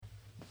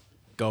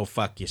Go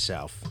fuck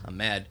yourself. I'm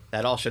mad.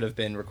 That all should have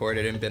been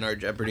recorded and been our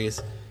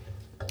Jeopardies.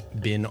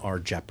 Been our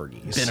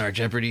Jeopardies. Been our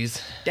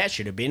Jeopardies. That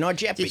should have been our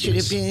Jeopardies. It should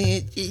have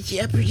been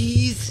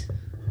Jeopardies.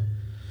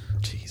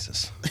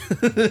 Jesus.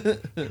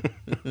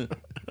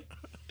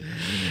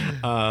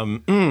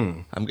 I'm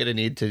going to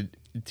need to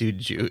do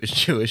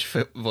Jewish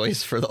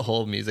voice for the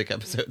whole music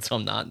episode, so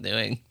I'm not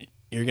doing.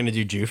 You're going to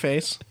do Jew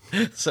face?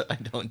 So I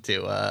don't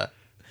do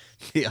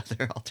the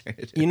other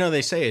alternative. You know,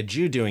 they say a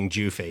Jew doing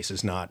Jew face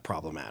is not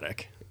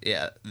problematic.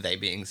 Yeah, they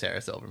being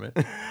Sarah Silverman.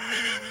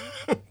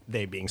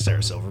 They being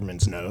Sarah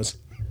Silverman's nose.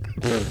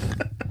 All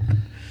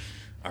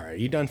right, are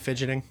you done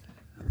fidgeting?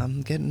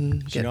 I'm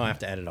getting... You know I have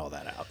to edit all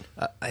that out.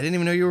 I didn't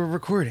even know you were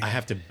recording. I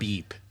have to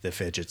beep the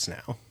fidgets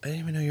now. I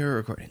didn't even know you were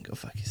recording. Go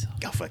fuck yourself.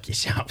 Go fuck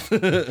yourself.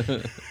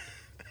 Hey,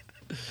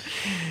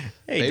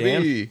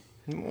 Baby.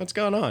 Dan. What's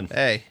going on?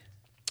 Hey.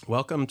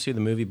 Welcome to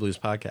the Movie Blues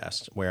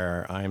Podcast,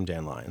 where I am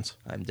Dan Lyons.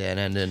 I'm Dan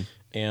Endon.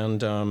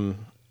 And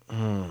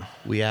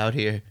we out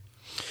here.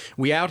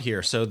 We out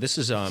here. So this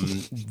is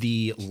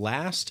the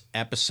last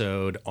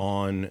episode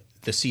on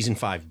the season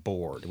 5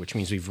 board, which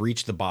means we've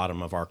reached the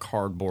bottom of our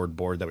cardboard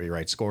board that we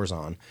write scores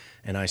on.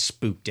 And I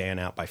spooked Dan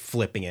out by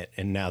flipping it,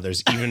 and now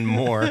there's even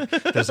more.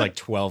 There's like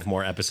 12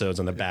 more episodes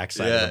on the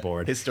backside of the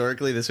board.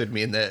 Historically, this would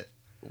mean that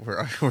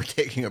we're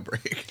taking a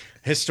break.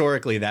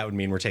 Historically, that would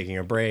mean we're taking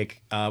a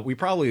break. We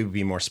probably would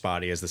be more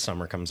spotty as the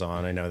summer comes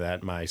on. I know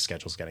that my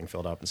schedule's getting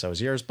filled up, and so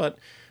is yours, but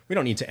we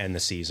don't need to end the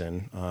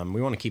season.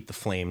 We want to keep the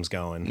flames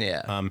going.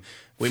 Yeah.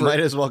 We might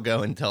as well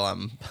go until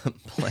I'm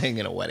playing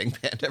in a wedding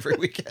band every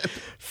weekend.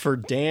 For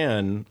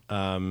Dan,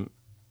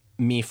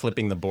 me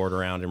flipping the board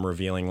around and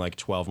revealing like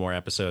 12 more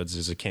episodes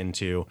is akin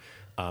to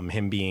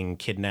him being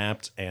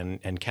kidnapped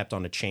and kept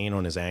on a chain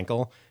on his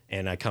ankle.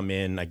 And I come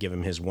in, I give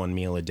him his one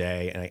meal a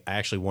day, and I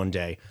actually one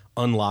day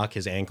unlock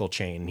his ankle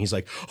chain. And he's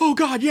like, "Oh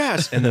God,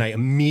 yes!" And then I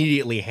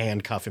immediately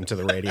handcuff him to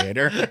the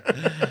radiator.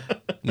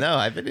 No,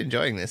 I've been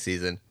enjoying this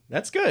season.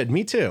 That's good.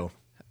 Me too.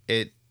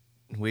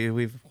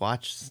 We've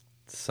watched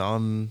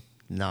some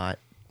not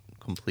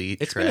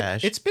complete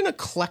trash. It's been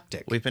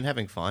eclectic. We've been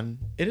having fun.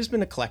 It has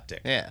been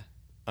eclectic. Yeah.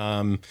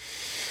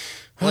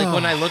 Like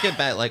when I look at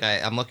that, like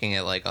I'm looking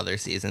at like other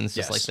seasons,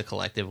 just like the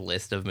collective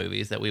list of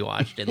movies that we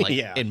watched in like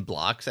in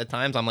blocks at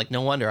times. I'm like,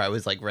 no wonder I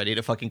was like ready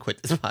to fucking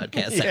quit this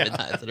podcast 7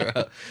 times in a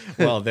row.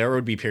 Well, there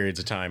would be periods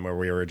of time where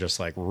we were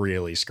just like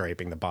really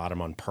scraping the bottom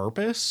on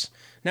purpose.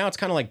 Now it's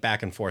kind of like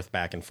back and forth,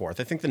 back and forth.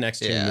 I think the next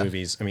two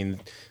movies, I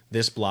mean,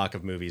 this block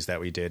of movies that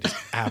we did is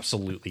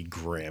absolutely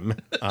grim.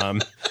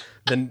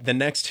 The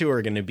next two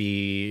are going to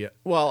be,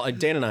 well,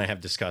 Dan and I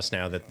have discussed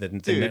now that the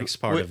next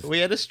part of... We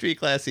had a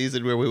streak last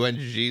season where we went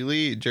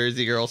Geely,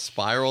 Jersey Girl,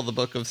 Spiral, The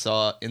Book of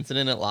Saw,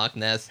 Incident at Loch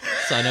Ness,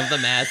 Son of the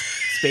Mask,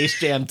 Space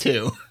Jam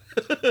 2.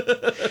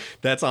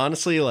 That's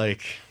honestly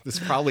like, this is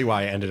probably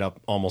why I ended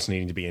up almost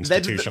needing to be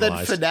institutionalized.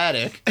 That's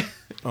fanatic.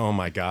 Oh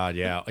my God,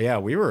 yeah. Yeah,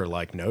 we were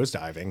like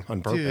nosediving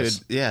on purpose.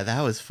 Dude, yeah,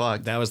 that was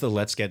fucked. That was the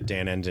let's get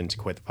Dan Endon to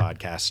quit the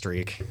podcast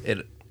streak.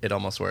 It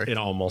almost worked. It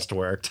almost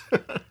worked.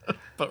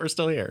 But we're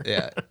still here.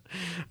 Yeah.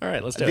 All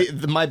right, let's do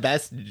it. My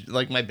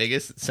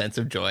biggest sense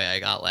of joy I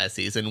got last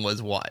season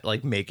was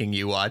making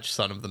you watch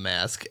Son of the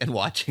Mask and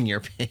watching your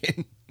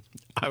pain.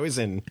 I was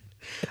in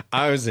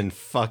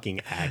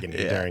fucking agony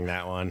during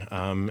that one.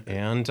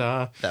 And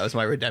that was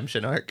my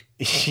redemption arc.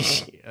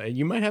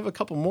 You might have a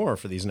couple more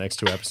for these next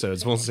 2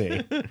 episodes. We'll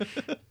see.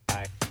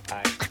 I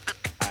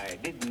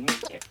didn't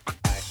make it.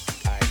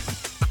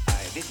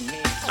 I didn't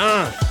make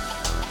it.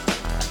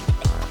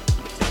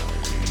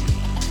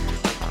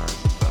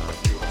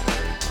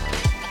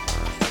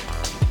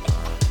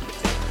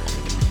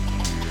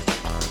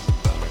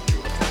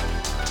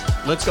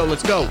 Let's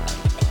go.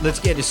 Let's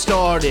get it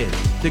started.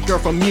 The girl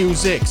from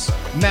music's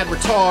mad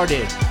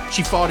retarded.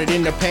 She farted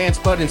in her pants,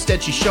 but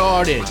instead she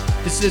sharted.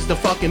 This is the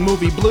fucking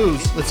movie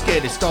blues. Let's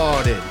get it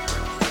started.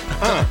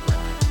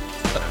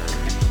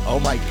 Oh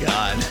my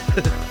God.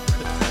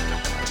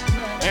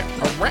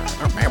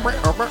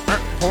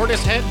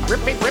 Portis head,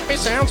 rippy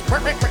sounds.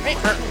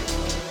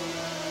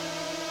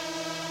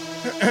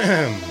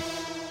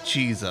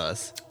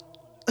 Jesus.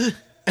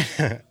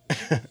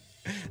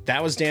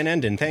 That was Dan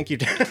Endon. Thank you.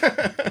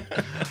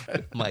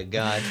 My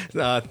God.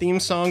 Theme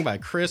song by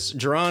Chris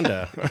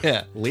Geronda.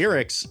 Yeah.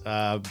 Lyrics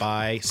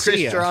by Chris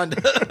Sia. Geronda.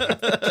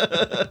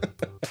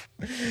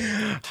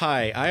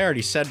 Hi, I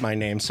already said my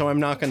name, so I'm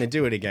not going to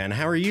do it again.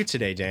 How are you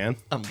today, Dan?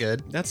 I'm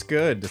good. That's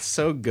good. That's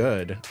so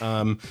good.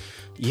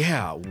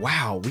 Yeah,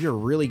 wow, we are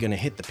really going to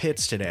hit the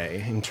pits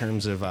today in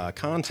terms of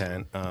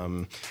content.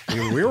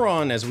 We were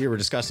on, as we were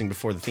discussing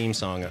before the theme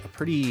song, a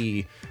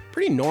pretty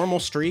normal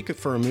streak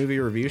for a movie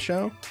review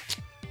show.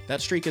 That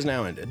streak is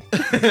now ended.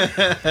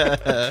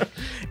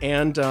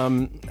 And,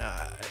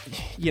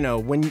 you know,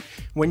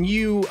 when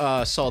you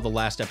saw the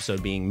last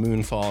episode being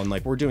Moonfall, and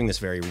like we're doing this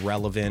very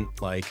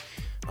relevant, like,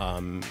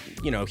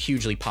 you know,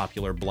 hugely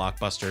popular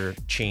blockbuster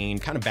chain,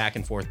 kind of back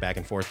and forth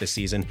this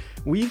season,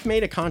 we've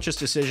made a conscious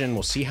decision,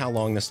 we'll see how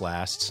long this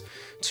lasts,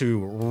 to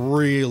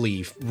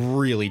really,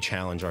 really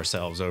challenge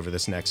ourselves over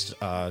this next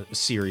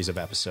series of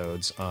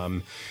episodes.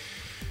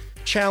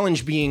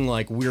 Challenge being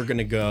like, we're going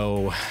to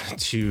go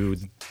to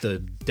the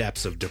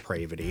depths of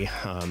depravity.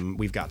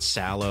 We've got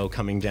Sallow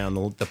coming down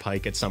the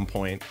pike at some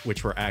point,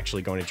 which we're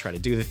actually going to try to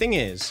do. The thing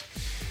is,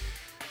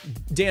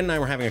 Dan and I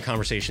were having a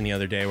conversation the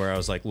other day where I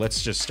was like,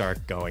 let's just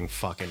start going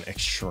fucking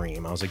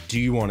extreme. I was like, do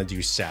you want to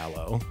do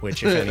Sallow?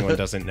 Which, if anyone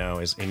doesn't know,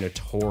 is a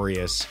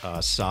notorious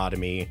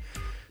sodomy,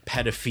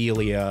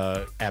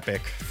 pedophilia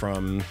epic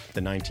from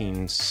the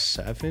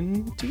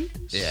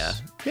 1970s? Yeah.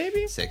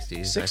 Maybe?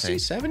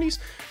 60s,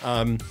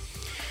 70s?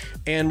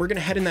 And we're going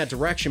to head in that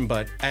direction,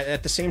 but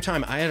at the same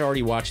time, I had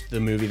already watched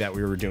the movie that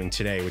we were doing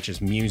today, which is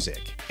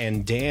Music,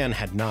 and Dan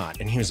had not,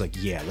 and he was like,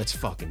 yeah, let's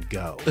fucking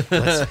go.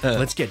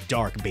 Let's get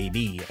dark,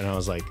 baby. And I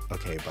was like,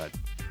 okay, but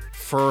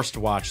first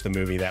watch the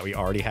movie that we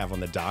already have on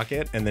the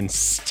docket, and then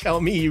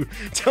tell me you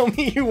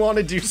want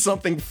to do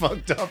something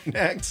fucked up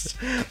next.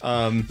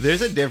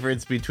 There's a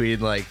difference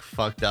between like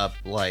fucked up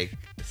like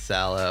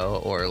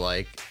Sallow or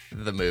like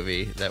the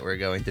movie that we're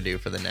going to do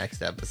for the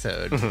next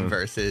episode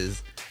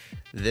versus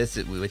this,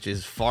 which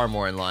is far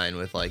more in line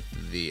with like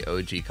the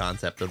OG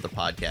concept of the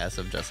podcast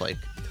of just like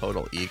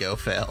total ego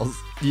fails.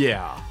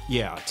 Yeah.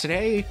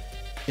 Today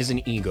is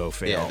an ego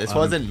fail. Yeah, this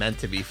wasn't meant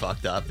to be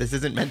fucked up. This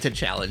isn't meant to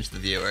challenge the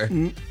viewer.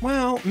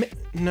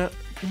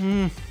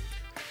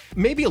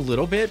 Maybe a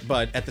little bit,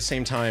 but at the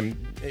same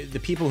time, the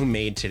people who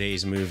made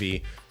today's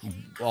movie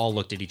all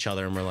looked at each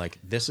other and were like,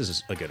 this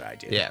is a good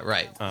idea. Yeah,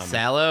 right.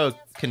 Sallow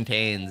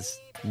contains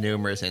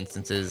numerous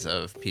instances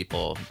of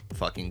people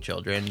fucking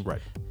children. Right.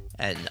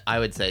 And I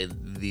would say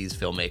these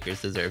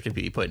filmmakers deserve to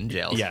be put in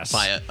jail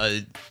by a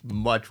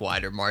much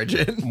wider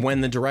margin.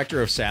 When the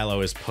director of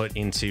Sallow is put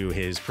into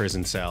his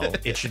prison cell,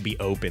 it should be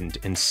opened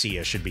and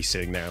Sia should be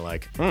sitting there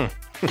like,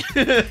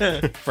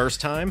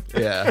 first time?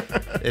 Yeah.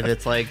 If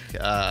it's like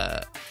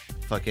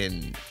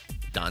fucking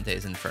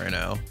Dante's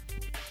Inferno.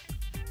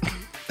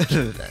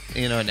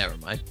 You know, never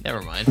mind.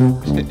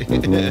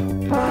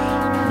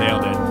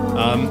 Nailed it.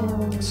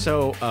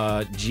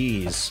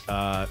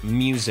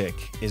 Music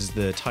is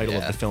the title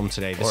of the film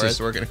today. Or as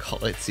we're going to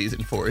call it, Season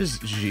 4's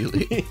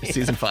Gigli.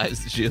 Season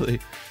 5's Gigli.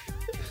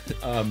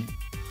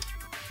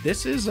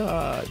 This is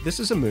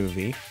a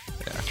movie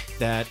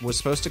that was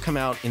supposed to come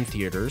out in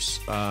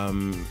theaters.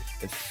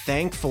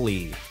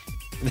 Thankfully,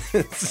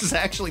 this is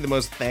actually the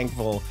most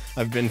thankful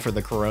I've been for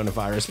the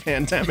coronavirus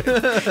pandemic.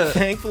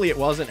 Thankfully, it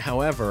wasn't.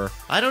 However,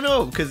 I don't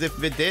know, because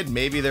if it did,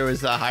 maybe there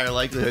was a higher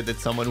likelihood that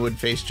someone would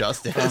face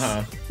justice.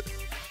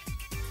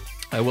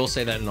 I will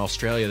say that in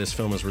Australia, this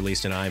film was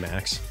released in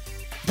IMAX.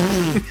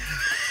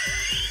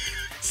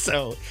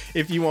 So,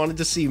 if you wanted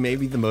to see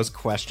maybe the most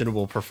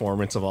questionable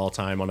performance of all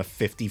time on a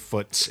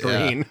 50-foot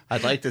screen. Yeah.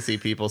 I'd like to see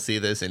people see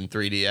this in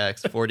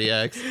 3DX,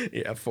 4DX.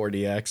 Yeah,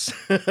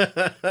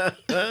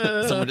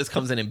 4DX. Someone just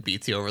comes in and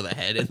beats you over the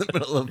head in the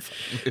middle of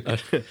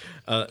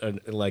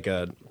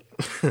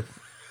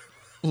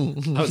I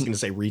was going to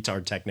say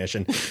retard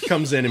technician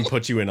comes in and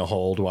puts you in a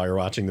hold while you're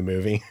watching the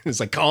movie. It's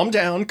like, calm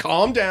down,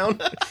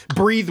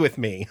 breathe with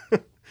me.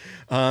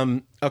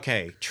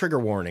 Okay, trigger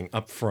warning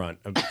up front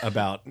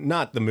about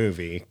not the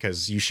movie,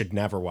 because you should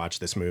never watch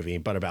this movie,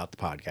 but about the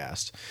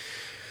podcast.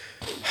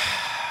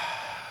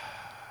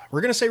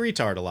 We're going to say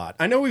retard a lot.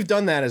 I know we've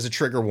done that as a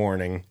trigger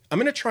warning. I'm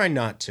going to try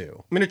not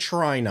to. I'm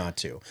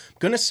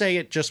going to say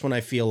it just when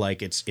I feel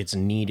like it's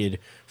needed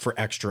for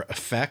extra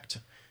effect.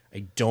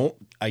 I don't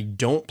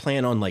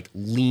plan on like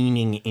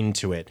leaning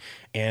into it.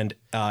 And,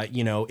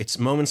 it's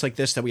moments like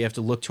this that we have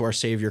to look to our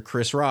savior,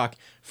 Chris Rock,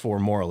 for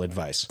moral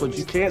advice. But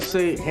you can't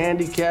say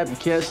handicapped, you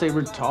can't say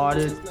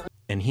retarded.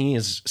 And he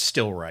is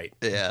still right.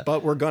 Yeah.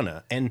 But we're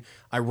gonna. And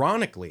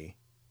ironically,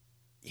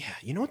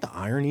 you know what the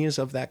irony is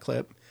of that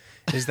clip?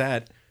 Is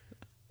that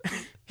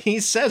he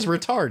says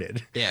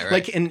retarded. Yeah, right.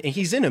 Like, and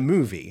he's in a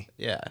movie.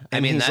 Yeah.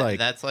 And he's like,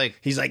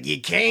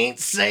 you can't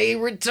say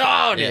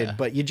retarded,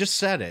 but you just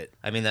said it.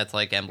 I mean, that's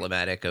like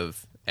emblematic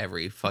of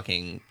every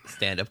fucking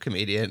stand-up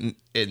comedian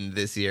in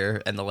this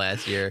year and the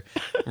last year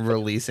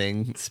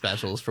releasing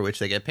specials for which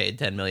they get paid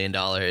 $10 million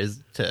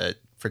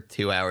for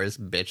 2 hours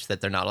bitch that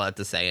they're not allowed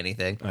to say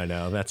anything. I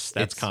know, that's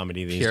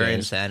comedy these pure days.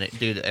 Insanity.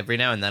 Dude, every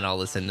now and then I'll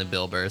listen to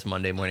Bill Burr's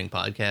Monday Morning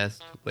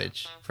Podcast,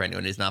 which for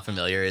anyone who's not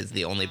familiar is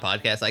the only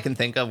podcast I can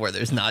think of where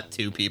there's not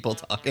two people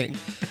talking.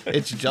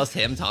 It's just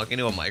him talking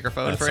to a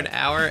microphone for an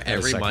hour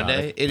every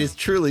Monday. It is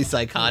truly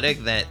psychotic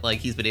that like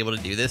he's been able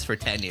to do this for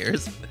 10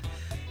 years.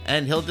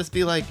 And he'll just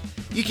be like,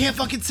 you can't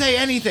fucking say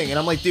anything. And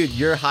I'm like, dude,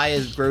 your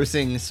highest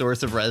grossing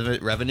source of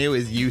revenue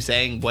is you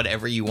saying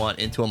whatever you want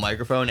into a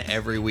microphone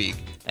every week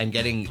and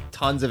getting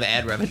tons of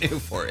ad revenue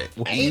for it.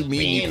 What do you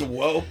mean? Being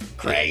woke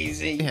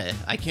crazy. Yeah,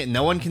 I can't.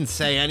 No one can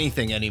say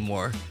anything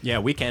anymore. Yeah,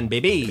 we can,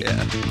 baby.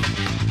 Yeah.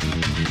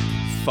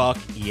 Fuck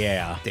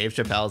yeah. Dave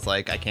Chappelle's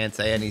like, I can't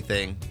say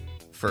anything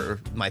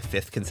for my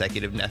 5th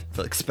consecutive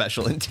Netflix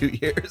special in 2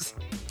 years.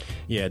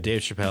 Yeah,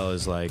 Dave Chappelle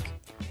is like,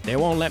 they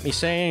won't let me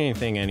say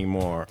anything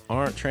anymore.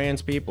 Aren't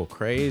trans people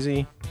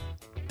crazy?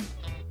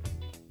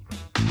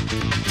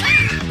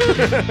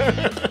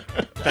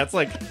 That's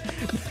like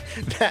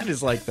That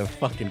is like the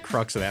fucking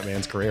crux of that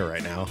man's career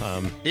right now.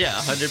 Yeah,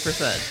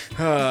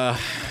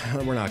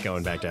 100%. We're not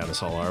going back down this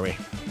hole, are we?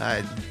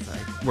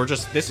 We're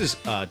This is,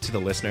 to the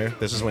listener,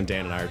 this is when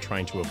Dan and I are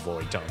trying to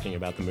avoid talking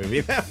about the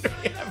movie that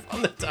we have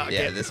on the docket.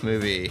 yeah, this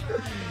movie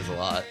is a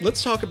lot.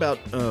 Let's talk about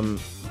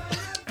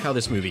how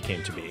this movie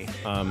came to be.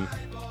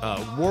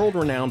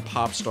 World-renowned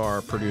pop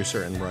star,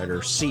 producer, and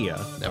writer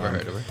Sia. Never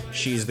heard of her.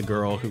 She's the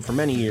girl who, for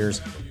many years,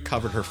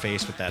 covered her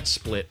face with that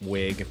split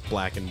wig,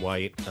 black and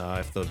white.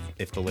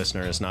 If the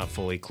listener is not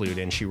fully clued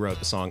in, she wrote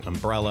the song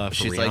 "Umbrella" for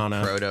She's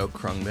Rihanna. like Proto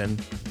Krungman,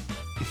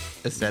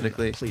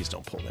 aesthetically. Please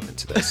don't pull them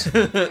into this.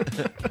 Big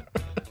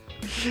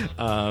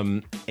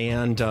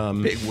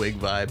wig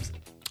vibes.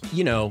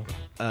 You know,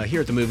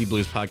 here at the Movie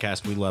Blues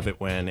Podcast, we love it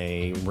when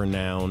a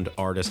renowned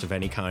artist of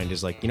any kind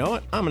is like, you know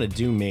what, I'm going to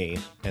do me.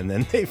 And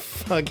then they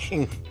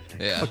fucking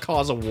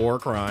cause a war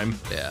crime.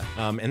 Yeah.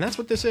 And that's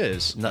what this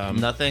is.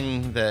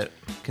 Nothing that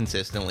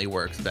consistently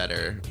works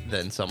better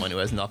than someone who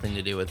has nothing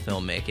to do with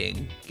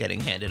filmmaking getting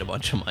handed a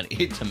bunch of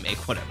money to make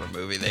whatever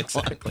movie they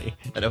Exactly.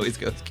 want. That always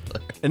goes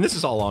killer. And this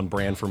is all on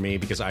brand for me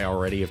because I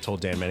already have told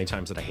Dan many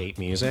times that I hate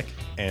music.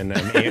 And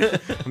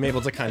I'm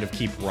able to kind of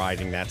keep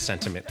riding that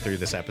sentiment through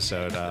this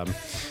episode.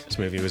 This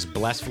movie was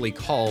blissfully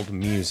called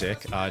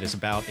Music. It is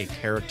about a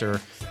character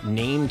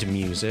named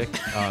Music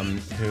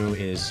who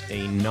is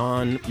a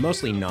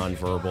mostly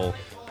non-verbal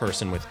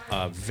person with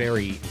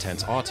very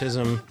intense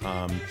autism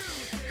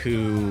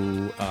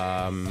who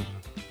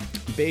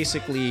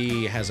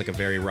basically has like a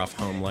very rough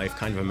home life.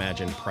 Kind of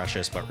imagine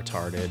Precious but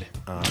retarded.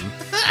 All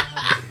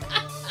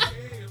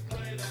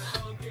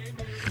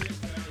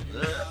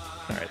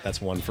right,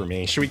 that's one for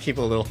me. Should we keep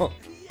a little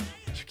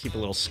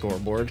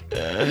scoreboard?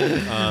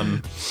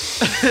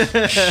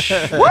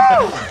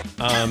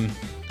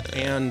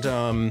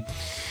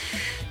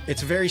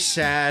 It's a very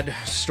sad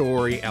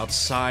story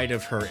outside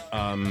of her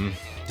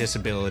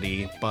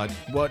disability, but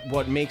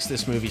what makes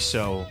this movie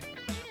so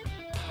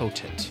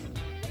potent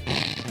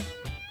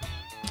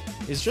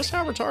is just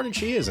how retarded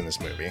she is in this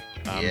movie.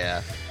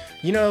 Yeah.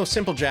 You know,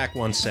 Simple Jack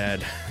once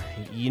said,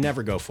 "You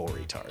never go full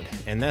retard,"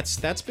 and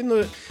that's been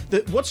the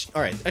what's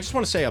all right. I just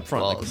want to say up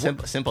front, Well,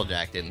 like, Simple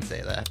Jack didn't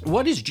say that.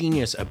 what is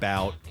genius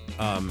about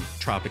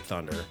Tropic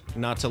Thunder,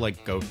 not to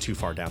like go too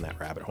far down that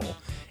rabbit hole,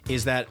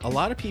 is that a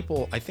lot of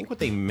people, I think what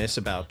they miss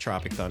about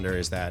Tropic Thunder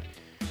is that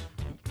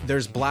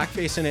there's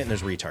blackface in it and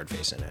there's retard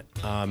face in it.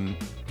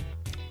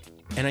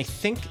 And I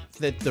think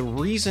that the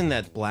reason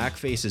that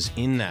blackface is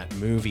in that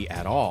movie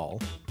at all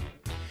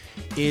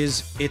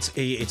is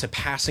it's a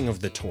passing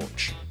of the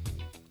torch,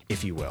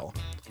 if you will,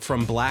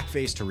 from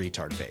blackface to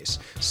retard face,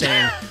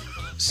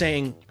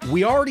 saying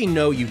we already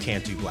know you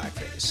can't do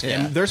blackface.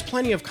 Yeah. And there's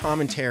plenty of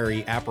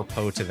commentary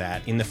apropos to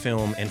that in the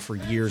film and for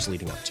years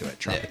leading up to it,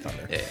 Tropic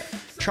Thunder. Yeah.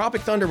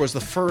 Tropic Thunder was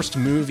the first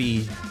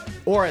movie,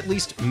 or at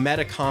least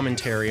meta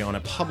commentary on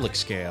a public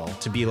scale,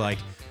 to be like,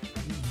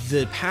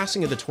 the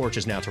passing of the torch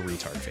is now to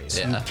retard face.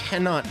 Yeah. You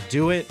cannot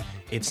do it.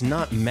 It's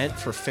not meant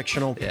for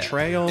fictional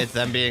portrayal. It's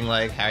them being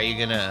like, how are you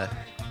gonna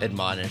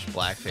admonish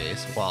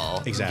blackface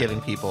while giving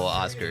people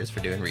Oscars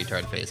for doing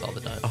retard face all the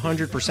time?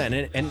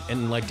 100%.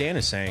 And like Dan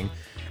is saying,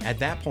 at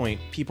that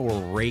point, people were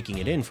raking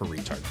it in for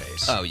retard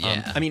face. Oh,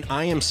 yeah. I mean,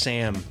 I Am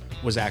Sam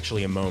was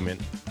actually a moment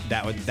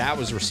that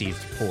was received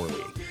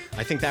poorly.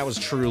 I think that was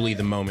truly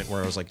the moment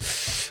where I was like,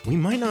 we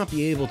might not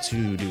be able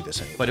to do this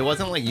anymore. But it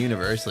wasn't like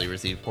universally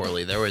received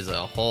poorly. There was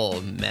a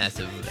whole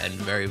massive and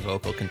very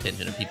vocal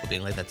contingent of people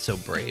being like, that's so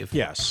brave.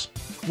 Yes.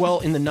 Well,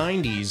 in the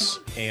 90s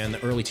and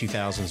the early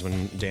 2000s,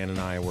 when Dan and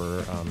I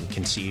were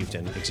conceived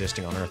and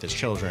existing on Earth as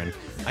children,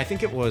 I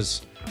think it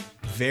was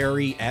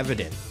very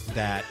evident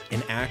that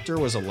an actor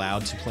was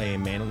allowed to play a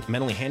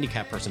mentally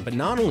handicapped person. But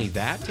not only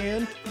that,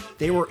 Dan,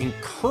 they were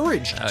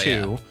encouraged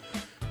to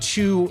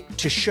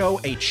show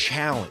a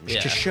challenge,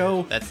 to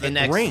show that's the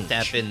next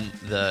step in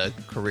the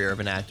career of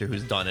an actor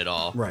who's done it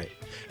all. Right.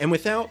 And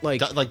without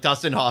like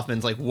Dustin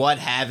Hoffman's like, what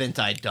haven't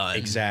I done?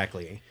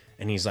 Exactly.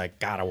 And he's like,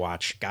 gotta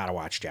watch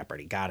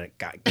Jeopardy, gotta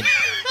go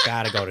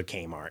to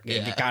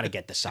Kmart, gotta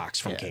get the socks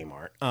from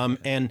Kmart.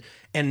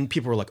 And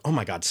people were like, oh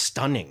my God,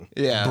 stunning,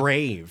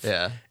 brave,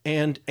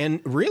 and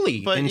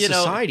really but, in you know,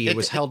 society it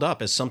was held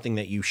up as something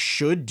that you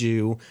should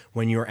do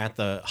when you're at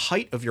the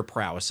height of your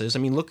prowesses. I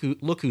mean,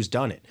 look who's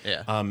done it.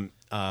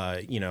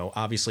 You know,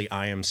 obviously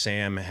I Am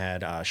Sam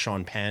had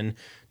Sean Penn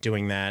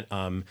doing that.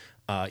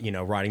 You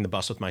know, riding the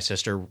bus with my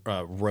sister,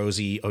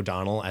 Rosie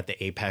O'Donnell, at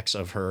the apex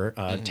of her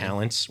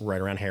talents,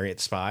 right around Harriet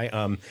the Spy.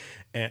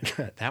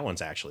 And that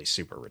one's actually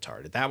super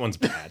retarded. That one's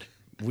bad.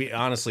 We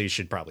honestly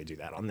should probably do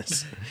that on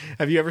this.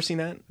 Have you ever seen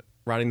that?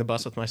 Riding the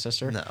bus with my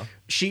sister? No.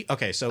 So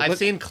I've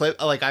seen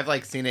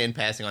I've seen it in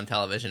passing on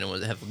television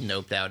and have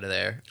noped out of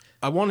there.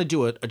 I want to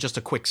do just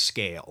a quick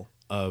scale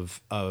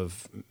of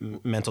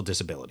mental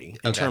disability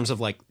in terms of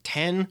like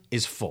 10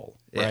 is full,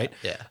 right?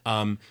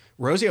 Yeah.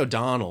 Rosie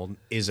O'Donnell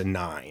is a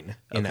 9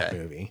 in that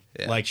movie.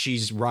 Yeah. Like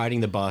she's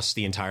riding the bus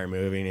the entire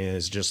movie and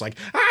is just like,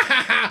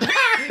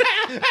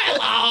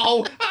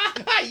 hello,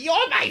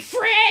 you're my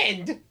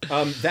friend.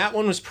 That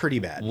one was pretty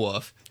bad.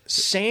 Woof.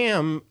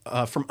 Sam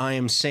from I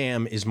Am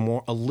Sam is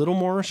a little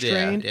more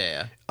restrained.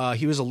 Yeah.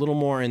 He was a little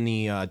more in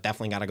the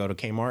definitely gotta go to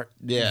Kmart.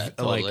 Yeah,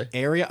 totally. Like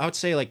area. I would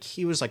say like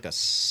he was like a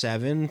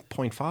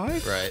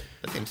 7.5. Right.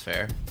 That seems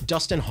fair.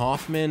 Dustin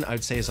Hoffman, I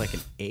would say is like an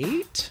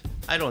 8.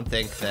 I don't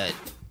think that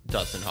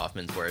Dustin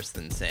Hoffman's worse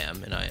than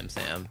Sam in I Am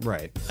Sam.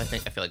 Right. I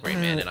feel like Rain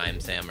Man and I Am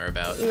Sam are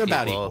about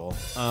equal.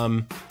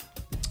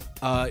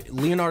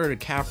 Leonardo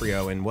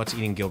DiCaprio in What's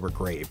Eating Gilbert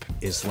Grape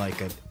is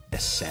like a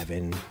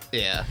 7.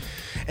 Yeah.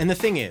 And the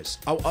thing is,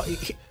 I want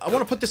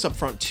to put this up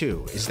front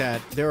too, is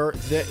that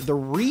the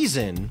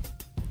reason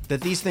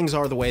that these things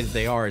are the way that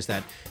they are is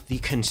that the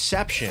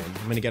conception,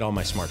 I'm going to get all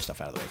my smart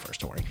stuff out of the way first,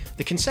 don't worry.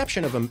 The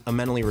conception of a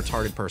mentally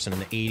retarded person in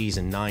the 80s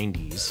and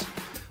 90s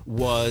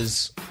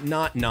was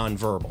not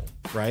nonverbal,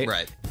 right?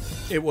 Right.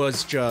 It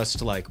was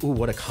just like, ooh,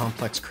 what a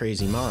complex,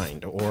 crazy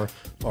mind. Or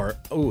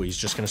ooh, he's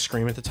just going to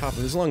scream at the top of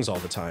his lungs all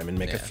the time and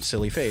make a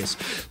silly face,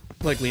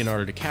 like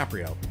Leonardo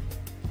DiCaprio.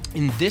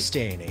 In this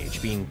day and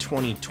age, being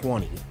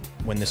 2020,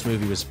 when this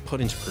movie was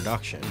put into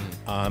production,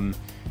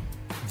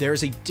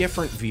 there's a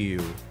different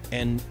view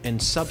and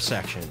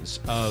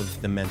subsections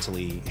of the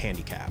mentally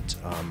handicapped.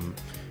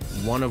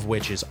 One of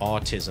which is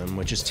autism,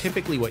 which is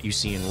typically what you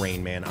see in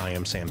Rain Man, I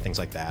Am Sam, things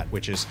like that,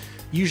 which is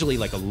usually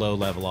like a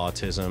low-level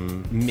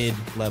autism,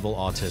 mid-level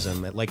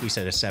autism, like we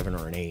said, a 7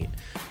 or an 8.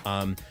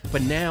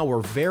 But now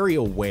we're very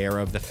aware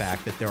of the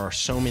fact that there are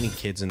so many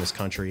kids in this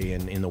country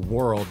and in the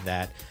world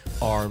that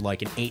are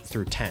like an 8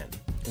 through 10,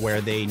 where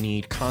they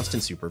need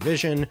constant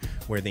supervision,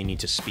 where they need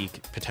to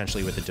speak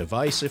potentially with a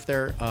device if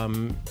they're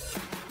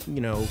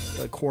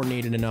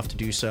coordinated enough to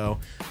do so.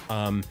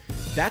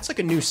 That's like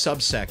a new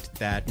subsect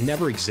that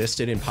never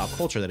existed in pop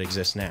culture that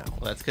exists now.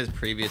 Well, that's because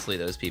previously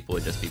those people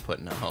would just be put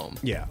in a home.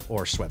 Yeah,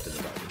 or swept in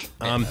the garbage.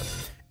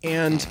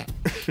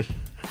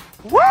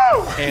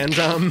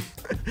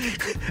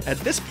 At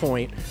this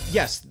point,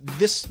 yes,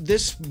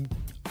 this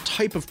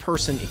type of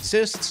person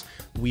exists.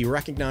 We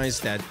recognize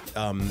that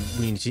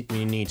we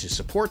need to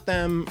support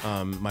them.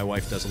 My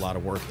wife does a lot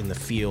of work in the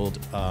field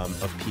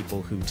of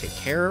people who take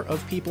care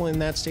of people in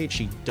that state.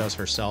 She does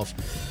herself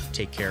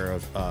take care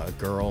of a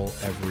girl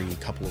every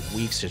couple of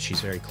weeks that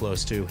she's very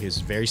close to, who's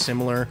very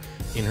similar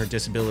in her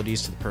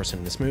disabilities to the person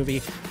in this movie.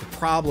 The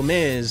problem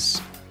is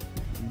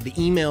the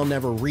email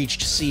never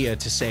reached Sia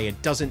to say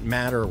it doesn't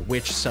matter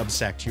which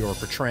subsect you're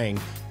portraying.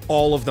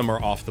 All of them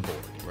are off the board.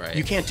 Right.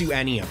 You can't do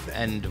any of them.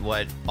 And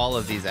what all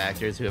of these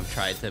actors who have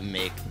tried to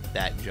make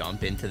that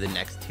jump into the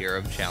next tier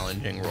of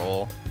challenging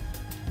role,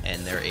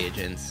 and their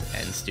agents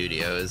and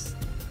studios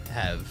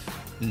have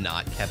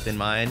not kept in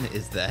mind,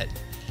 is that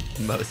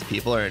most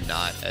people are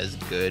not as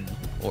good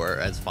or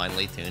as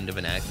finely tuned of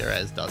an actor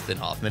as Dustin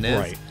Hoffman is.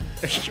 Right.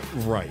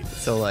 Right.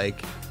 So,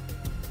 like,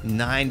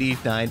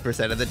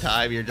 99% of the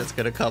time, you're just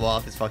going to come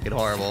off as fucking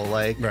horrible.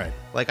 Like, right.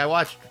 Like,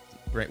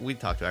 we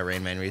talked about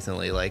Rain Man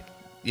recently. Like,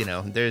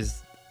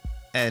 there's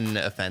an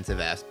offensive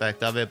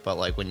aspect of it, but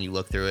like when you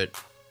look through it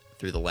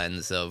through the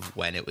lens of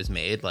when it was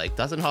made, like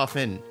Dustin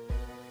Hoffman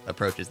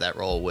approaches that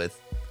role with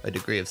a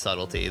degree of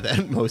subtlety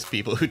that most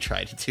people who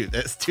try to do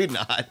this do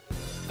not,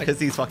 because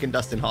he's fucking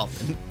Dustin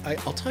Hoffman.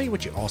 I'll tell you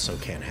what you also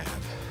can't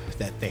have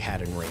that they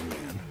had in Rain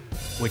Man,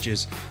 which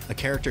is a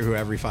character who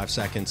every 5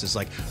 seconds is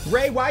like,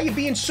 Ray, why are you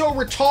being so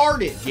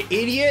retarded, you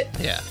idiot?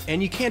 Yeah.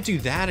 And you can't do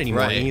that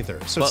anymore either.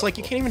 So it's like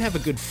you can't even have a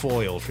good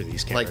foil for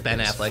these characters. Like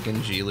Ben Affleck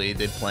and Geely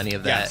did plenty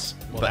of that. Yes.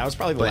 Well, that was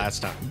probably the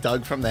last time.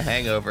 Doug from The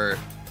Hangover,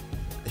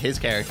 his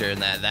character in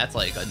that's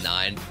like a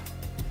 9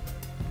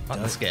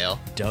 on the scale.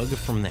 Doug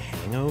from The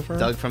Hangover?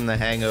 Doug from The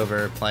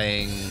Hangover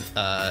playing...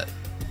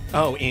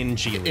 in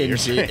Geely. In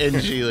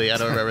Geely. I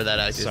don't remember that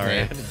actor's Sorry,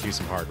 name. I had to do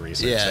some hard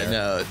research Yeah, there.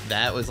 no,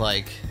 that was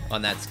like,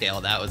 on that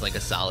scale, that was like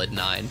a solid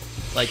 9.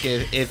 Like,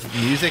 if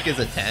music is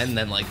a 10,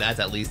 then like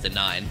that's at least a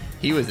 9.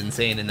 He was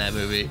insane in that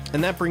movie.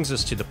 And that brings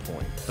us to the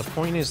point. The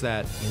point is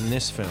that in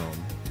this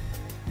film,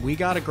 we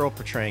got a girl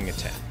portraying a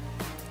 10.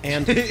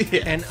 And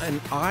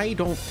and I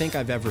don't think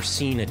I've ever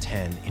seen a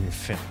 10 in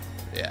film.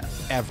 Yeah.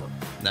 Ever.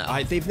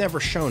 No. They've never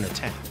shown a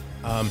 10.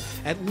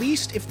 At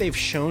least if they've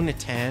shown a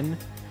 10,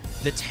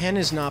 the 10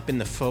 has not been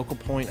the focal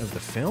point of the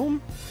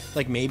film.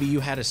 Like maybe you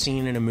had a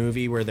scene in a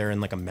movie where they're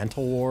in like a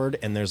mental ward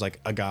and there's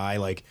like a guy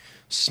like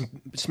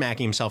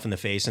smacking himself in the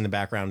face in the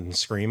background and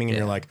screaming, and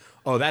you're like,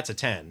 oh, that's a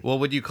 10. Well,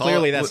 would you call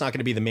Clearly that's not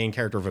going to be the main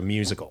character of a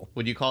musical.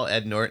 Would you call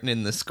Ed Norton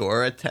in the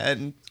score a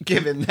 10,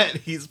 given that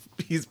he's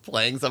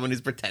playing someone who's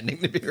pretending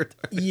to be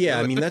retarded? Yeah,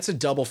 I mean, that's a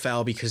double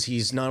foul because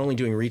he's not only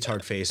doing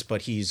retard face,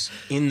 but he's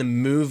in the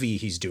movie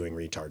he's doing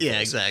retard face. Yeah,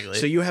 exactly.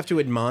 So you have to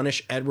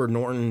admonish Edward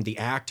Norton, the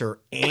actor,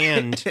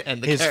 and,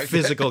 And the his character.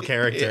 physical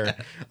character.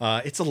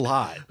 It's a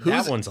lot.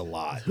 That one's a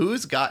lot.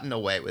 Who's gotten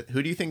away with?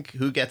 Who do you think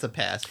who gets a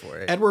pass for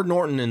it? Edward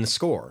Norton in the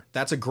score.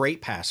 That's a great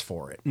pass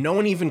for it. No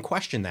one even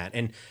questioned that.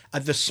 And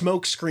the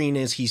smoke screen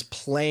is he's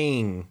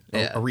playing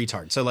a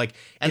retard. So like,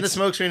 And the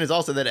smoke screen is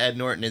also that Ed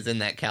Norton is in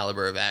that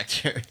caliber of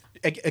actor.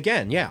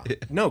 Again, yeah.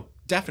 No,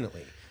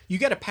 definitely. You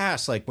get a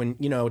pass like when,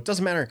 it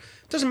doesn't matter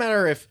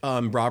if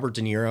Robert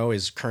De Niro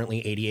is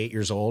currently 88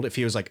 years old. If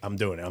he was like, I'm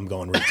doing it, I'm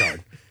going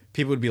retard.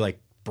 People would be like,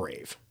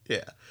 brave.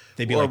 Yeah.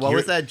 They'd be Or like, what "You're-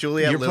 was that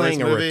Juliette You're Lewis playing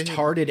movie? a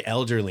retarded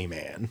elderly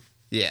man."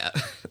 Yeah.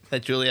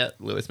 That Juliette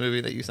Lewis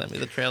movie that you sent me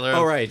the trailer of.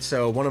 Oh, right.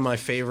 So one of my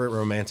favorite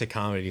romantic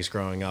comedies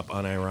growing up,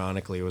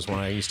 unironically, was one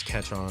I used to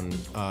catch on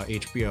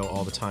HBO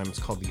all the time. It's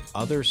called The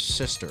Other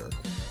Sister.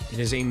 It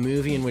is a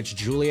movie in which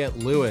Juliette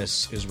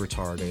Lewis is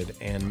retarded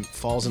and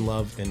falls in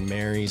love and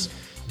marries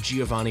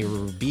Giovanni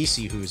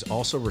Ribisi, who's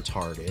also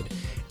retarded.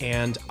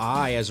 And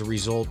I, as a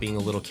result, being a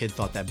little kid,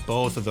 thought that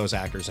both of those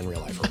actors in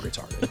real life were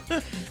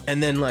retarded.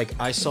 And then, like,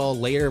 I saw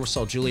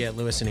Juliette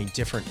Lewis in a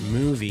different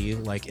movie,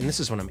 like, and this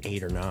is when I'm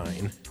 8 or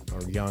 9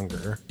 or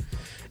younger,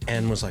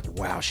 and was like,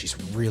 wow, she's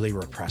really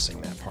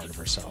repressing that part of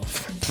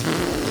herself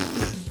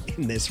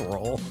in this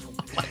role.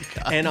 Oh my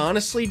God. And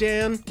honestly,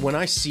 Dan, when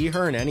I see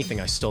her in anything,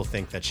 I still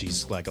think that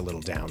she's like a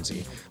little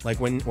downsy. Like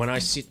when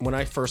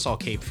I first saw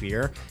Cape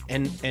Fear,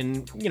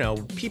 and you know,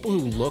 people who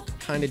look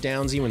kind of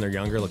downsy when they're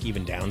younger look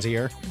even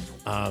downsier.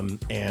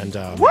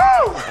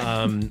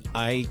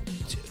 I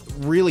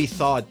really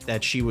thought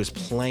that she was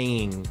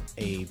playing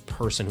a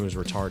person who was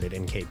retarded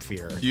in Cape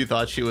Fear. You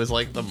thought she was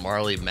like the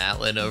Marley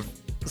Matlin of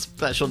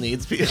special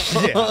needs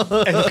people.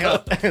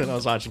 Yeah. And I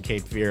was watching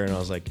Cape Fear, and I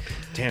was like,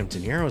 damn, De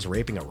Niro's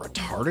raping a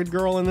retarded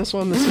girl in this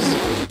one? This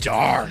is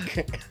dark.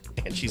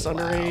 And she's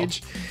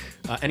underage.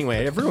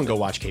 Anyway, everyone go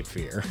watch Cape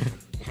Fear.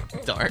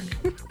 Dark.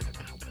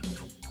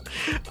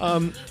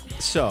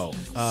 So,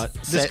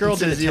 this girl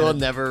did you will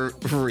never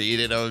read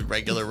in a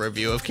regular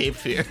review of Cape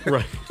Fear.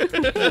 Right.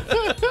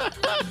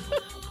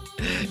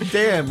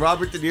 Damn,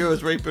 Robert De Niro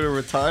is raping a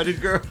retarded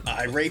girl.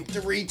 I raped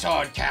a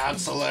retard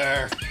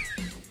counselor.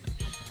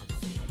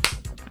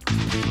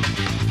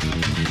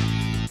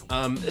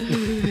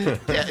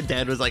 Yeah,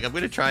 Dad was like, I'm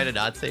going to try to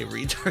not say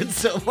retard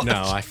so much.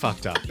 No, I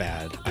fucked up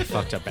bad. I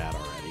fucked up bad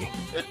already.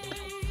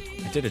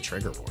 I did a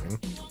trigger warning.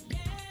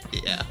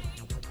 Yeah.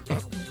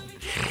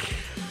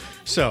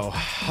 So,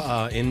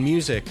 in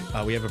music,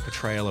 we have a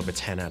portrayal of a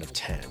 10 out of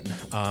 10.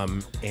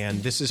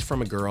 And this is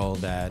from a girl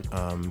that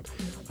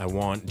I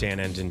want Dan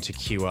Endon to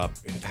cue up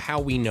how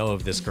we know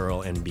of this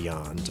girl and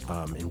beyond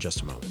in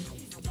just a moment.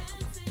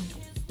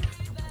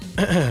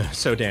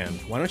 So, Dan,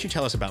 why don't you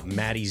tell us about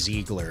Maddie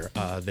Ziegler,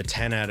 the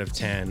 10 out of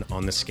 10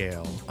 on the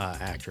scale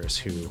actress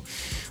who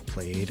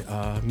played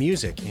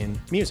music in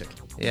music?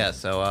 Yeah,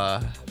 so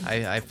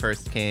I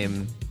first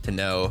came to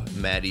know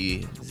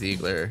Maddie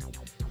Ziegler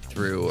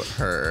through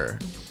her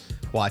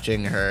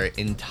watching her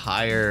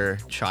entire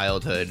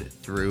childhood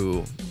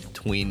through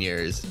tween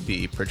years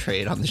be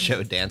portrayed on the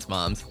show Dance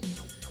Moms,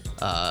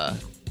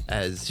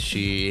 as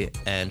she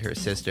and her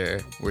sister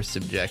were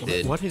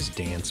subjected. What is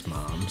Dance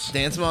Moms?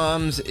 Dance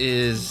Moms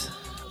is,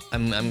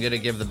 I'm gonna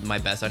give my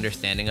best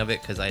understanding of it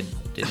because I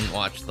didn't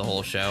watch the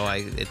whole show.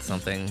 It's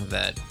something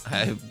that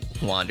I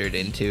wandered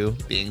into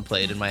being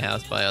played in my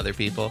house by other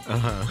people,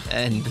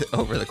 and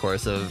over the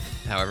course of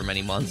however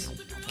many months,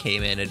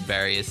 came in at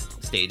various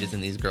stages in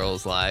these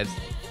girls' lives.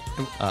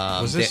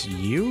 Was this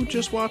you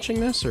just watching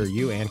this, or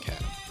you and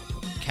Kat?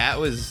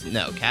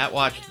 Kat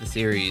watched the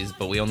series,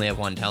 but we only have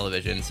one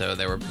television, so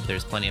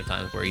there's plenty of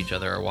times where each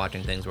other are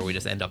watching things where we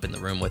just end up in the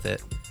room with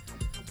it.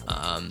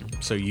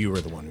 So you were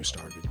the one who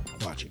started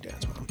watching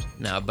Dance Moms.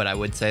 No, but I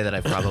would say that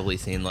I've probably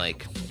seen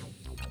like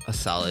a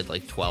solid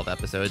like 12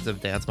 episodes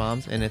of Dance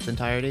Moms in its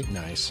entirety.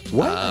 Nice.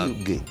 Why are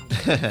you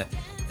gay?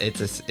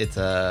 It's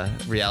a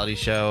reality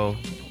show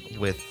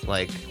with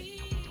like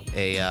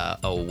a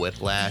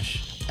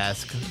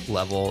Whiplash-esque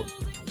level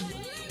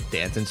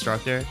dance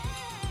instructor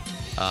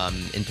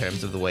in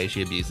terms of the way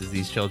she abuses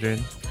these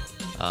children,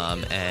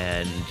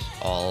 and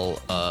all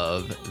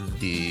of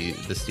the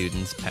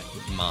students'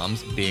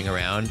 moms being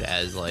around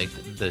as like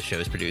the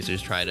show's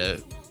producers try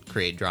to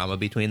create drama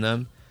between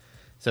them.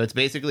 So it's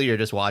basically you're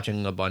just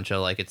watching a bunch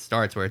of like, it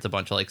starts where it's a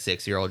bunch of like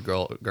 6-year-old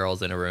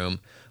girls in a room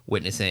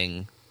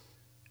witnessing,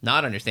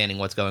 not understanding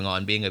what's going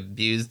on, being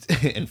abused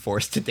and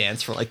forced to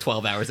dance for like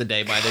 12 hours a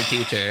day by their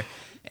teacher,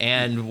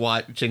 and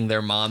watching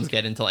their moms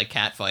get into like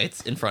cat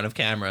fights in front of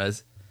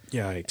cameras.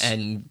 Yikes.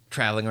 And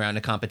traveling around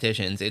to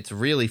competitions. It's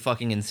really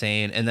fucking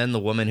insane. And then the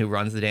woman who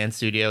runs the dance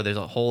studio, there's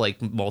a whole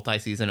like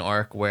multi-season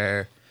arc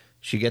where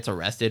she gets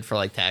arrested for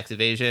like tax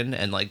evasion,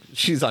 and like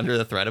she's under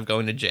the threat of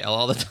going to jail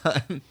all the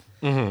time.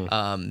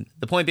 Mm-hmm.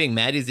 The point being,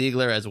 Maddie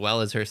Ziegler as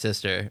well as her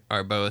sister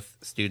are both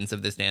students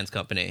of this dance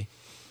company.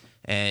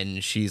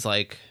 And she's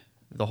like,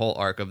 the whole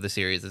arc of the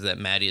series is that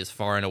Maddie is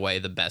far and away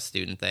the best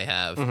student they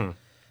have. Mm-hmm.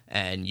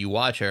 And you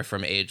watch her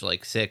from age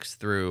like 6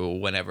 through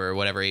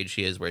whatever age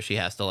she is, where she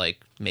has to like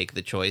make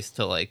the choice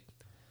to like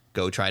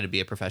go try to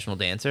be a professional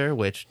dancer,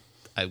 which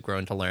I've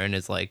grown to learn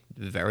is like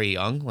very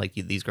young. Like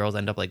these girls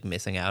end up like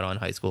missing out on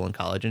high school and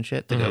college and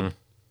shit to go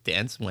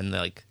dance when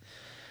like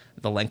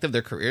the length of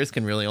their careers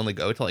can really only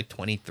go to like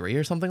 23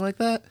 or something like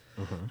that.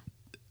 Mm-hmm.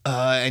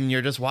 And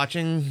you're just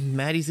watching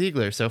Maddie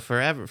Ziegler. So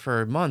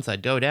for months,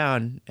 I'd go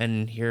down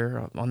and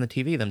hear on the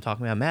TV them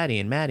talking about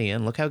Maddie,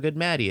 and look how good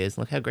Maddie is,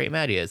 look how great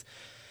Maddie is.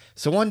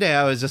 So one day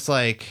I was just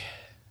like,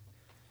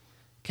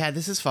 Kat,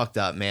 this is fucked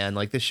up, man.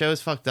 Like, this show's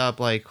fucked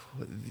up. Like,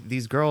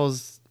 these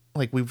girls,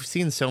 like, we've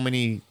seen so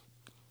many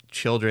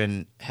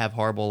children have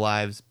horrible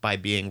lives by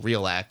being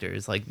real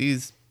actors. Like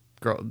these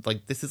girls,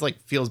 like this is like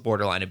feels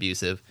borderline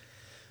abusive.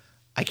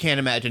 I can't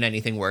imagine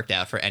anything worked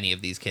out for any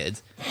of these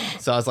kids.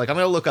 So I was like, I'm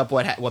gonna look up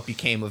what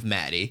became of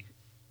Maddie.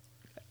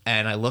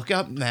 And I look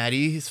up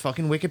Maddie's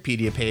fucking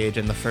Wikipedia page,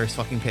 and the first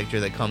fucking picture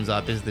that comes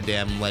up is the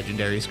damn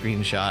legendary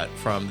screenshot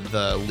from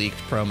the leaked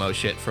promo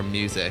shit from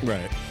Music.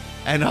 Right.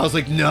 And I was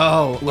like,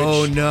 no,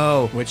 oh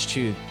no. Which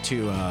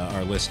to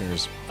our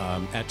listeners,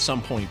 at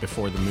some point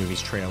before the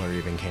movie's trailer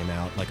even came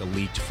out, like a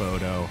leaked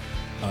photo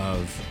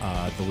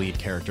of the lead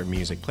character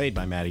Music, played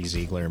by Maddie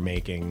Ziegler,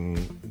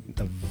 making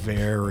a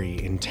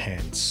very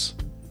intense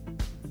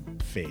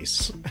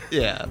face.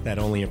 Yeah. That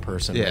only a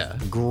person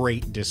with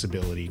great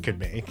disability could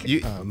make.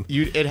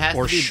 It has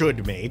or to be,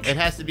 should make. It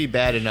has to be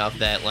bad enough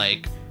that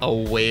like a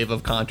wave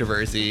of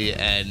controversy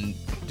and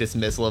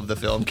dismissal of the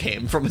film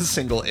came from a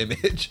single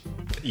image.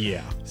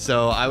 Yeah.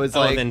 So I was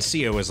like, then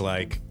Sia was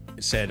like,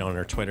 said on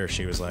her Twitter,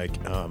 she was like,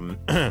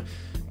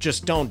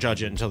 just don't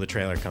judge it until the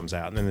trailer comes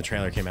out. And then the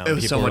trailer came out. It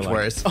was so much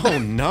worse. Oh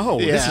no,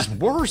 this is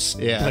worse.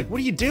 Yeah. Like, what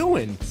are you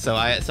doing? So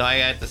I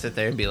had to sit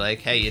there and be like,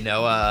 hey, you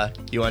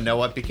want to know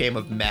what became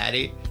of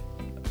Maddie?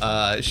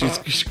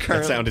 She's currently,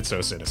 That sounded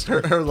so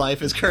sinister. her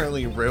life is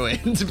currently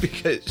ruined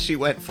because she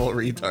went full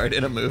retard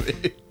in a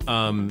movie.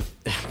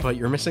 But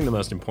you're missing the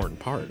most important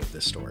part of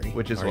this story.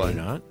 Which is Are what? you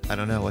not? I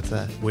don't know. What's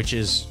that? Which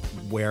is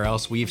where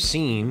else we've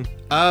seen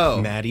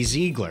Maddie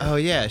Ziegler. Oh,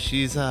 yeah.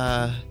 She's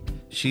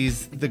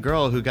the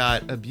girl who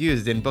got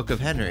abused in Book of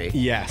Henry.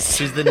 Yes.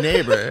 She's the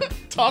neighbor.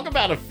 Talk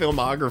about a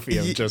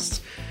filmography of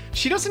just...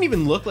 She doesn't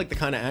even look like the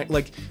kind of...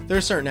 Like, there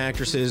are certain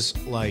actresses,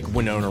 like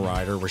Winona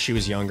Ryder, where she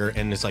was younger,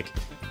 and it's like...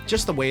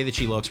 Just the way that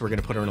she looks, we're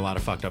going to put her in a lot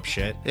of fucked up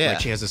shit. Yeah.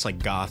 Like, she has this, like,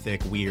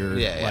 gothic, weird,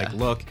 like,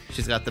 look.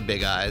 She's got the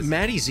big eyes.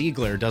 Maddie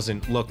Ziegler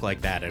doesn't look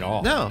like that at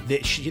all. No.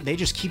 They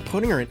just keep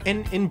putting her in...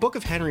 And in Book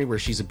of Henry, where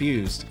she's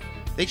abused...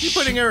 They keep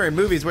putting her in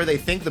movies where they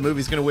think the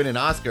movie's going to win an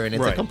Oscar, and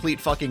it's a Right. complete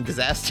fucking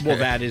disaster. Well,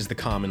 that is the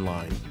common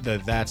line.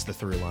 That's the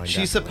through line.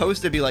 She's definitely.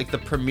 supposed to be like the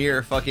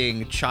premier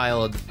fucking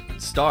child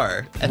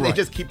star, and they Right.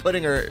 just keep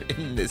putting her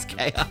in this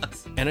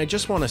chaos. And I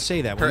just want to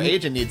say that Her when you-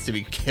 agent needs to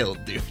be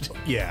killed, dude.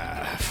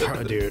 Yeah,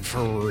 dude,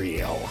 for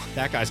real.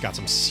 That guy's got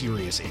some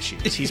serious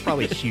issues. He's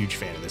probably a huge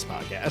fan of this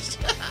podcast.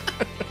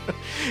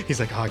 He's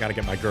like, oh, I got to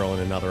get my girl in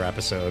another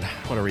episode.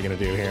 What are we going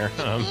to do here?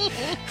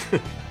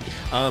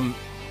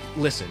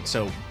 Listen,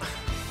 so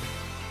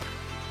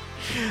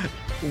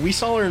we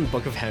saw her in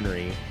Book of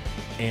Henry,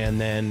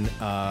 and then,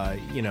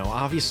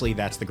 obviously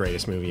that's the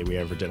greatest movie we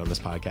ever did on this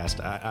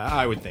podcast.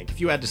 I would think. If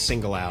you had to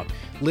single out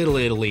Little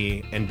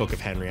Italy and Book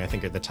of Henry, I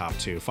think are the top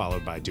two,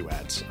 followed by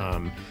Duets.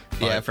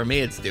 Yeah, for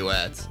me, it's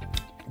Duets.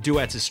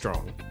 Duets is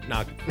strong.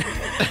 Not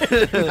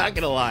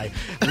gonna lie.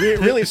 We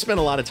really spent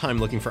a lot of time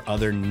looking for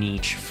other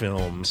niche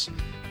films,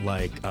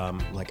 like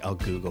I'll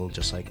Google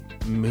just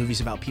like movies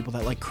about people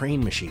that like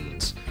crane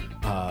machines.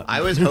 I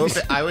was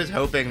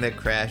hoping that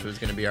Crash was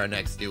going to be our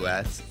next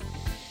Duets.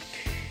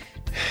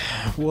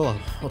 We'll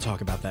talk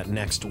about that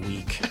next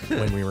week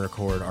when we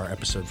record our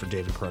episode for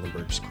David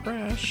Cronenberg's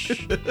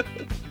Crash.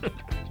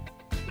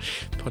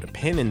 Put a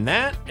pin in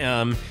that.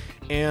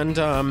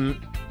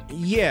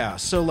 Yeah,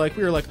 so like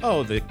we were like,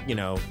 oh,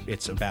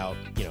 it's about,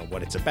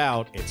 what it's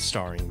about. It's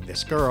starring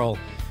this girl.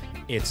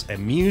 It's a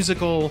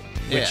musical,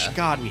 which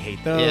God, we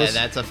hate those.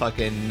 Yeah, that's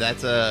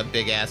a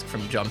big ask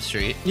from Jump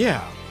Street.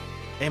 Yeah.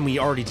 And we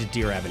already did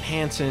Dear Evan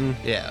Hansen.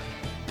 Yeah.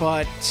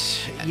 But,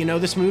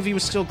 this movie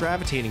was still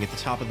gravitating at the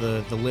top of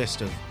the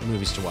list of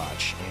movies to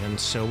watch. And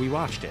so we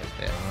watched it.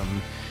 Yeah.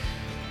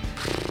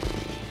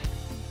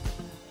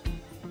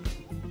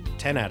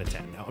 10 out of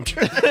 10. No, I'm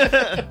sure.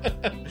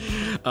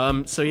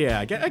 So yeah,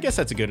 I guess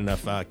that's a good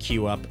enough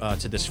cue up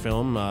to this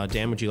film.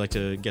 Dan, would you like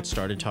to get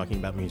started talking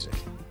about music?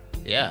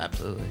 Yeah,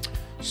 absolutely.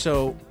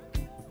 So,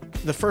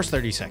 the first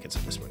 30 seconds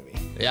of this movie.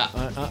 Yeah.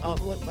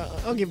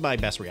 I'll give my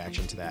best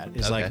reaction to that.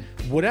 Is Okay. like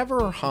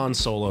whatever Han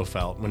Solo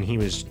felt when he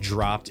was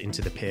dropped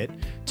into the pit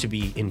to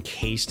be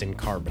encased in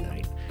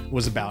carbonite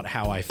was about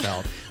how I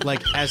felt.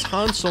 Like as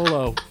Han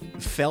Solo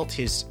felt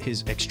his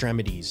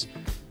extremities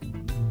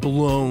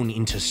blown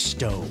into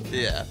stone.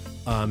 Yeah.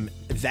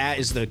 That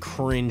is the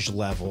cringe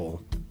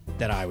level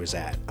that I was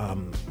at.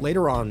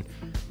 Later on,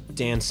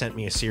 Dan sent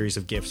me a series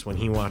of gifs when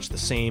he watched the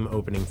same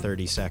opening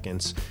 30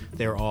 seconds.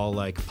 They're all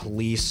like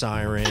police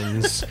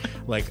sirens,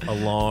 like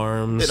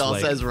alarms. It all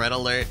like, says red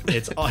alert.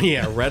 It's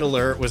red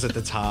alert was at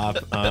the top.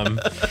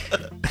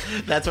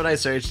 That's what I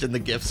searched in the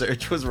GIF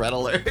search was red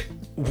alert.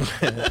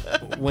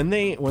 When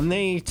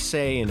they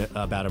say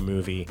about a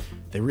movie,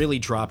 they really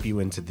drop you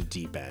into the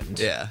deep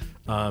end. Yeah.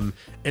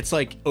 It's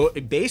like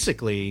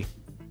basically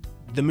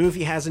the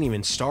movie hasn't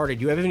even started.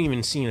 You haven't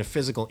even seen a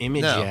physical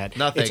image yet.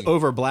 Nothing. It's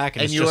over black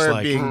and it's you just are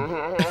like being...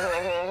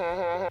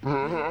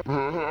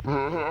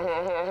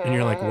 and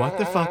you're like, what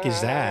the fuck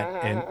is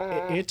that?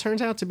 And it turns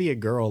out to be a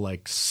girl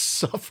like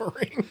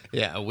suffering.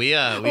 Yeah, we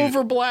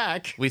over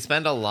black. We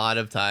spend a lot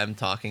of time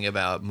talking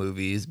about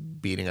movies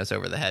beating us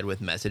over the head with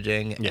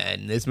messaging,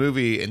 and this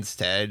movie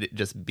instead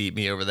just beat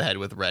me over the head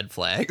with red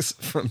flags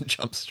from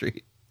Jump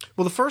Street.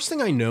 Well, the first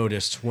thing I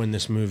noticed when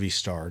this movie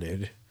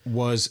started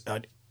was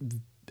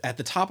at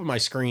the top of my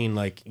screen,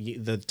 like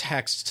the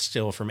text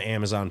still from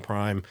Amazon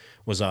Prime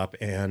was up,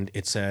 and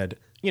it said,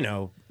 you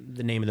know,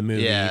 the name of the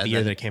movie, the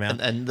year that it came out.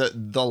 And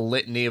the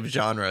litany of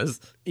genres.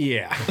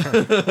 Yeah.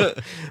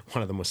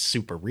 One of them was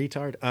super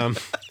retard.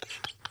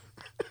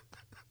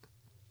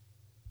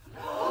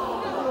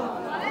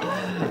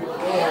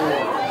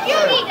 You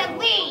need to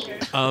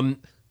leave.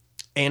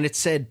 And it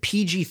said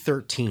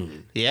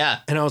PG-13. Yeah.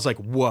 And I was like,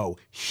 whoa,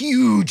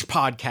 huge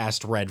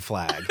podcast red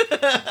flag.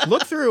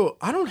 Look through.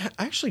 I don't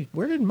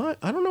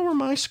know where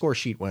my score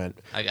sheet went.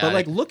 But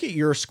like, look at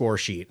your score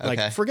sheet. Okay.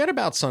 Like, forget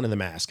about Son of the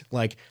Mask.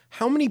 Like,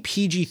 how many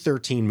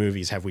PG-13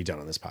 movies have we done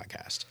on this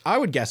podcast? I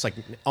would guess like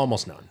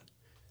almost none.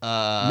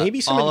 Maybe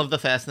some all of the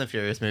Fast and the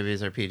Furious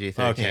movies are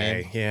PG-13.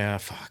 Okay, yeah,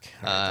 fuck.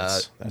 All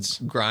right, that's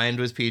Grind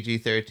was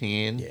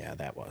PG-13. yeah,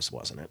 that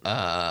wasn't it?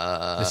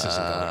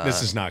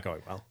 This is not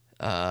going well.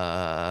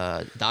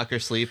 Dr.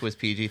 Sleep was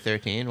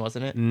PG-13,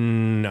 wasn't it?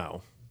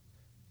 No,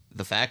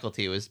 The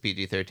Faculty was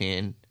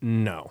PG-13.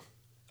 no.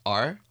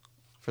 R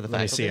for the Let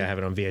me Faculty. see. I have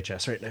it on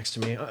VHS right next to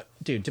me.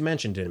 Dude,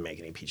 Dimension didn't make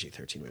any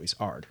PG-13 movies.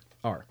 Ard.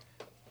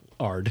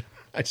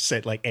 I just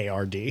said like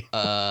ARD.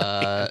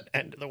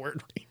 End of the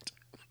word.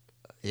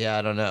 Yeah,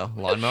 I don't know.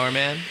 Lawnmower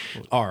Man.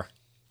 R.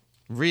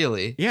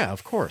 Really? Yeah,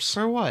 of course.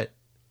 For what?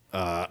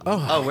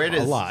 Where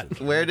does a lot?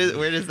 Where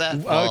does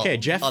that fall? Okay,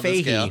 Jeff on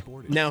the scale?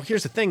 Fahey. Now,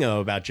 here's the thing,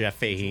 though, about Jeff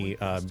Fahey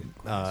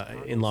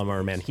in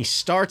Lawnmower Man. He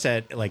starts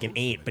at like an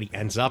 8, but he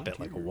ends up at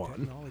like a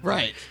 1.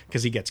 Right.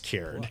 Because he gets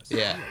cured.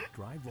 Yeah.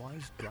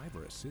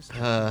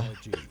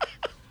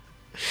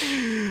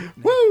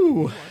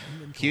 Woo!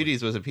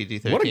 Cuties was a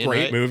PG-13. What a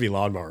great right? movie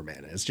Lawnmower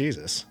Man is.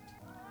 Jesus.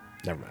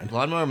 Never mind.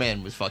 Lawnmower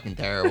Man was fucking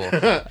terrible.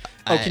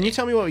 Can you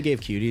tell me what we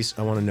gave Cuties?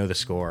 I want to know the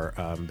score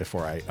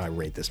before I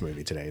rate this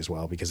movie today as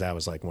well, because that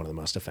was like one of the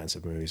most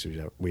offensive movies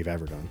we've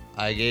ever done.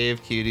 I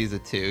gave Cuties a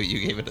 2.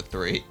 You gave it a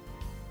 3.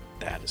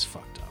 That is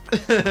fucked up.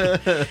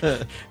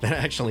 that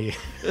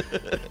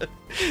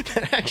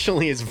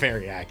actually is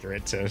very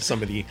accurate to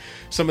some of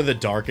the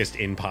darkest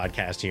in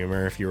podcast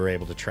humor. If you were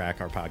able to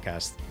track our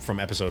podcast from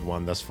episode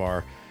 1 thus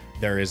far,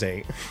 there is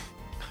a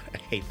I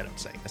hate that I'm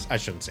saying this. I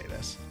shouldn't say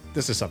this.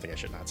 This is something I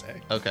should not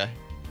say. Okay.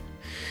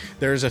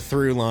 There's a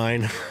through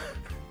line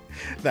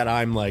that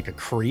I'm like a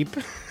creep.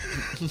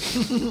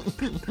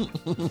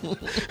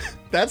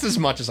 That's as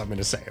much as I'm going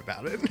to say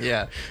about it.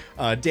 Yeah.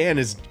 Dan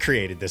has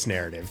created this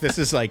narrative. This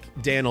is like,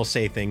 Dan will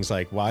say things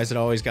like, why is it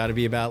always got to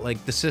be about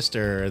like the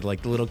sister or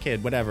like the little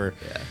kid, whatever.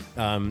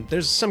 Yeah.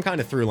 There's some kind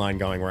of through line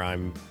going where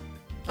I'm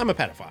a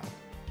pedophile.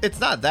 It's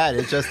not that.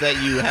 It's just that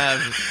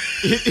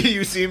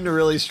you seem to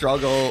really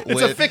struggle It's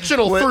a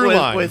fictional through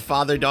line. with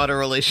father-daughter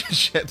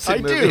relationships in I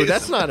movies. do.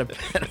 That's not a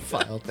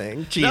pedophile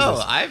thing. Jesus.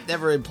 No, I've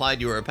never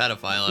implied you were a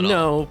pedophile at all.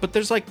 No, but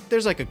there's like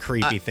a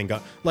creepy thing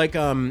going, like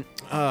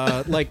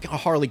like a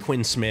Harley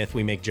Quinn Smith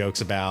we make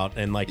jokes about,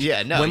 and like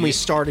when we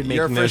started making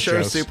you're for those sure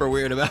jokes, super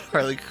weird about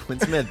Harley Quinn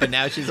Smith, but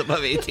now she's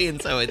above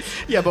 18, so it's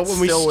yeah. But when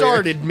we still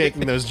started weird.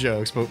 making those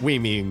jokes, but we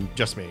mean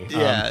just me.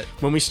 Yeah.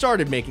 When we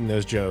started making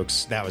those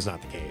jokes, that was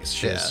not the case.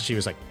 She Yeah.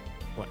 was like,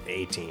 what,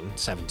 18,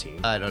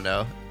 17. I don't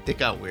know. It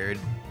got weird.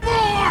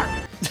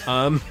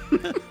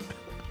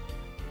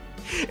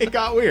 It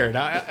got weird.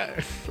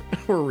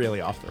 We're really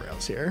off the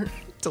rails here.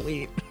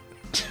 Delete.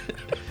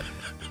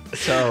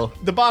 So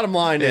The bottom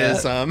line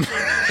is,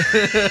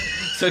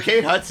 so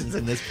Kate Hudson's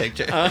in this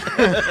picture.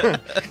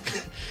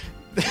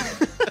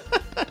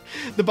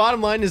 the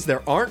bottom line is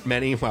there aren't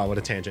many. Wow, what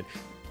a tangent.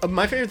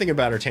 My favorite thing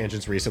about our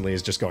tangents recently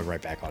is just going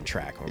right back on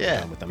track when we're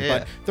done with them. Yeah.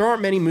 But there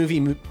aren't many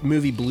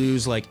movie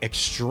blues, like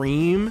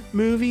extreme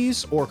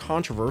movies or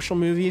controversial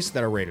movies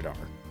that are rated R.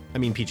 I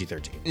mean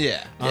PG-13.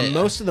 Yeah.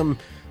 Most of them,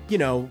 you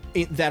know,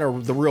 that are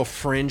the real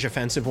fringe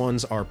offensive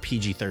ones are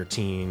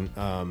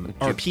PG-13,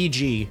 or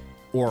PG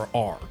or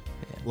R.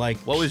 Like,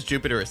 What was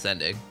Jupiter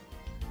Ascending?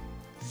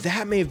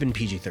 that may have been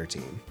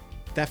PG-13.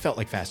 That felt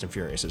like Fast and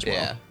Furious as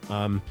well.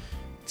 Yeah.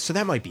 So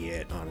that might be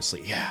it,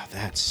 honestly. Yeah,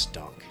 that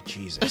stunk.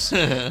 Jesus.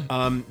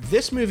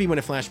 This movie, when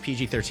it flashed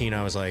PG-13,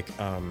 I was like,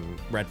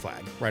 red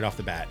flag right off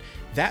the bat.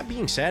 That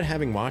being said,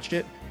 having watched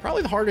it,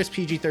 probably the hardest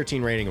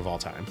PG-13 rating of all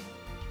time.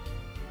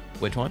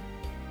 Which one?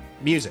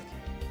 Music.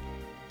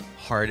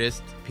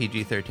 Hardest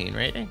PG-13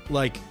 rating?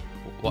 Like,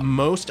 What?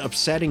 most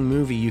upsetting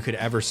movie you could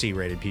ever see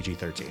rated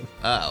PG-13.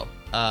 Oh.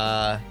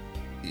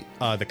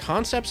 The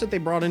concepts that they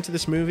brought into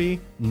this movie,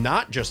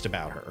 not just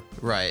about her.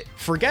 Right.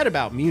 Forget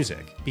about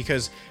music,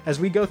 because as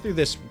we go through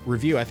this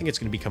review, I think it's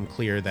going to become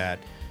clear that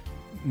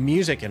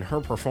music and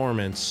her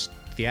performance,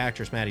 the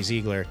actress Maddie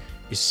Ziegler,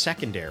 is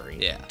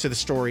secondary to the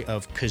story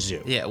of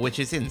Kazoo. Yeah, which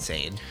is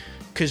insane.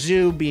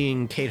 Kazoo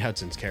being Kate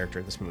Hudson's character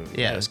in this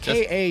movie. Yeah, It's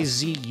just-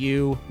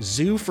 Kazu,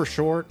 Zoo for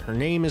short. Her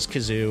name is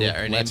Kazoo. Yeah,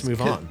 her Let's name's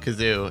move on.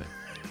 Kazoo,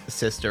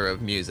 sister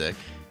of music.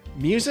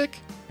 Music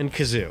and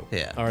Kazoo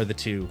Yeah. are the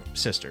two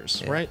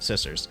sisters, right?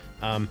 Sisters.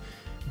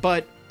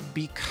 But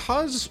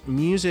because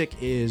music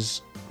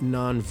is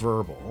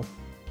nonverbal,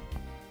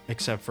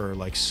 except for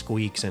like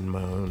squeaks and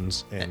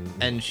moans and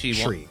And she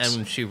shrieks.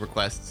 and she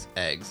requests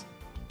eggs.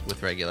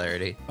 with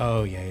regularity.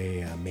 Oh,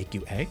 yeah. Make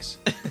you eggs?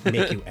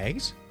 Make you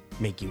eggs?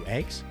 Make you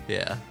eggs?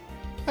 Yeah.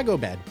 I go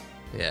bed.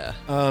 Yeah.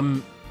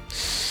 And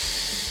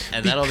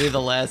that'll be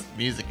the last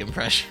music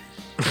impression.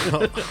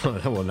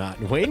 That will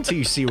not. Wait until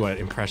you see what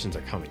impressions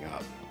are coming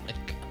up. Oh my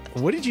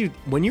God. What did you,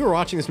 when you were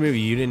watching this movie,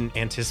 you didn't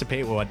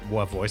anticipate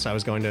what voice I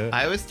was going to?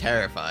 I was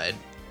terrified.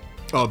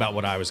 Oh, about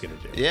what I was going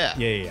to do. Yeah.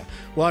 Yeah.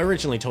 Well, I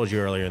originally told you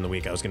earlier in the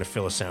week I was going to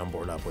fill a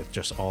soundboard up with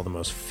just all the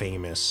most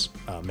famous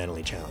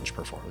mentally challenged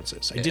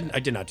performances. I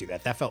did not do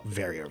that. That felt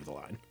very over the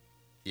line.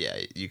 Yeah,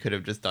 you could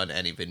have just done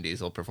any Vin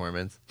Diesel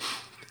performance.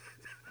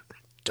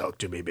 Talk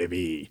to me,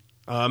 baby.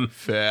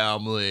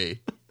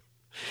 Family.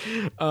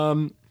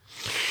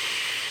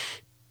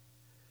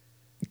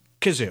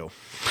 Kazoo.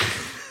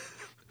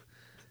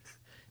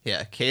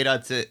 Yeah, Kate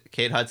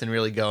Hudson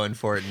really going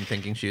for it and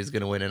thinking she was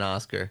going to win an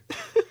Oscar.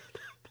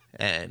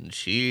 And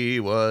she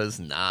was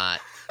not.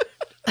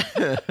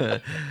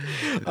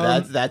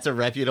 That's a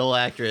reputable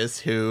actress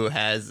who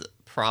has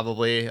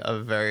probably a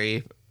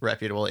very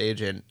reputable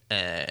agent,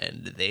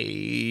 and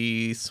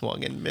they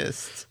swung and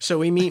missed. So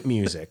we meet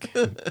Music.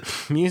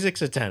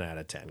 Music's a 10 out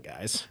of 10,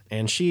 guys.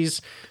 And she's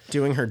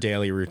doing her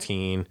daily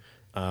routine.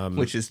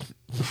 Which is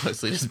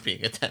mostly just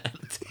being a 10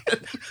 out of 10.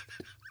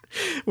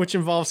 Which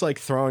involves like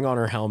throwing on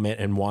her helmet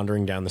and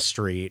wandering down the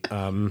street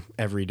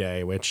every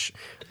day, which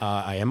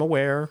I am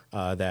aware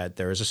that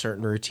there is a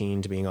certain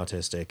routine to being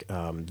autistic.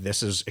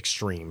 This is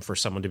extreme for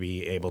someone to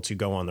be able to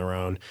go on their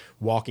own,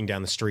 walking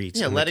down the streets.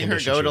 Yeah, in the letting her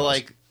condition go she to was.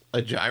 like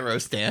a gyro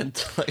stand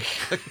to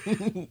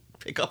like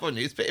pick up a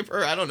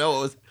newspaper. I don't know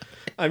what was.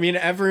 I mean,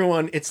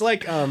 everyone, it's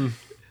like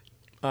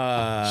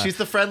She's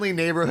the friendly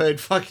neighborhood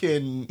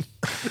fucking.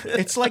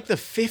 it's like the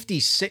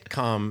 50s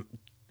sitcom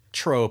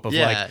trope of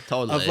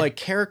like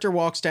character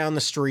walks down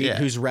the street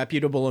who's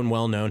reputable and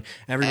well known.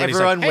 Everybody's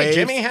Everyone like, "Hey waves.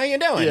 Jimmy, how you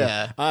doing?"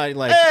 Yeah.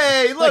 Like,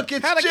 Hey, look,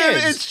 like, how it's the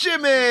Jimmy. kids? It's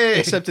Jimmy.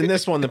 Except in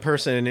this one, the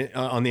person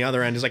on the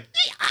other end is like,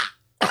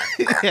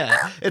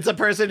 Yeah, it's a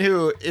person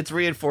who it's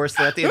reinforced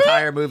that the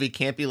entire movie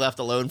can't be left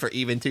alone for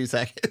even 2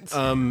 seconds.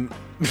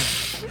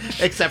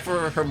 Except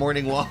for her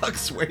morning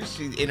walks where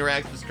she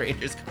interacts with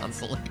strangers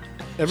constantly.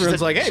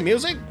 everyone's like, "Hey,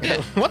 Music,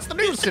 what's the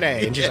news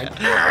today?" And she's like,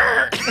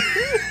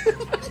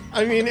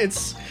 I mean,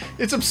 it's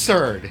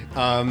absurd.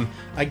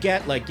 I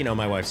get, like, you know,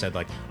 my wife said,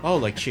 like, oh,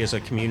 like, she has a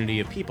community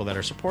of people that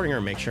are supporting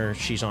her, make sure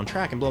she's on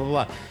track, and blah,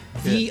 blah, blah.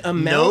 The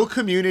amount... No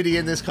community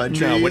in this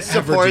country would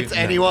ever supports do-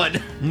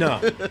 anyone.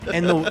 No.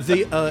 And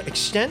the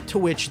extent to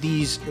which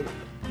these...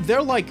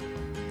 They're like...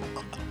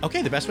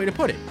 Okay, the best way to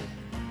put it.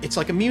 It's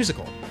like a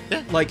musical.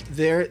 Yeah. Like,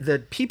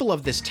 the people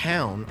of this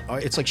town,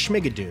 it's like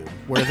Schmigadoon,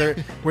 where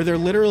they're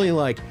literally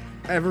like...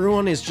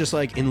 Everyone is just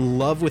like in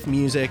love with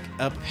music.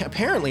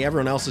 Apparently,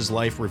 everyone else's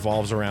life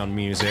revolves around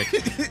music.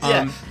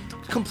 Yeah.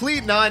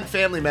 Complete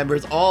non-family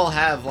members all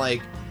have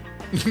like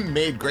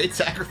made great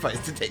sacrifice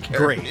to take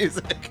care of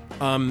music.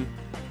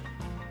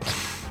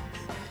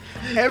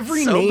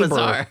 Every So neighbor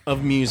bizarre.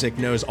 of Music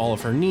knows all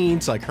of her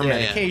needs, like her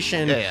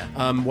medication,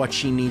 what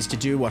she needs to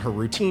do, what her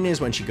routine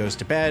is when she goes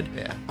to bed.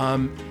 Yeah.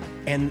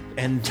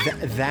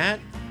 That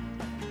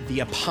the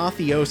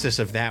apotheosis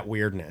of that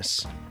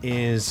weirdness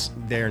is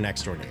their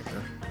next door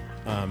neighbor,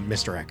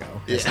 Mr.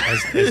 Echo,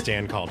 as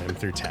Dan called him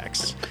through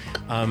text,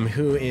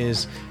 who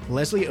is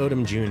Leslie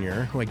Odom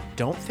Jr., who I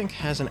don't think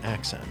has an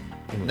accent.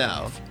 In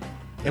life.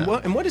 And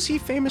what is he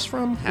famous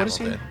from?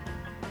 Hamilton. What is he?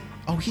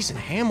 Oh, he's in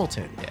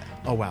Hamilton. Yeah.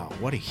 Oh, wow.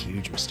 What a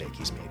huge mistake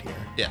he's made here.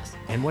 Yes.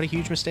 And what a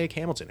huge mistake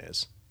Hamilton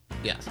is.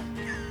 Yes.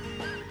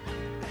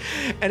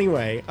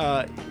 Anyway,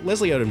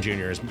 Leslie Odom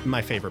Jr. is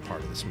my favorite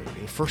part of this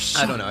movie.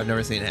 I don't know. I've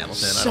never seen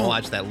Hamilton. I don't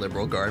watch that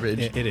liberal garbage.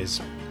 It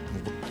is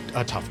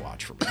a tough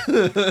watch for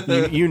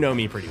me. you know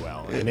me pretty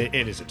well, and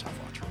it is a tough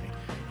watch for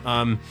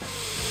me.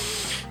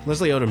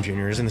 Leslie Odom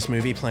Jr. is in this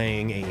movie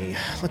playing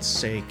let's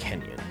say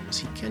Kenyan. Is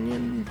he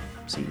Kenyan?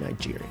 Is he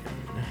Nigerian?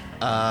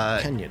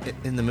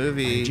 Kenyan. In the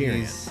movie,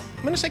 Nigerian.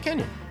 I'm going to say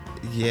Kenyan.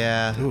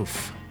 Yeah.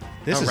 Oof.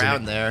 This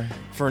around is there.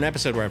 For an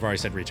episode where I've already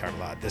said retard a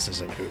lot, this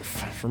is an oof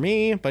for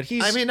me, but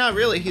he's... I mean, not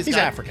really. He's got,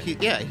 African.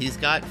 He's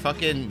got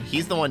fucking...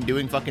 He's the one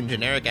doing fucking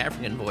generic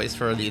African voice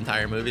for the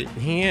entire movie.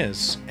 He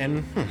is.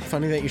 And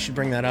funny that you should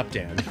bring that up,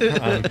 Dan.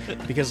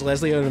 Because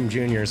Leslie Odom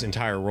Jr.'s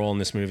entire role in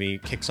this movie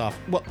kicks off...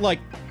 Well, like,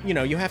 you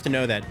know, you have to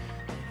know that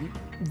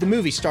the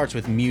movie starts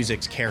with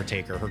Music's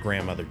caretaker, her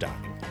grandmother,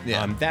 dying.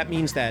 Yeah. That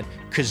means that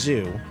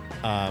Kazoo,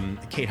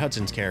 Kate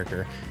Hudson's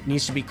character,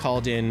 needs to be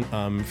called in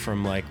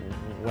from, like,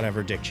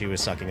 whatever dick she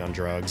was sucking on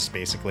drugs,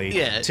 basically,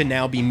 to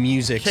now be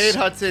Music's... Kate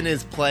Hudson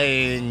is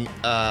playing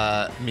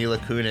Mila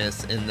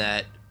Kunis in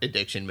that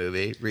addiction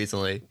movie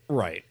recently.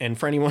 Right. And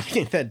for anyone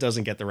that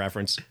doesn't get the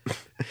reference,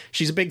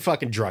 she's a big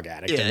fucking drug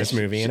addict in this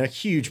movie and a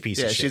huge piece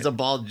of shit. Yeah, she's a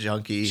bald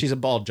junkie. She's a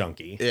bald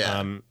junkie.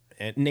 Yeah.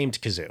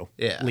 Named Kazoo.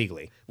 Yeah.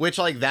 Legally. Which,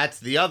 like,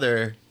 that's the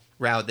other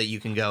route that you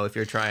can go if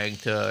you're trying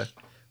to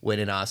win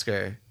an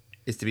Oscar,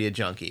 is to be a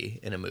junkie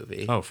in a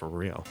movie. Oh, for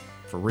real.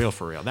 For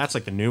real. That's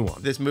like the new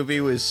one. This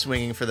movie was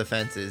swinging for the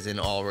fences in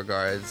all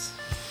regards.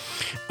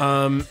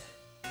 And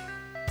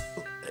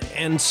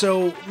And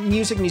so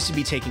music needs to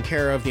be taken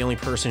care of. The only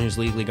person who's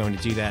legally going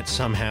to do that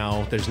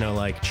somehow, there's no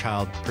like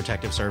child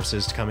protective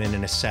services to come in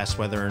and assess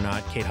whether or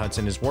not Kate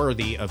Hudson is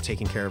worthy of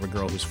taking care of a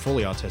girl who's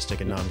fully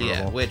autistic and nonverbal.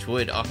 Yeah, which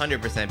would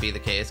 100% be the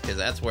case because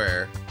that's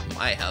where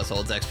my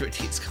household's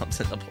expertise comes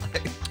into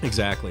play.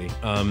 Exactly.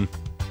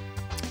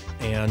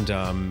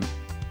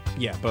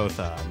 Yeah, both.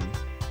 Never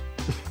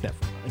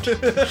mind.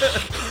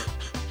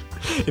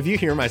 If you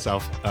hear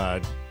myself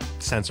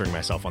censoring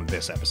myself on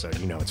this episode,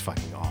 you know it's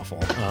fucking awful.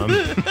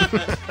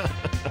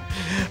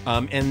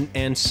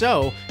 And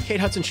so Kate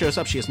Hudson shows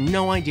up. She has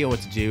no idea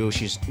what to do.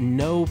 She's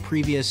no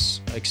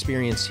previous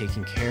experience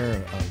taking care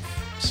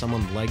of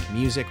someone like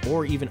music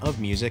or even of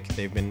music.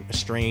 They've been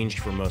estranged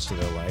for most of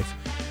their life.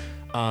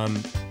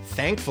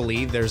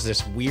 Thankfully, there's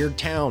this weird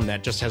town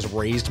that just has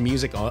raised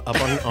music up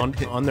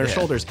on their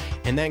shoulders,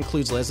 and that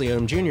includes Leslie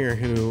Odom Jr.,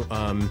 who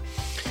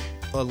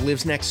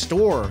lives next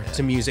door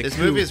to music. This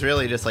movie is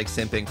really just like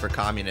simping for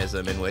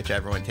communism, in which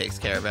everyone takes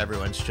care of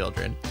everyone's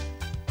children.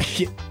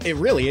 It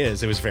really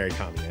is. It was very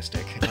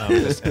communistic.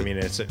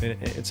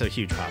 It's a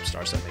huge pop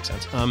star, so that makes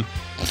sense.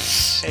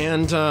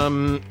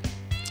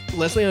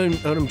 Leslie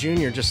Odom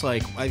Jr. just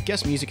like, I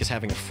guess music is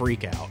having a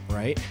freak out,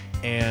 right?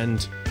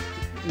 And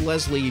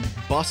Leslie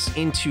busts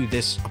into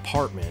this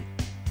apartment,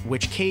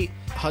 which Kate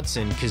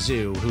Hudson,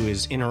 Kazoo, who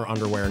is in her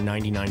underwear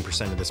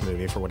 99% of this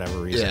movie for whatever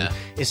reason,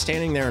 is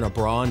standing there in a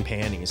bra and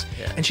panties.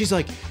 Yeah. And she's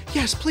like,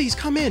 yes, please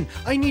come in.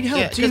 I need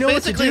help. Do you know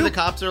what to do? Basically, the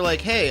cops are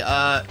like, hey,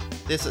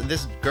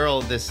 this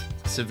girl, this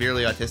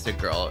severely autistic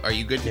girl, are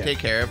you good to take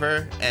care of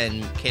her?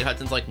 And Kate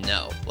Hudson's like,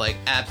 no. Like,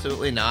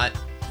 absolutely not.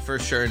 For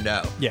sure,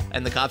 no. Yeah.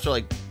 And the cops are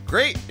like,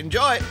 great,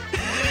 enjoy.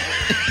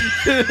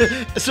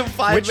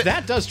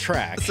 That does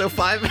track. So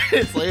 5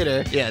 minutes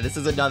later, this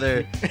is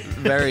another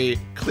very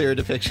clear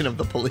depiction of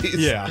the police.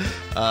 Yeah.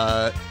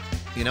 Art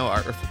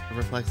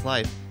reflects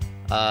life.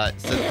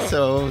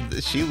 So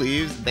she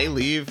leaves, they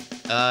leave,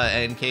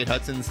 and Kate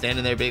Hudson's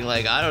standing there being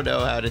like, I don't know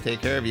how to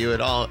take care of you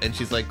at all. And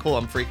she's like, cool,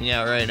 I'm freaking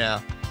out right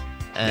now.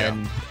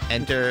 And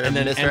enter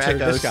Mr.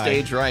 Echo,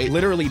 stage right.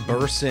 Literally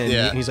bursts in.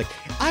 And he's like,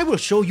 I will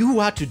show you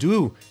what to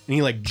do. And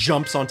he like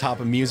jumps on top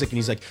of music and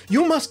he's like,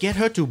 you must get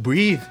her to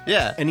breathe.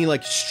 Yeah. And he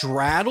like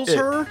straddles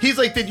her. He's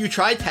like, did you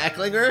try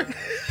tackling her?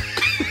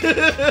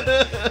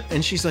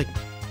 And she's like,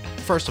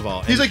 first of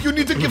all. He's like, you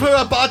need to give her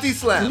a body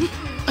slam.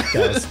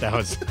 That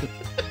was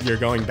you're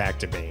going back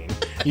to Bane.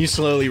 You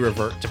slowly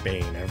revert to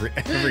Bane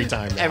every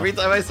time. Now. Every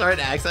time I start an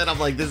accent, I'm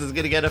like, this is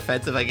gonna get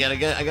offensive. I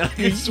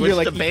gotta switch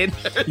to Bane.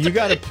 You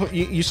gotta put.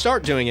 You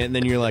start doing it, and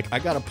then you're like, I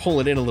gotta pull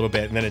it in a little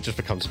bit, and then it just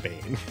becomes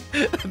Bane.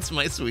 That's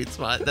my sweet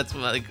spot. That's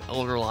my like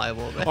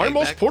unreliable. I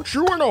must put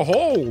you in a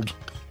hold.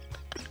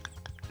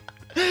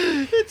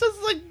 It's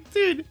just like,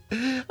 dude,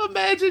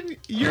 imagine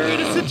you're in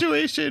a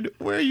situation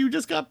where you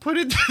just got put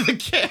into the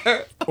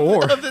care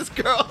of this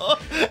girl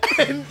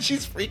and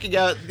she's freaking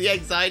out, the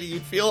anxiety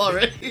you'd feel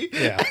already.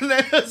 Yeah. And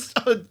then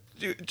a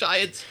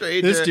giant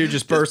stranger. This dude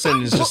just bursts in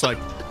and is just like,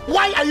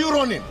 Why are you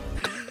running?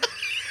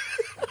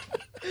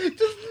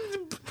 Just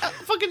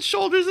fucking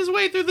shoulders his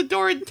way through the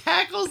door and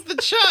tackles the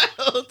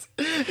child.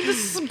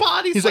 His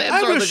body He's like,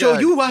 slams I on will the show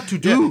gun. you what to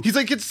do. Yeah. He's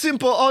like, it's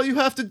simple. All you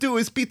have to do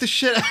is beat the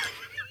shit out of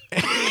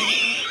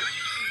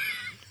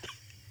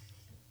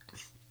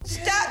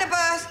Stop the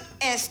bus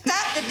and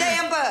stop the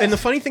damn bus. And the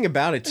funny thing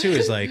about it, too,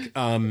 is like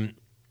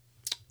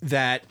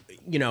that,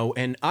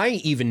 and I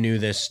even knew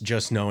this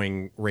just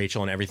knowing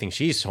Rachel and everything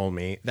she's told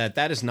me,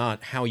 that is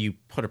not how you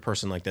put a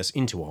person like this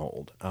into a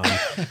hold,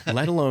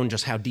 let alone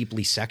just how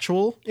deeply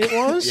sexual it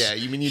was. Yeah,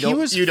 you mean you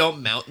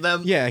don't mount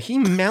them? Yeah, he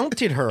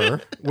mounted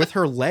her with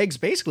her legs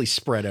basically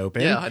spread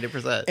open. Yeah,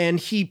 100%. And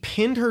he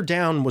pinned her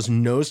down, was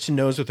nose to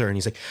nose with her, and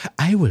he's like,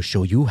 I will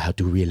show you how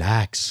to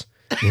relax.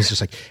 And he's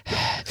just like,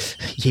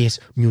 yes,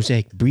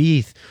 music,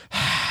 breathe.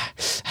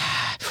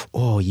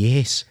 Oh,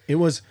 yes. It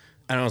was,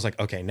 and I was like,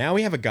 okay, now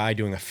we have a guy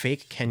doing a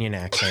fake Kenyan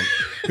accent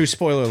who,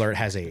 spoiler alert,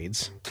 has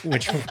AIDS,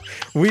 which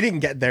we didn't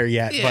get there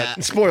yet,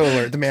 but spoiler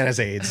alert, the man has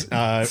AIDS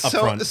up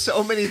front.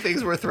 So many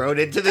things were thrown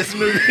into this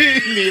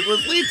movie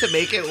needlessly to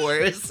make it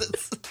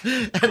worse.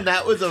 And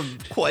that was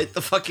quite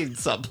the fucking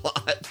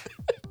subplot.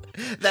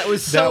 That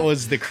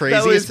was the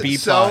craziest B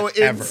plot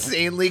ever.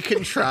 Insanely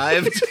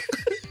contrived.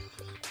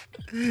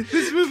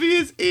 This movie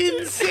is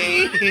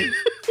insane.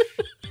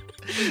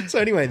 So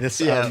anyway,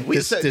 this guy.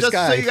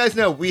 So you guys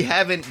know, we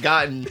haven't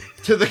gotten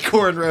to the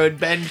cornrowed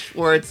Ben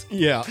Schwartz.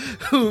 Yeah.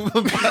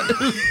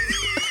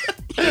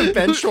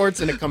 Ben Schwartz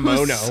in a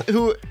kimono.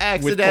 Who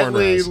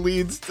accidentally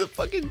leads the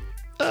fucking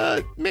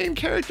main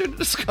character to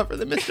discover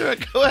that Mr.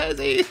 Echo has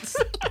AIDS.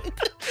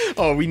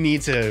 Oh, we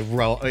need to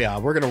roll. Yeah,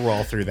 we're going to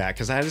roll through that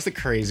because that is the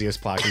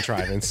craziest plot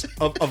contrivance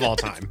of all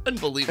time.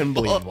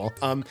 Unbelievable.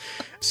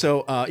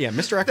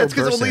 Mr. Echo. That's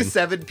because only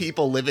 7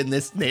 people live in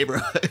this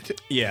neighborhood.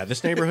 Yeah,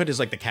 this neighborhood is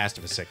like the cast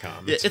of a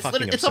sitcom. It's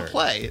fucking absurd. It's a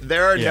play.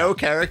 There are no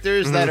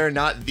characters that are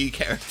not the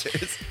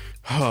characters.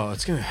 Oh,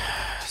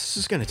 this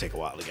is gonna take a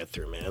while to get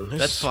through, man.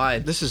 That's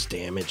fine. This is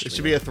damaged. It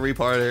should be a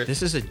 3-parter.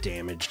 This is a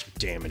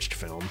damaged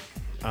film.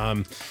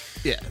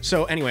 Yeah.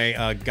 So anyway,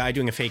 a guy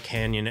doing a fake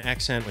Canyon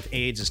accent with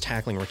AIDS is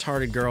tackling a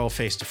retarded girl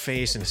face to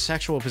face in a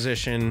sexual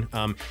position.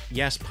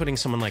 Yes, putting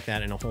someone like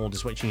that in a hold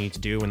is what you need to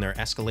do when they're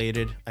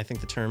escalated, I think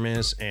the term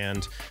is,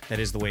 and that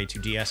is the way to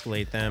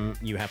de-escalate them.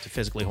 You have to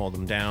physically hold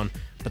them down.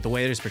 But the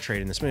way it is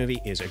portrayed in this movie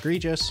is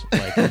egregious,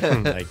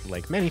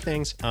 like many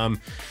things.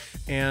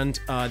 And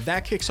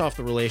that kicks off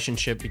the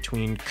relationship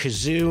between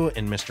Kazoo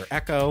and Mr.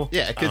 Echo.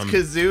 Yeah, because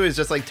Kazoo is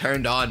just like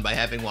turned on by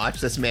having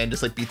watched this man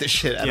just like beat the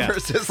shit out of her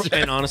sister.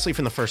 And honestly,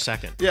 from the first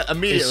second. Yeah,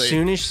 immediately.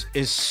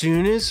 As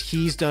soon as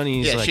he's done,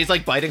 he's like, she's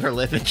like biting her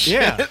lip and shit.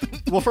 Yeah.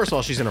 Well, first of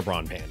all, she's in her bra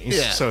and panties.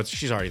 Yeah. So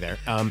she's already there.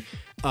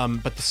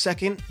 But the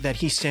second that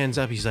he stands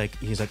up, he's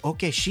like,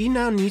 okay, she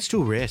now needs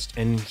to rest.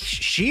 And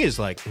she is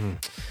like,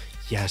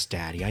 yes,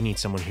 Daddy, I need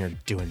someone here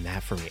doing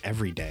that for me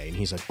every day. And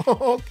he's like,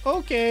 oh,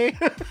 okay.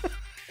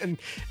 And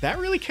that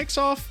really kicks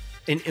off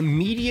an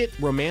immediate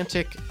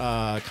romantic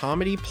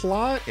comedy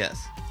plot.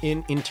 Yes.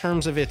 In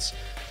terms of its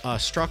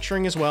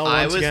structuring as well.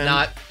 I was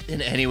not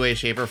in any way,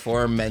 shape, or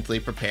form mentally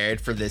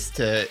prepared for this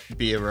to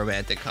be a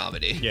romantic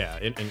comedy. Yeah,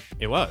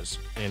 it was.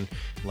 And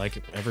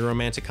like every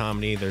romantic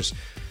comedy, there's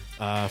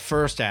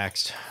first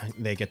act,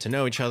 they get to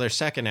know each other.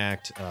 Second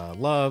act,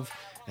 love.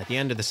 At the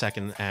end of the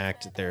second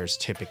act, there's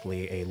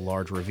typically a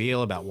large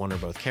reveal about one or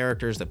both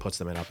characters that puts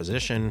them in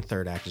opposition.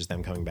 Third act is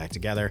them coming back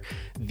together.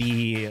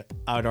 I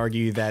would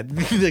argue that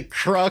the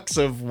crux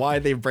of why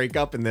they break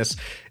up in this,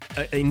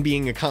 in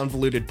being a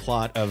convoluted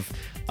plot of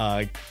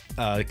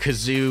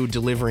Kazoo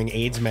delivering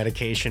AIDS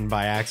medication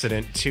by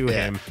accident to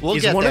him,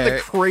 is one of the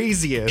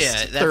craziest. Yeah,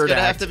 that's third gonna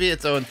act. have to be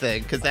its own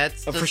thing because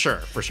that's For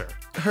sure.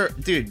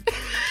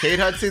 Kate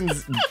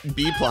Hudson's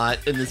B plot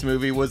in this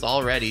movie was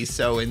already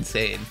so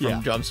insane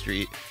from Jump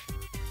Street,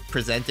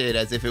 presented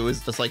as if it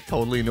was just like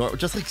totally normal.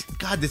 Just like,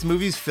 God, this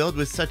movie's filled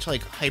with such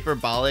like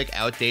hyperbolic,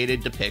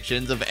 outdated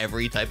depictions of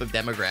every type of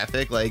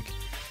demographic. Like,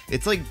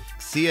 it's like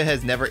Sia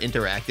has never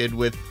interacted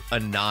with a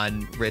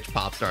non-rich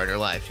pop star in her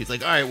life. She's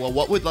like, all right, well,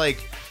 what would like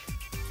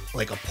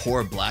a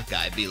poor black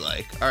guy be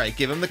like? All right,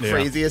 give him the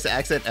craziest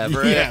accent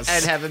ever and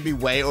have him be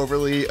way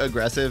overly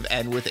aggressive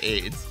and with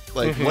AIDS.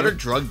 Like, what are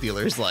drug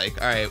dealers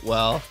like? All right,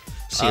 well,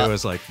 Sia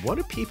was like, what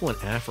do people in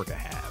Africa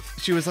have?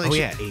 She was like,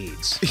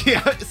 AIDS.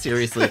 Yeah,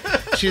 seriously.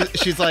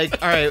 She's like,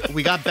 all right,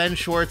 we got Ben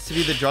Schwartz to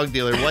be the drug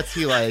dealer. What's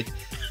he like?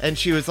 And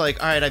she was like,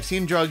 all right, I've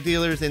seen drug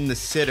dealers in The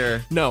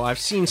Sitter. No, I've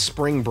seen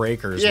Spring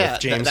Breakers with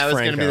James that was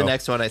Franco. going to be the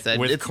next one I said.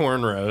 With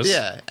cornrows.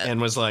 Yeah.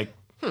 And was like,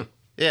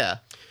 Yeah.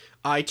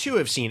 I, too,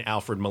 have seen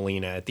Alfred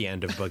Molina at the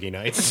end of Boogie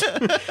Nights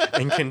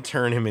and can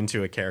turn him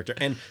into a character.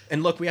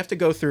 And look, we have to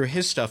go through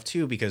his stuff,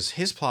 too, because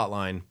his plot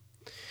line...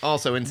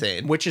 Also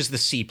insane. Which is the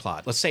C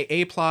plot. Let's say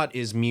A plot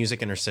is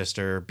music and her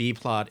sister. B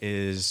plot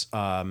is...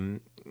 her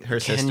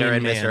sister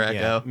and Mr. Echo.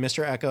 Yeah,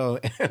 Mr. Echo.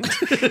 And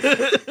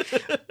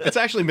it's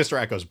actually Mr.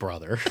 Echo's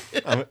brother.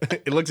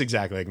 It looks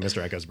exactly like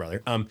Mr. Echo's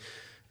brother. I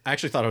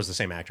actually thought it was the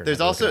same actor.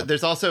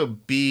 There's also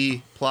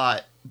B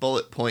plot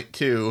bullet point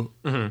 2,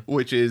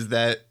 which is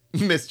that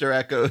Mr.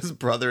 Echo's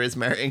brother is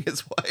marrying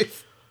his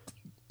wife.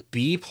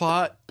 B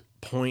plot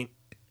point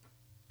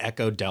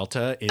Echo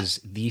Delta is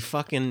the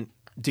fucking...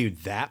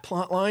 Dude, that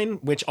plot line,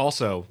 which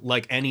also,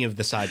 like any of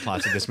the side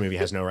plots of this movie,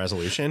 has no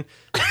resolution.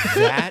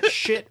 That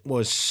shit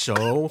was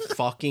so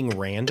fucking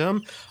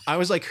random. I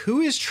was like,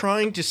 who is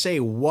trying to say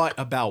what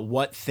about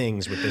what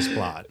things with this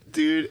plot?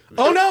 Dude.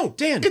 Oh, no,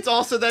 Dan. It's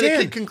also that it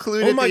can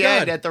conclude at the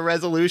end, at the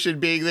resolution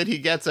being that he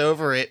gets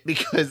over it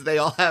because they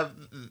all have,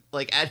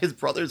 like, at his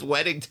brother's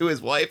wedding to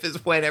his wife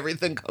is when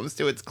everything comes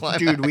to its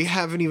climax. Dude, we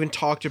haven't even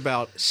talked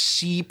about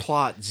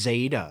C-plot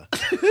Zeta.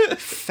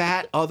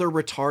 Fat, other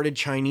retarded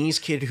Chinese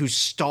kid who's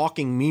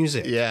stalking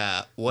music.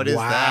 Yeah. What is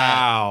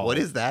that? What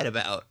is that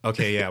about?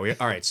 Okay, yeah.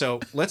 All right, so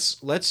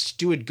let's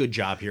do a good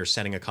job here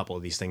setting a couple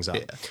of these things up.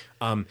 Yeah.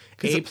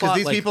 Because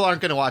these people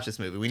aren't going to watch this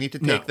movie. We need to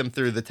take them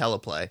through the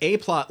teleplay. A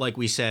plot, like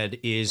we said,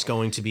 is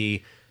going to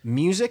be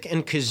music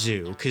and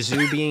Kazoo.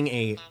 Kazoo being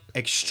a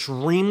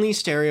extremely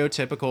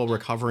stereotypical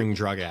recovering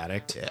drug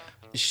addict. Yeah.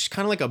 She's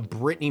kind of like a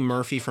Brittany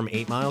Murphy from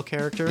 8 Mile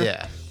character.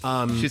 Yeah.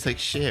 She's like,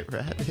 shit,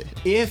 rabbit.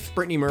 If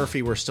Brittany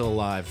Murphy were still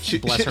alive,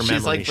 bless her memory,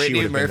 she's like Brittany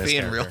she would have Murphy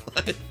been in this real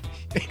character. life.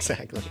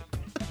 Exactly.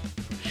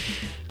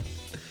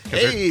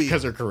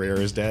 Because her career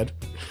is dead.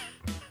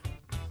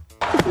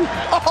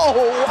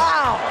 Oh,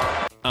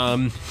 wow.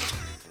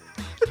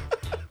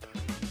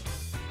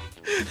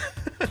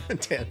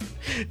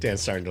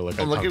 Dan's starting to look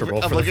I'm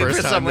uncomfortable for the looking first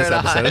for time this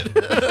somewhere to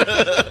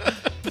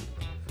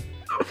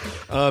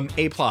episode.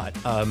 A plot,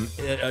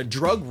 a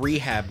drug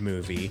rehab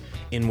movie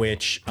in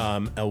which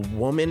a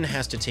woman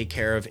has to take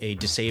care of a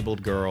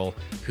disabled girl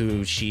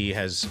who she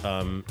has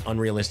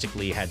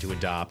unrealistically had to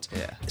adopt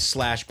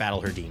 /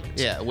 battle her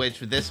demons. Yeah, which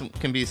this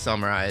can be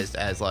summarized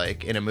as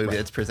like in a movie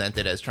that's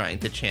presented as trying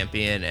to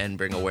champion and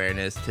bring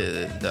awareness to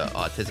the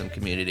autism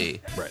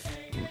community. Right.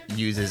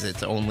 Uses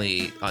its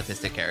only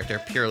autistic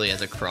character purely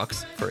as a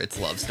crux for its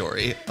love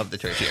story of the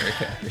tertiary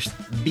characters.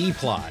 B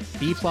plot.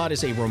 B plot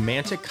is a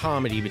romantic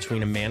comedy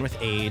between a man with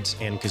AIDS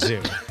and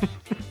Kazoo.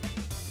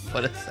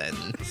 What a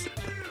sentence.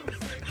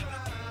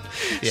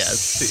 Yes.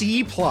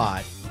 C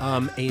plot.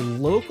 A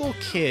local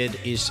kid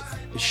is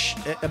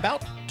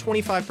about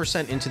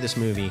 25% into this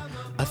movie.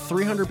 A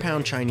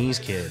 300-pound Chinese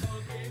kid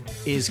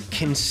is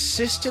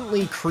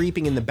consistently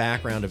creeping in the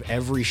background of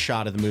every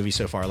shot of the movie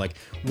so far. Like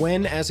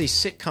when, as a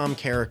sitcom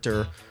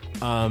character,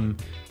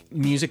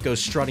 music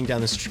goes strutting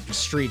down the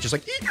street, just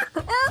like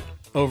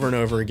over and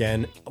over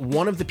again.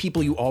 One of the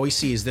people you always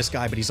see is this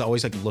guy, but he's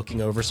always like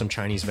looking over some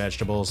Chinese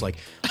vegetables, like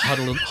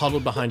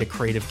huddled behind a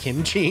crate of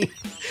kimchi.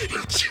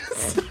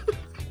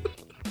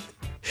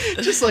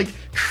 Just like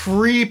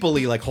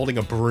creepily like holding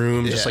a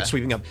broom, just like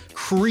sweeping up,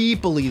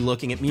 creepily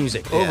looking at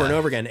music over and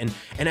over again.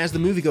 And as the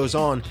movie goes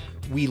on,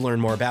 we learn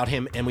more about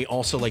him, and we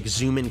also like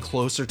zoom in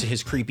closer to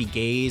his creepy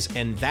gaze,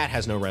 and that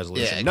has no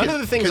resolution. Yeah, none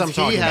of the things I'm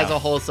talking about. He has a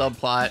whole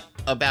subplot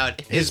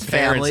about his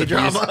parents' family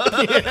abuse.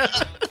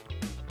 drama.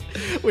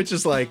 Which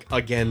is like,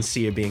 again,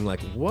 Sia being like,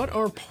 what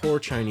are poor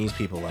Chinese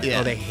people like? Yeah.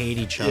 Oh, they hate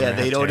each other. Yeah,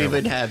 they don't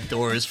even have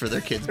doors for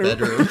their kids'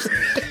 bedrooms.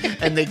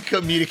 And they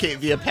communicate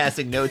via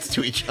passing notes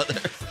to each other.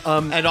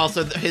 And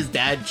also, his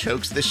dad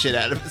chokes the shit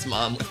out of his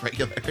mom with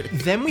regularity.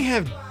 Then we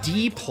have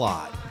D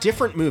plot.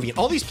 Different movie.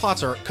 All these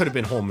plots could have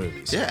been whole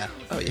movies. Yeah.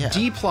 Oh, yeah.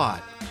 D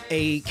plot.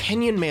 A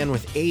Kenyan man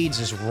with AIDS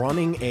is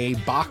running a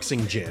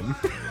boxing gym.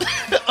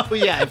 Oh,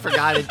 yeah, I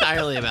forgot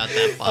entirely about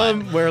that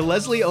plot. Where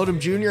Leslie Odom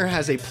Jr.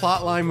 has a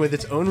plot line with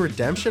its own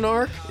redemption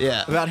arc.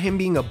 Yeah. About him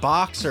being a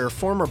boxer,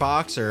 former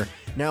boxer,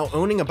 now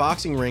owning a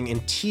boxing ring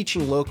and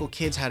teaching local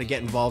kids how to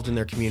get involved in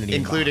their community.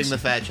 Including the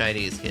fat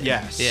Chinese kid.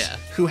 Yes. Yeah.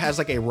 Who has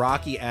like a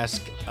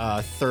Rocky-esque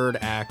third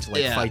act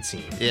fight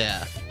scene.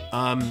 Yeah.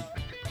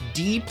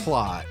 D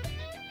plot.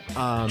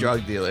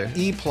 Drug dealer.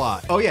 E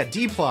plot. Oh yeah,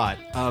 D plot.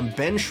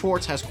 Ben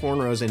Schwartz has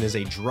cornrows and is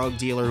a drug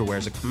dealer who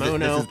wears a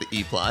kimono. This is the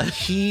E plot.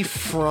 He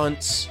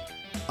fronts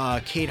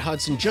Kate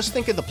Hudson. Just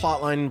think of the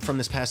plot line from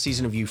this past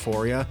season of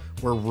Euphoria,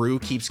 where Rue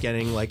keeps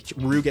getting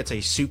Rue gets a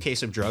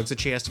suitcase of drugs that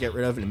she has to get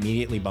rid of and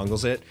immediately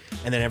bungles it,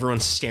 and then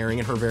everyone's staring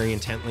at her very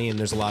intently, and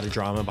there's a lot of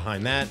drama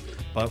behind that.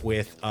 But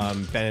with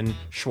Ben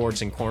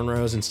Schwartz and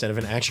cornrows instead of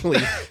an actually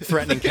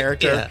threatening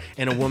character,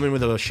 and a woman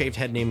with a shaved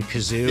head named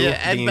Kazoo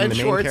and being Ben the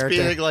main Schwartz character.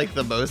 being like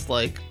the most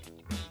like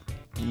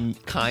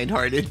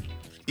kind-hearted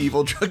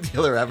evil drug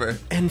dealer ever.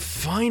 And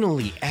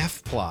finally,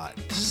 F plot.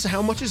 This is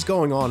how much is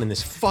going on in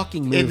this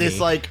fucking movie. In this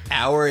like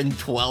hour and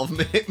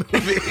 12-minute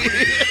movie.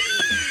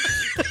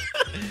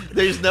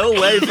 There's no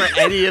way for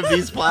any of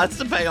these plots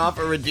to pay off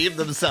or redeem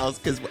themselves,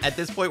 because at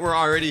this point we're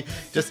already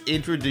just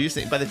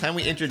introducing. By the time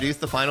we introduce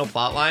the final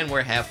plot line,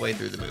 we're halfway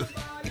through the movie.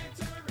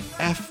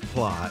 F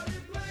plot.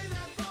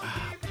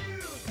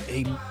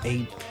 A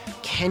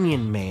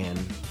Kenyan man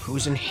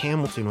who's in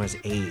Hamilton who has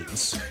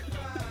AIDS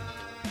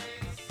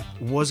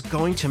was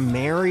going to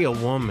marry a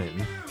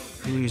woman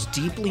who he was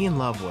deeply in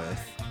love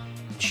with.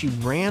 She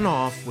ran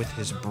off with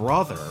his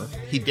brother.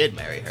 He did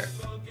marry her.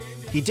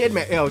 He did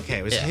marry. Okay,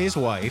 it was his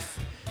wife.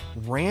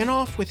 Ran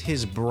off with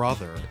his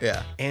brother.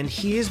 Yeah. And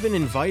he has been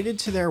invited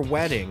to their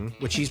wedding,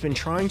 which he's been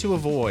trying to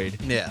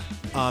avoid. Yeah.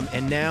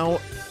 And now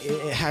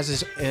it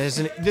has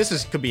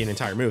could be an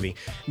entire movie.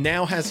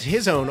 Now has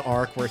his own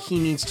arc where he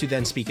needs to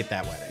then speak at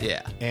that wedding.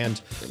 Yeah. And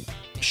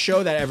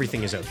show that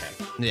everything is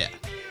okay. Yeah.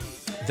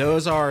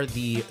 Those are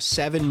the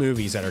 7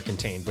 movies that are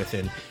contained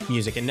within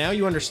music. And now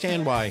you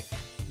understand why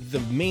the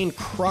main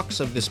crux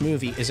of this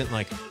movie isn't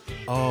like,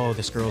 oh,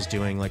 this girl's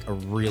doing like a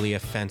really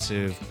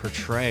offensive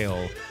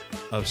portrayal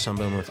of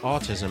someone with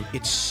autism.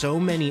 It's so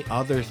many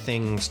other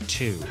things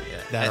too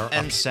that are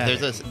upsetting.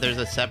 There's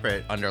a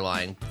separate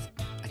underlying,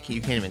 you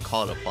can't even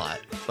call it a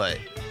plot, but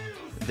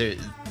there's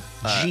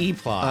G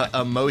plot,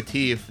 a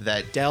motif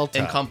that Delta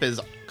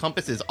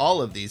encompasses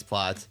all of these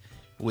plots,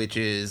 which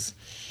is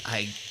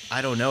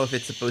I don't know if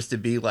it's supposed to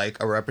be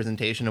like a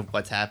representation of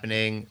what's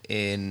happening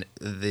in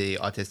the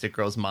autistic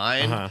girl's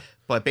mind,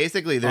 but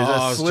basically there's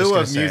a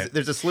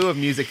slew of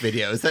music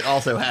videos that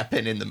also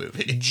happen in the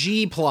movie.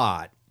 G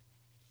plot.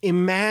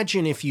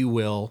 Imagine, if you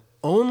will,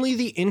 only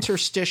the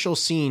interstitial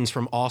scenes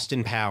from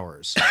Austin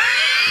Powers.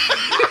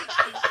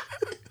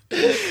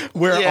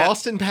 Where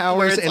Austin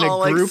Powers and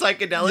a group like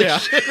psychedelic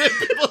shit and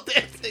people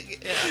dancing.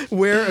 Yeah.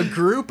 Where a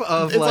group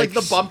of it's like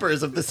the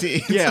bumpers of the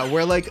scenes. Yeah,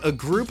 where like a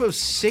group of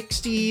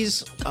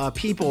 60s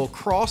people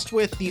crossed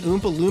with the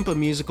Oompa Loompa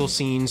musical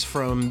scenes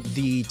from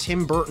the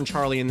Tim Burton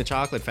Charlie and the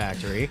Chocolate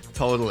Factory.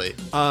 Totally.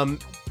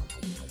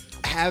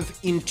 Have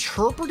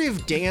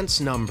interpretive dance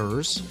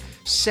numbers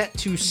set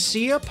to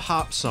Sia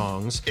pop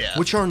songs,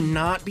 which are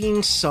not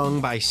being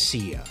sung by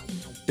Sia.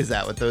 Is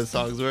that what those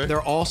songs were?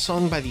 They're all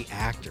sung by the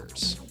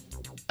actors.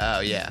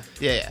 Oh, yeah.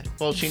 Yeah.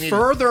 Well, she needed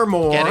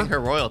Furthermore, getting her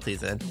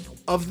royalties in.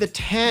 Of the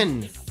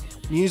 10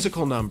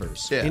 musical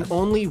numbers, in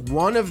only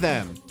one of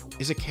them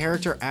is a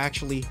character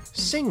actually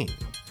singing.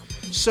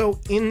 So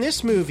in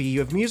this movie, you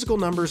have musical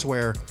numbers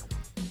where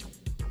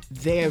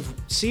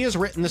Sia's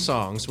written the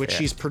songs, which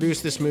she's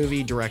produced this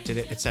movie, directed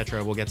it,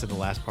 etc. We'll get to the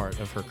last part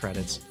of her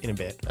credits in a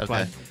bit.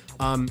 Okay.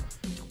 But,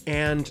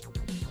 and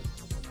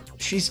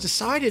she's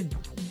decided,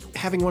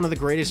 having one of the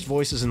greatest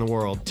voices in the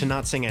world, to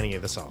not sing any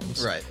of the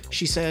songs. Right.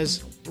 She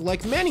says,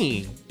 like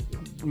many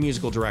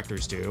musical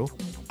directors do.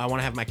 I want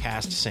to have my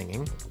cast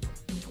singing,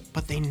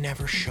 but they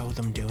never show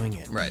them doing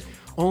it. Right.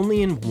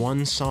 Only in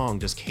one song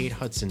does Kate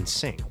Hudson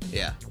sing.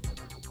 Yeah.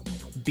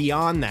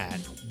 Beyond that,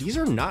 these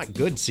are not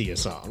good Sia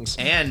songs.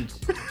 And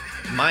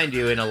mind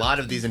you, in a lot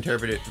of these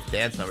interpretive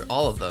dance numbers,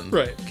 all of them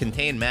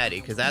contain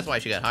Maddie, because that's why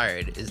she got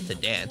hired, is to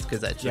dance,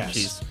 because that's what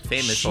she's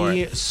famous for.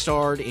 She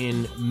starred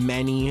in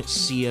many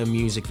Sia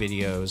music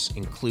videos,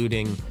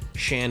 including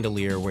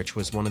Chandelier, which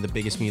was one of the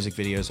biggest music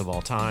videos of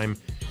all time.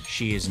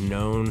 She is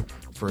known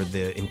for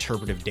the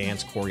interpretive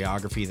dance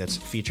choreography that's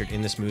featured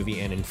in this movie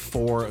and in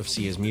 4 of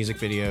Sia's music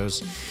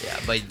videos. Yeah,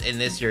 but in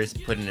this year, it's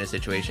put in a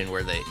situation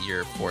where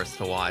you're forced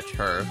to watch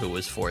her, who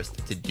was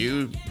forced to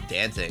do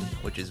dancing,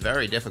 which is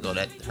very difficult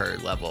at her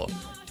level,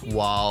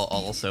 while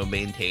also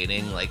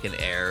maintaining like an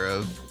air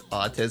of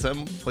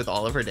autism with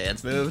all of her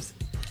dance moves.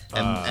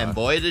 And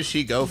boy, does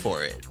she go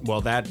for it.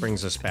 Well, that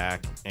brings us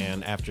back,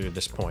 and after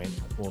this point,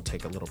 we'll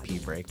take a little pee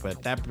break,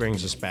 but that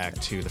brings us back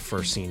to the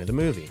first scene of the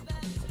movie.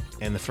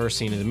 And the first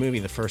scene of the movie,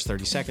 the first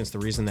 30 seconds, the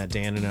reason that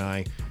Dan and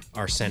I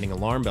are sending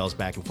alarm bells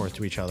back and forth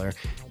to each other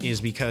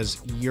is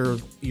because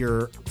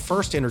you're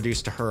first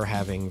introduced to her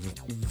having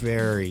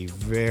very,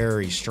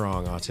 very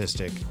strong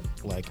autistic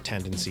like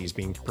tendencies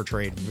being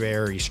portrayed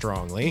very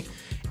strongly.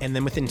 And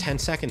then within 10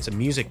 seconds, a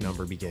music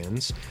number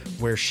begins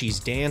where she's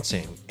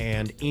dancing.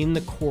 And in the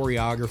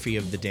choreography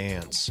of the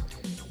dance,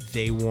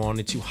 they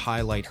wanted to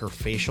highlight her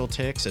facial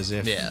tics as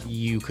if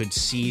you could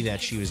see that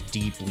she was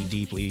deeply,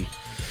 deeply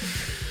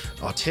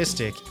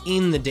autistic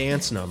in the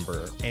dance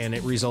number, and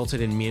it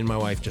resulted in me and my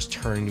wife just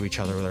turning to each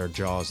other with our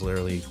jaws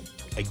literally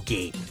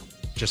agape,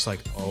 just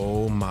like,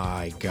 oh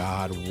my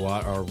god,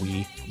 what are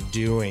we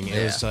doing?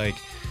 It was like,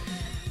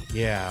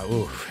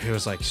 it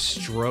was like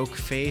stroke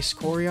face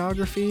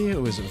choreography.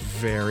 It was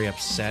very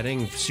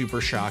upsetting,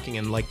 super shocking,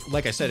 and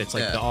like I said, it's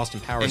like the Austin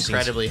Powers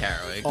incredibly scenes.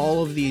 harrowing.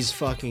 All of these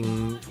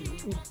fucking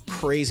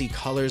crazy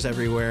colors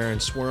everywhere and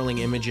swirling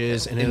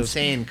images, and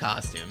insane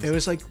costumes. It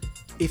was like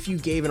if you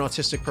gave an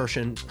autistic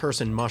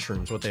person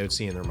mushrooms, what they would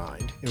see in their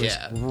mind. It was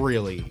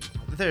really.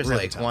 There's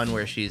really like tough. One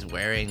where she's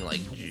wearing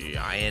like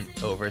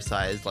giant,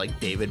 oversized, like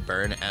David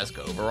Byrne-esque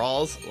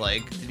overalls.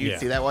 Like, did you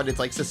see that one? It's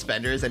like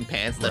suspenders and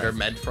pants that are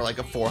meant for like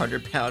a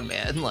 400-pound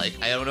man.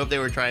 Like, I don't know if they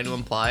were trying to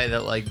imply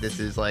that like this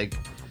is like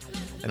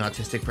an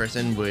autistic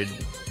person would,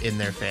 in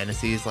their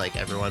fantasies, like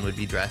everyone would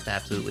be dressed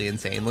absolutely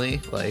insanely.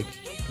 Like,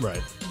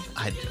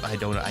 I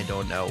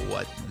don't know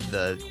what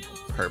the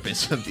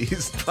purpose of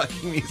these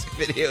fucking music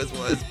videos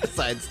was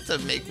besides to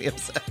make me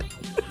upset.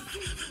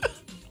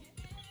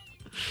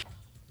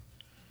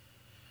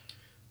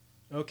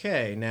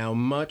 Okay, now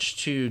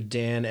much to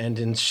Dan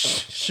Endon's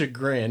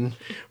chagrin,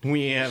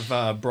 we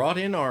have brought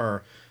in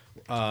our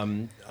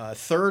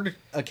third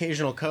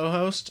occasional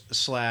co-host /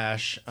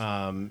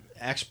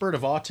 expert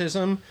of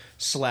autism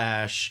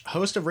 /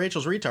 host of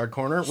Rachel's Retard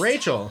Corner,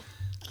 Rachel.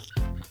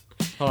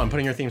 Hold on, I'm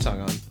putting your theme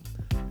song on.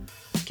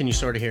 Can you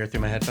sort of hear it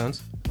through my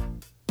headphones?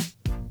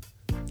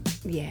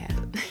 Yeah.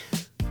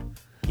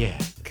 Yeah,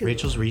 cool.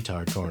 Rachel's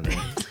Retard Corner.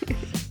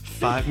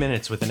 5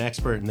 minutes with an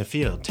expert in the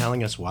field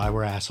telling us why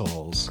we're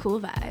assholes.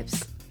 Cool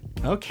vibes.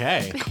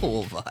 Okay.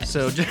 Cool vibes.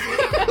 So,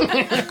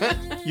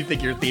 you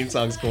think your theme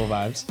song's cool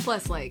vibes?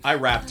 Plus, like, I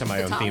rapped to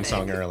my own theme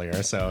song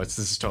earlier, so this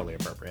is totally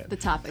appropriate. The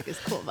topic is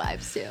cool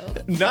vibes, too.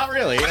 Not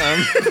really.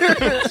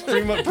 It's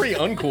pretty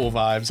uncool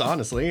vibes,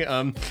 honestly.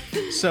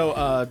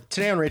 So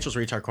today on Rachel's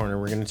Retard Corner,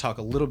 we're going to talk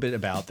a little bit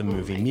about the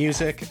movie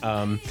music.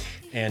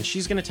 And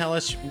she's going to tell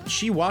us,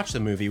 she watched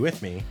the movie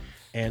with me.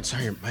 And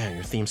sorry, man,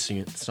 your theme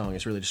song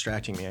is really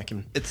distracting me.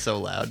 It's so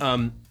loud.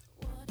 All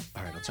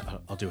right,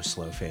 I'll do a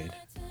slow fade.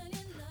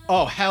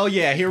 Oh, hell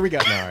yeah, here we go.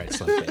 No, all right,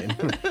 slow fade.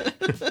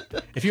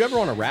 If you ever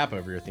want to rap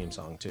over your theme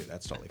song, too,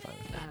 that's totally fine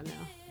with me. I don't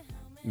know.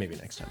 Maybe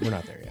next time. We're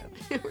not there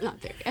yet. We're not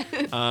there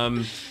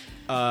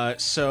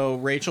yet. So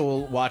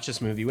Rachel watched this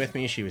movie with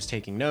me. She was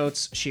taking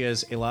notes. She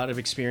has a lot of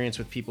experience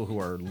with people who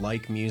are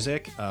like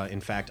music.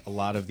 In fact, a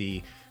lot of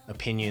the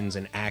opinions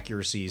and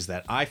accuracies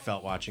that I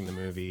felt watching the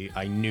movie,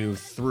 I knew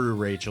through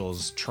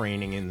Rachel's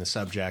training in the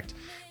subject.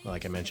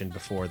 Like I mentioned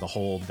before, the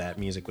hold that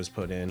music was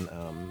put in.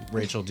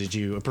 Rachel, did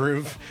you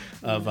approve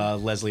of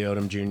Leslie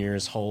Odom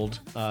Jr.'s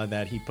hold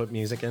that he put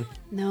music in?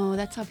 No,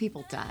 that's how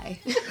people die.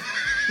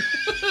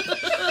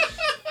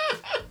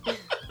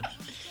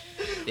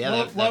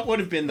 What would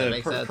have been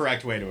the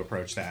correct way to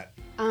approach that?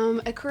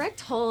 A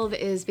correct hold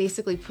is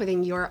basically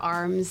putting your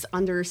arms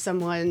under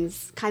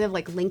someone's, kind of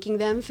like linking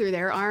them through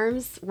their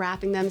arms,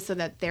 wrapping them so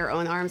that their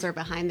own arms are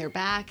behind their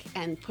back,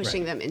 and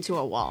pushing them into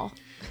a wall.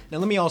 Now,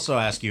 let me also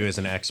ask you as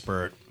an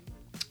expert,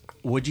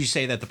 would you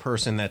say that the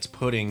person that's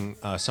putting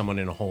someone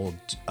in a hold,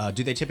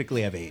 do they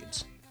typically have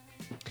AIDS?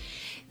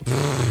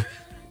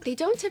 They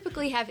don't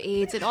typically have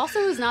AIDS. It also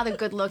is not a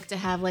good look to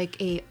have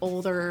like a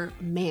older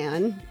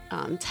man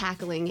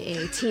tackling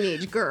a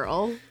teenage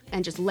girl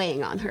and just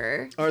laying on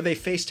her. Are they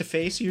face to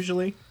face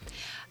usually?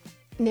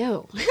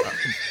 No.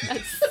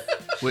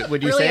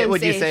 Would you Really say?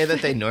 Would you unsafe. say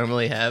that they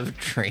normally have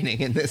training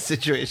in this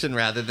situation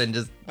rather than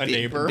just A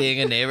neighbor? being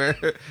a neighbor?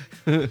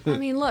 I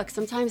mean, look,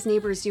 sometimes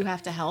neighbors do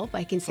have to help.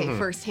 I can say Mm-hmm.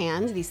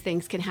 firsthand, these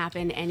things can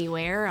happen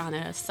anywhere, on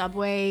a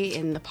subway,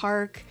 in the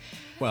park.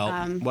 Well,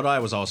 what I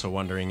was also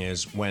wondering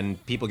is when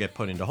people get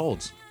put into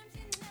holds,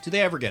 do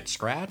they ever get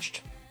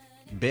scratched,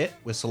 bit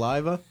with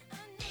saliva?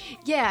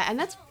 Yeah, and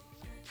that's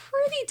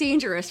pretty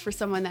dangerous for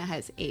someone that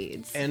has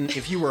AIDS. And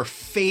if you were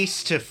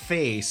face to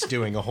face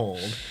doing a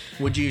hold,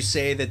 would you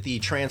say that the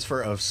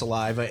transfer of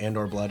saliva and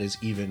or blood is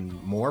even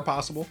more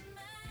possible?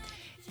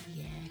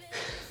 Yeah.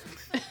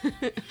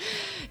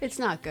 It's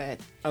not good.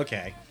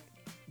 Okay.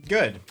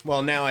 Good.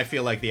 Well, now I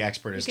feel like the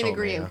expert You has can told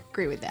agree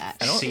me. with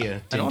that. See ya. I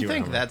don't Didn't do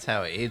think it. that's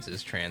how AIDS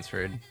is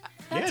transferred.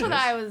 That's Yeah, what it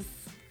is. I was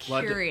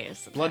Blood to-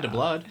 curious about. Blood to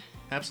blood.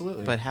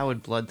 Absolutely. But how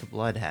would blood to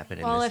blood happen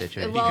in Well, this if-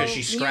 situation? well, because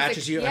she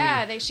scratches music- you.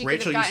 yeah, I mean, she could have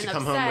Rachel used to gotten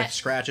come home with upset.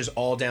 scratches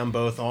all down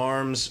both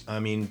arms. I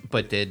mean,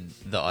 But did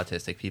the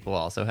autistic people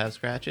also have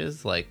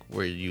scratches? Like,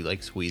 were you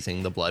like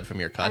squeezing the blood from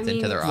your cuts I mean,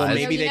 into their well, well, eyes?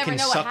 maybe you they never can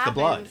know what suck the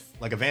blood happens.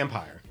 like a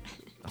vampire.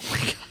 Oh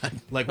my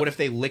god! Like, what if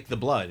they lick the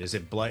blood? Is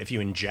it blood? If you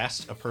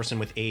ingest a person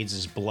with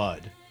AIDS'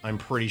 blood, I'm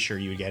pretty sure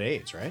you would get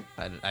AIDS, right?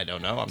 I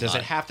don't know. I'm Does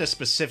not it have to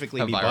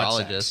specifically a be butt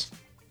virologist. sex?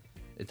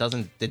 It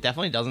doesn't. It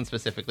definitely doesn't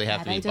specifically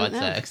have That to be I don't butt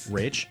know. sex.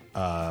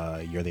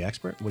 Rach, you're the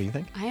expert. What do you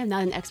think? I am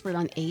not an expert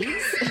on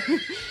AIDS.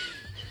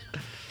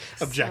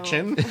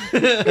 Objection.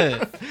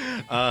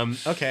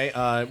 Okay.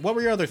 What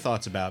were your other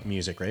thoughts about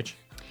music, Rach?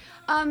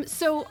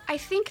 So I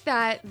think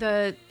that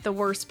the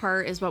worst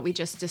part is what we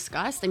just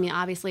discussed. I mean,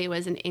 obviously, it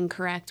was an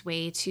incorrect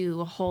way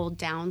to hold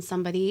down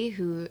somebody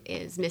who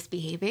is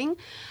misbehaving.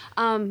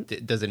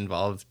 Does it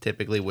involve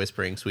typically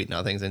whispering sweet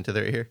nothings into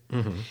their ear?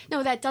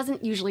 No, that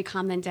doesn't usually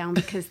calm them down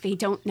because they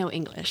don't know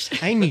English.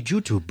 I need you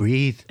to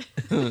breathe.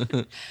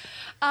 No,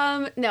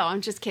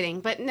 I'm just kidding.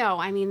 But no,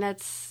 I mean,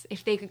 that's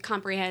if they could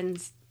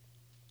comprehend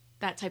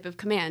that type of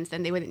commands,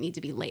 then they wouldn't need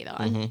to be laid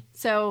on.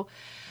 So,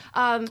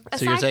 So you're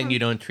aside saying from- you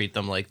don't treat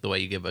them like the way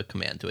you give a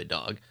command to a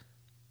dog,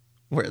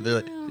 where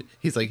they're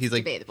he's like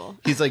debatable.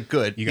 he's like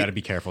good. You got to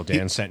be careful.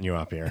 Dan's setting you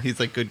up here. He's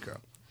like good girl.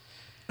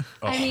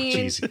 Oh, I mean-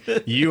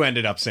 jeez. You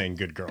ended up saying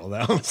good girl,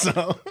 though.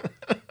 So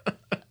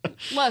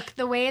Look,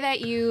 the way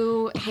that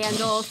you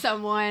handle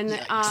someone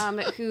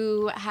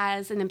who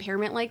has an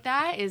impairment like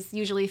that is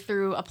usually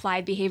through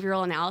applied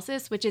behavioral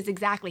analysis, which is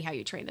exactly how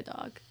you train a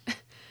dog.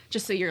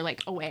 Just so you're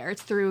like aware,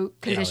 it's through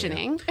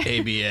conditioning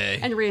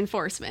ABA. and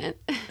reinforcement.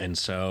 And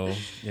so,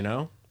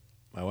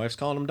 my wife's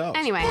calling them dogs.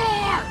 Anyway,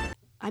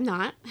 I'm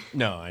not.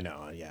 No, I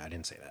know. Yeah, I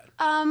didn't say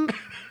that.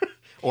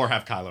 Or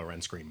have Kylo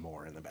Ren scream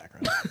more in the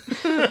background.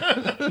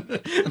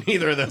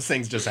 Neither of those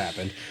things just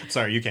happened.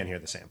 Sorry, you can't hear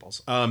the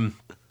samples.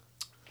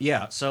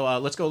 Yeah, so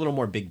let's go a little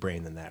more big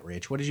brain than that,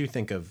 Rach. What did you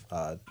think of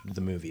the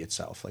movie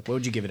itself? Like, what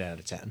would you give it out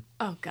of 10?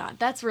 Oh God,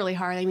 that's really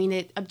hard. I mean,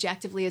 it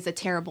objectively is a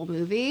terrible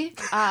movie,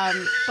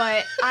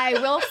 but I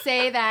will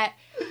say that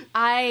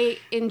I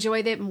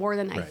enjoyed it more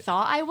than I Right.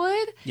 thought I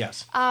would.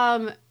 Yes.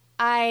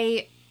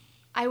 I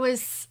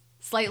was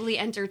slightly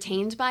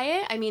entertained by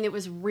it. I mean, it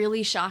was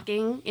really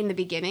shocking in the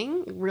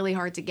beginning, really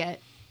hard to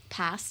get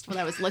past what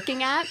I was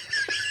looking at.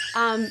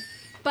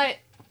 But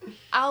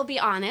I'll be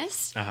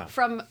honest,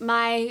 from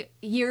my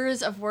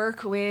years of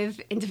work with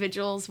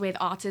individuals with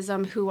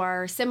autism who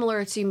are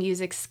similar to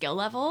music's skill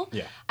level,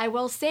 Yeah. I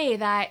will say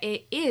that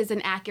it is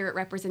an accurate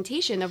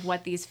representation of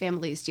what these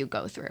families do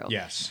go through.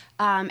 Yes.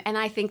 And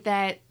I think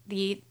that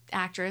the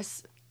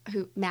actress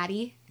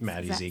Maddie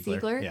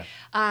Ziegler,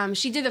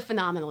 she did a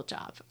phenomenal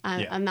job.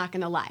 Yeah. I'm not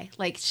going to lie.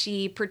 Like,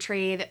 she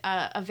portrayed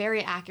a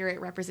very accurate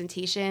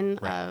representation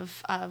Right.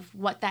 of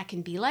what that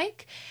can be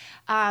like.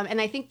 And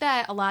I think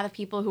that a lot of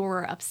people who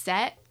were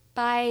upset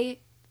by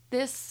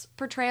this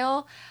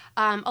portrayal,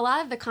 a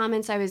lot of the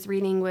comments I was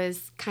reading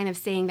was kind of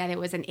saying that it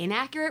was an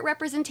inaccurate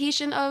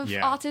representation of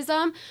Yeah.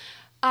 autism.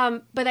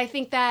 But I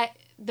think that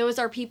those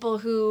are people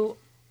who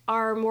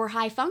are more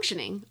high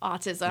functioning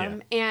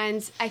autism. Yeah.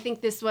 And I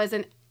think this was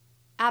an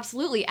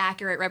absolutely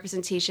accurate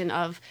representation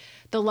of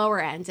the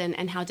lower end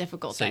and how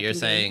difficult So that you're can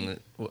saying,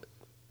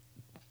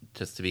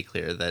 just to be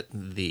clear, that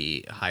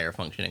the higher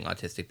functioning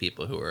autistic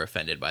people who were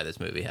offended by this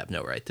movie have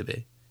no right to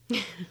be.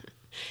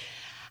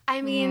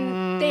 I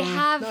mean, they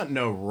have Not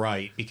no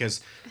right,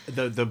 because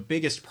the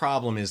biggest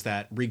problem is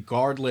that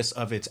regardless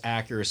of its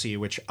accuracy,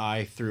 which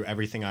through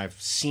everything I've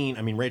seen,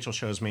 I mean, Rachel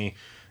shows me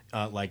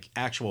like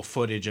actual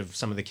footage of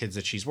some of the kids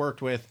that she's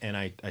worked with, and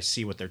I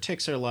see what their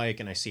tics are like,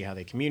 and I see how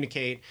they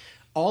communicate.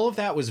 All of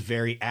that was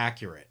very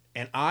accurate.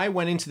 And I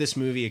went into this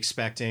movie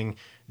expecting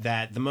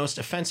that the most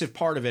offensive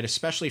part of it,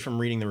 especially from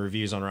reading the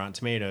reviews on Rotten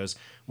Tomatoes,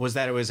 was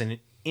that it was an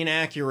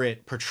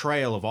inaccurate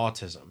portrayal of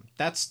autism.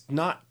 That's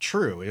not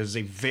true. It was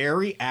a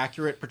very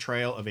accurate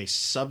portrayal of a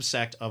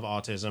subsect of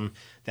autism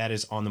that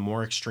is on the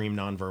more extreme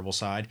nonverbal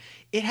side.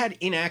 It had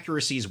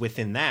inaccuracies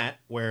within that,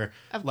 where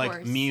Of like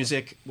course.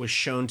 music was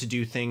shown to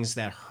do things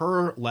that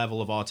her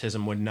level of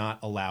autism would not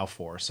allow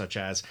for, such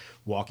as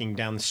walking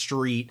down the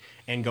street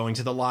and going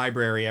to the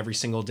library every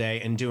single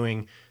day and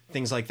doing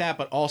things like that.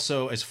 But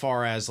also as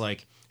far as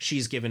like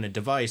she's given a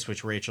device,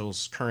 which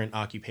Rachel's current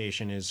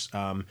occupation is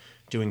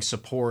doing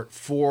support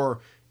for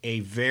a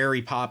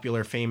very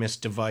popular, famous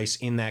device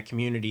in that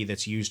community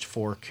that's used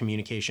for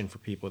communication for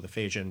people with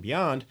aphasia and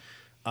beyond.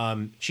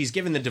 She's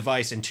given the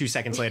device, and 2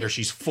 seconds later,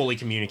 she's fully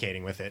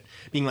communicating with it,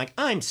 being like,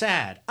 I'm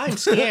sad, I'm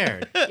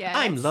scared, Yes.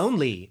 I'm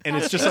lonely. And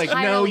it's just like, no,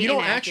 Entirely you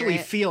don't actually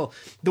inaccurate. feel...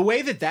 The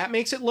way that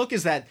makes it look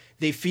is that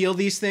they feel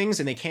these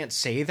things and they can't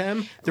say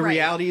them. The Right.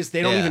 reality is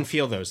they don't Yeah. even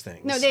feel those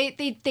things. No, they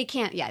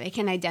can't. Yeah, they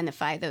can't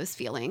identify those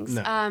feelings.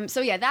 No.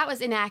 So yeah, that was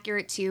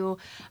inaccurate too.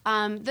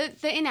 The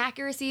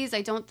inaccuracies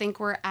I don't think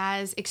were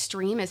as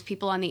extreme as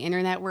people on the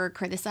internet were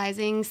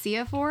criticizing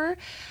Sia for.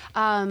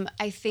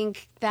 I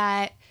think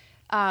that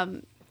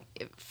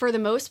for the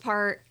most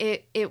part,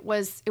 it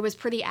was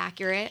pretty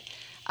accurate.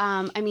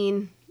 I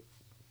mean,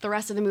 the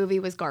rest of the movie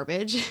was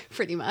garbage,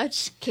 pretty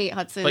much. Kate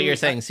Hudson. But you're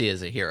saying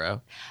Sia's a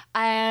hero.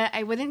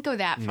 I wouldn't go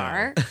that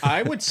far.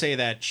 I would say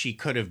that she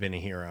could have been a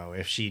hero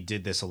if she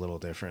did this a little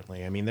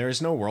differently. I mean, there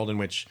is no world in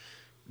which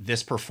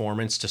this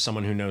performance to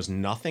someone who knows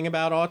nothing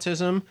about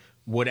autism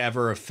would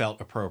ever have felt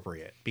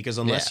appropriate. Because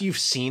unless Yeah. you've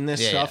seen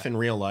this Yeah, stuff yeah. in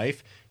real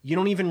life, you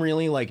don't even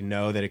really like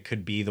know that it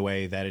could be the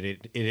way that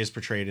it is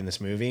portrayed in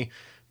this movie.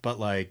 But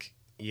like,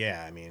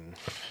 yeah, I mean,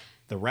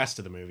 the rest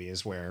of the movie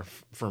is where,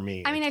 for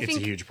me, I mean, I it's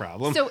think a huge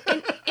problem. So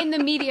in the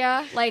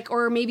media, like,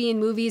 or maybe in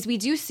movies, we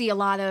do see a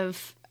lot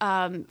of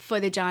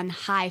footage on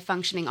high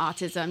functioning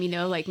autism. You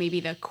know, like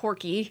maybe the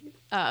quirky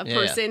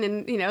person,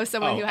 and you know,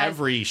 someone who has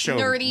every show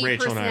nerdy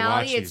Rachel and I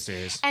watch personality. these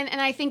days.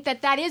 And I think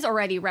that is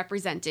already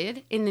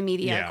represented in the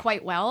media Yeah,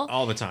 quite well,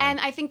 all the time. And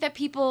I think that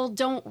people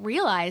don't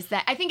realize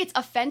that. I think it's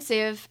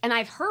offensive, and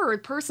I've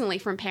heard personally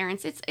from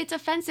parents, it's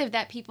offensive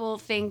that people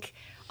think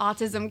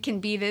autism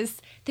can be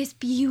this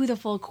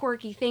beautiful,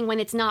 quirky thing when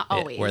it's not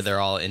always. Where they're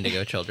all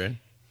indigo children.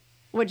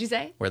 What'd you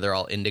say? Where they're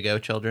all indigo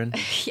children.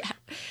 Yeah.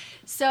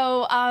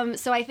 So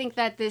I think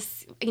that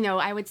this, you know,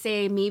 I would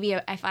say maybe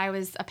if I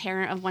was a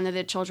parent of one of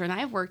the children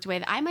I've worked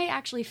with, I might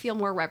actually feel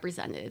more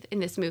represented in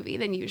this movie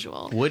than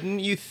usual.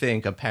 Wouldn't you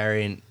think a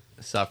parent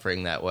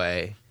suffering that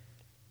way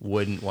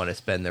wouldn't want to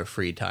spend their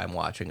free time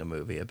watching a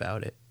movie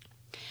about it?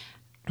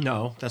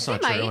 No, that's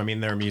not They true. might. I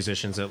mean, there are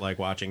musicians that like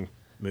watching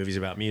movies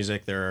about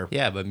music. There are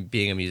Yeah, but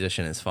being a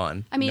musician is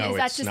fun. I mean, No, is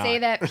that it's to not. say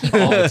that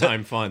people... all the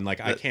time fun. Like,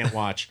 I can't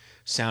watch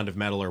Sound of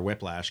Metal or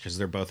Whiplash because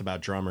they're both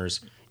about drummers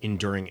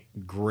enduring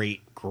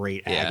great Yeah,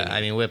 agony.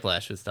 I mean,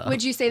 Whiplash was tough.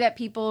 Would you say that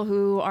people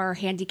who are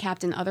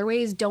handicapped in other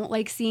ways don't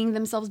like seeing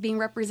themselves being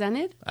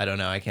represented? I don't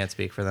know. I can't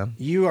speak for them.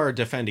 You are a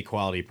defend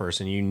equality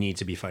person. You need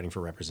to be fighting for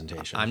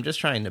representation. I'm just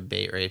trying to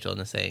bait Rachel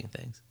into saying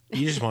things.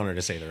 You just want her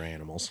to say they're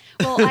animals.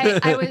 Well,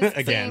 I was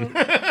Again.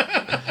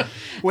 saying...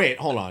 Wait,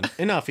 hold on.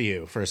 Enough of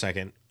you for a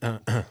second.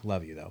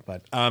 Love you though,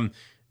 but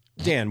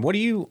Dan, what do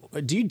you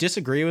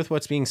disagree with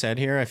what's being said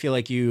here? I feel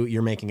like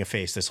you're making a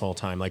face this whole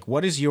time. Like,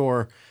 what is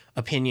your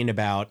opinion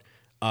about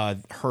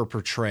her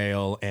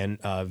portrayal and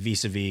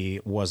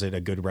vis-a-vis was it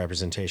a good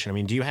representation? I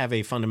mean, do you have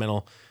a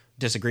fundamental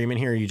disagreement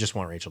here, or you just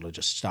want Rachel to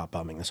just stop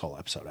bumming this whole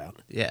episode out?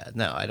 Yeah,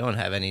 no, I don't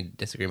have any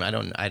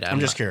disagreement. I'm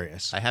just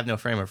curious. I have no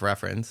frame of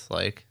reference.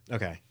 Like,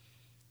 Okay.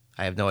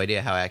 I have no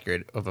idea how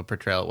accurate of a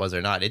portrayal it was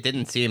or not. It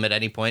didn't seem at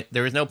any point.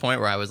 There was no point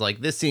where I was like,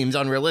 "This seems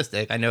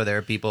unrealistic." I know there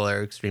are people that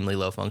are extremely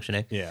low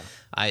functioning. Yeah.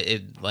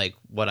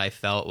 What I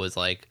felt was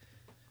like,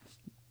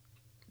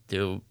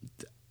 Do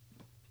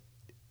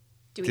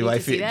we do need I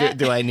to see feel that?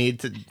 do I need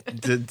to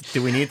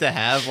do we need to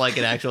have like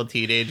an actual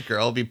teenage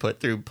girl be put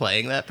through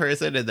playing that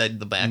person and then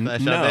the backlash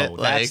of No, it?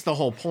 Like, that's the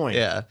whole point.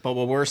 Yeah. But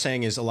what we're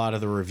saying is a lot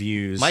of the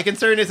reviews. my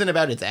concern isn't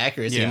about its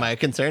accuracy. Yeah. My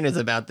concern is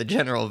about the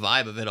general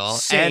vibe of it all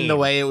Same. and the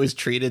way it was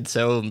treated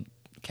so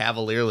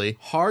cavalierly.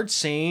 hard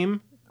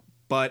same,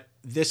 but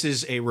this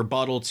is a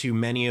rebuttal to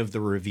many of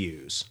the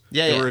reviews.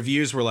 Yeah, the yeah.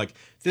 reviews were like,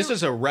 this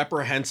is a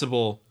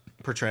reprehensible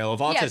portrayal of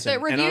Yeah, autism. the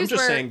And I'm reviews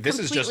just were saying this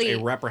is just a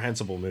completely-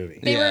 reprehensible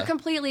movie. They Yeah. were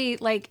completely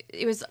like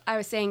I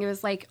was saying it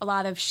was like a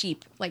lot of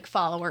sheep like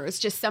followers.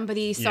 Just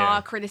somebody saw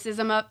Yeah.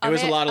 criticism of It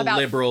was a lot of about-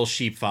 liberal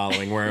sheep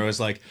following where it was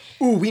like,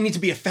 ooh, we need to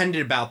be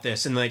offended about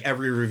this. And like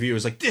every review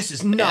was like, this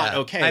is not Yeah.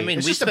 okay. I mean,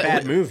 it's we just a spent-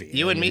 bad movie.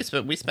 You and me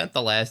we spent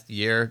the last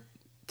year,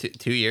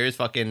 2 years,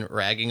 fucking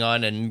ragging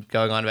on and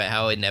going on about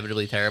how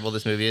inevitably terrible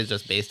this movie is,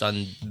 just based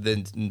on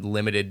the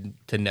limited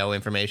to no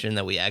information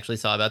that we actually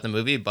saw about the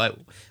movie. But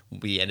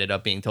we ended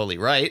up being totally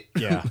right.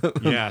 Yeah.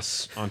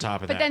 Yes. On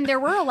top of But that. then there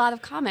were a lot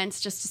of comments,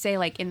 just to say,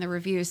 like in the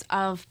reviews,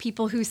 of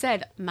people who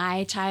said,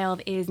 my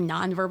child is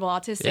nonverbal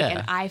autistic, Yeah.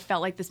 and I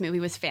felt like this movie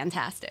was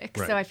fantastic.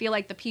 Right. So I feel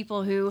like the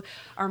people who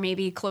are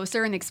maybe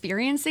closer and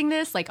experiencing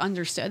this, like,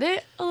 understood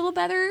it a little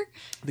better.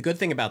 The good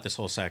thing about this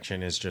whole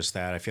section is just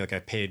that I feel like I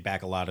paid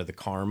back a lot of the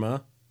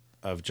karma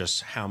of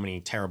just how many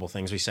terrible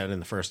things we said in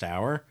the first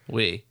hour.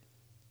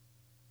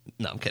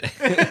 No, I'm kidding.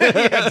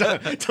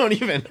 Don't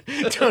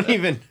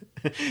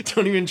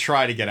even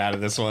try to get out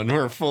of this one.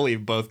 We're fully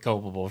both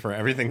culpable for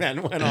everything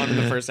that went on in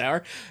the first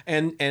hour.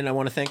 And I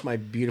want to thank my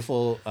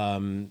beautiful,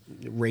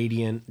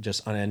 radiant,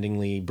 just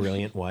unendingly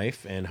brilliant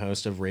wife and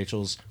host of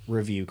Rachel's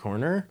Review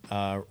Corner,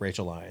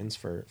 Rachel Lyons,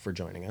 for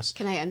joining us.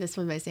 Can I end this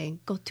one by saying,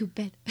 go to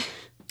bed?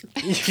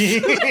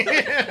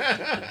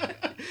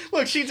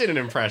 Look, she did an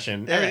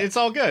impression. Yeah. I mean, it's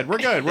all good. We're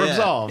good. We're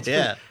absolved.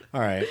 Yeah.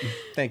 All right.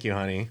 Thank you,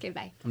 honey. Okay,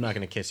 bye. I'm not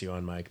going to kiss you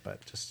on mic,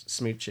 but just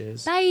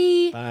smooches.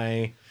 Bye.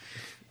 Bye.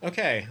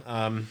 Okay.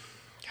 God,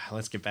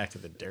 let's get back to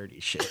the dirty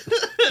shit.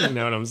 You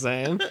know what I'm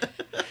saying?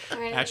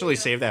 Actually,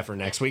 save that for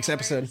next week's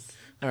episode.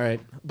 All right.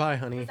 Bye,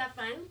 honey. Was that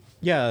fun?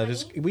 Yeah,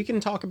 we can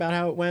talk about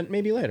how it went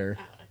maybe later.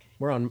 Oh, okay.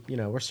 We're on,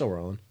 we're still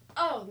rolling.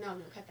 Oh, no,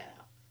 cut that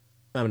out.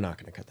 I'm not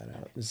going to cut that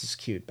out. This is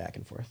cute back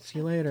and forth. See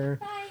you later.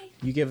 Bye.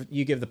 You give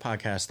the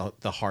podcast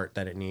the heart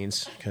that it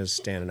needs, because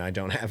Dan and I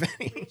don't have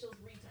any.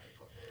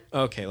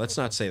 Okay, let's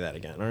not say that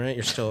again. All right,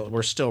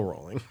 we're still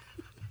rolling.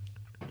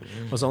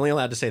 I was only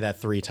allowed to say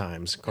that 3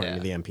 times according to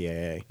the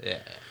MPAA. Yeah.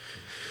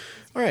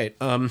 All right,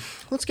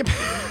 let's get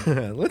back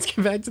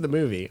to the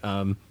movie.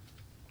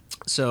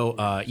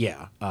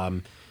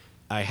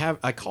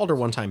 I called her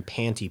one time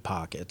Panty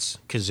Pockets,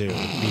 Kazoo,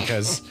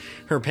 because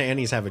her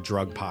panties have a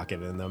drug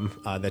pocket in them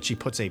that she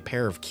puts a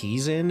pair of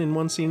keys in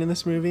one scene in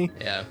this movie.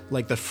 Yeah.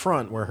 Like the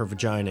front where her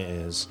vagina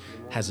is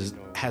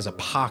has a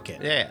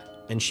pocket. Yeah.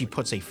 And she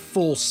puts a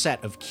full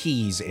set of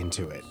keys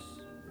into it.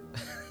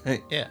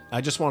 Yeah.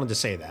 I just wanted to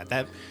say that.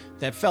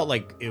 That felt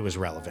like it was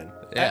relevant.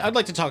 Yeah. I'd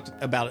like to talk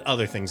about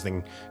other things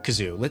than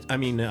Kazoo.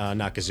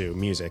 Not Kazoo,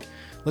 music.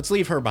 Let's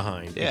leave her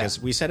behind, because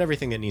we said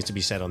everything that needs to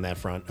be said on that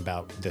front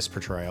about this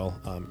portrayal,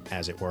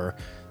 as it were.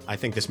 I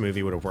think this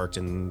movie would have worked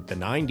in the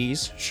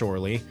 90s,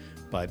 surely,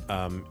 but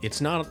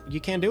it's not,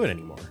 you can't do it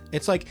anymore.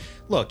 It's like,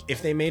 look,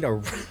 if they made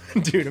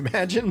dude,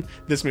 imagine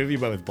this movie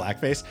but with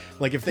blackface.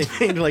 Like if they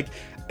made like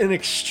an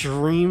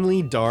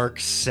extremely dark,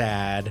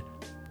 sad,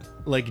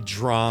 like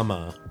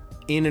drama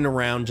in and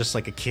around just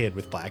like a kid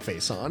with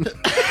blackface on.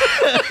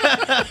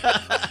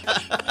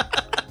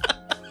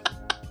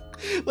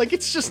 Like,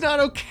 it's just not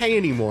okay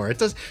anymore.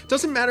 It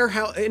doesn't matter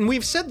how, and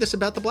we've said this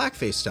about the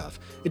blackface stuff.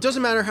 It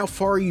doesn't matter how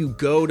far you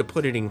go to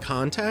put it in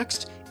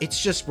context.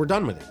 It's just, we're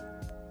done with it.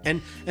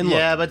 And look,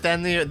 yeah, but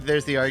then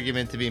there's the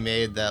argument to be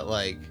made that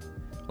like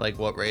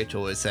what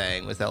Rachel was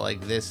saying was that like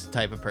this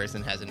type of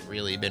person hasn't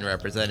really been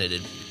represented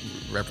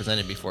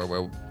before,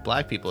 where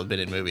black people have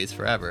been in movies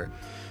forever.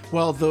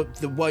 well,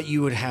 the what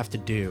you would have to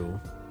do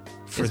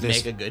for Just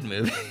this, make a good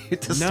movie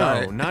to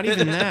start. no, not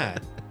even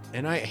that.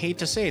 And I hate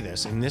to say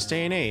this, in this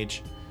day and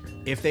age,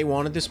 if they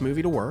wanted this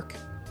movie to work,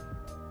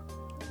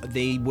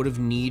 they would have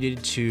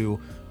needed to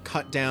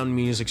cut down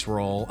music's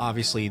role.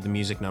 Obviously, the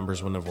music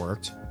numbers wouldn't have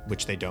worked,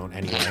 which they don't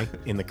anyway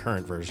in the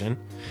current version,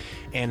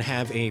 and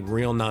have a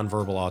real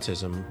nonverbal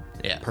autism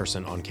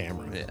person on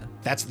camera. Yeah.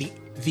 That's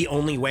the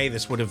only way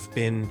this would have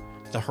been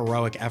the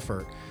heroic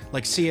effort.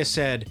 Like Sia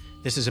said,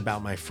 this is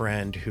about my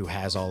friend who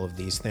has all of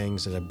these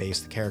things that I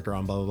base the character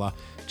on, blah, blah, blah.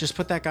 Just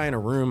put that guy in a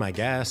room, I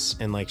guess,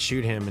 and like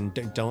shoot him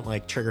and don't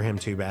like trigger him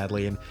too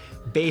badly, and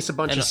base a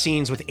bunch of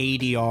scenes with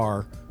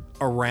ADR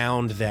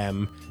around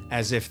them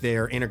as if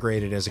they're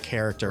integrated as a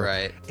character.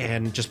 Right.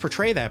 And just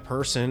portray that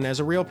person as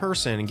a real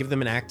person and give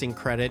them an acting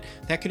credit.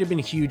 That could have been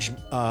a huge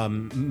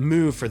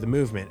move for the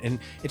movement. And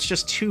it's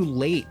just too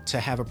late to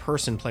have a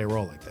person play a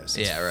role like this.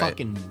 It's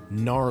fucking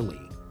gnarly.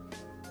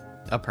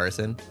 A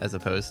person as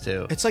opposed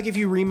to... It's like if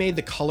you remade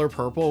The Color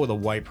Purple with a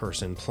white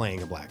person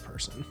playing a black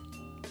person.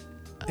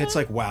 It's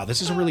like, wow,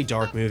 this is a really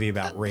dark movie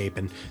about rape,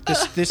 and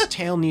this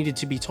tale needed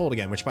to be told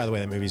again, which, by the way,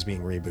 that movie's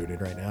being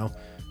rebooted right now.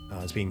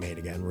 It's being made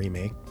again,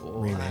 remade.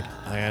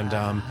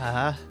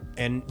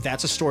 And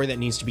that's a story that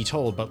needs to be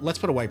told, but let's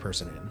put a white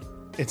person in.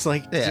 It's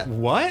like,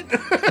 what?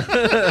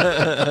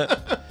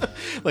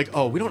 Like,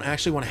 oh, we don't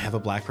actually want to have a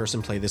black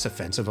person play this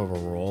offensive of a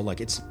role.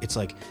 Like, it's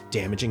like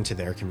damaging to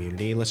their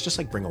community. Let's just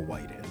like bring a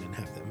white in and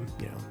have them,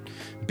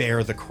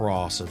 bear the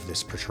cross of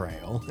this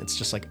portrayal. It's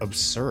just like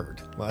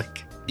absurd.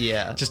 Like,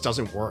 it just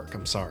doesn't work.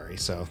 I'm sorry.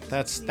 So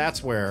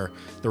that's where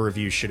the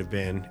review should have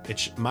been.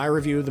 My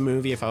review of the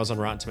movie, if I was on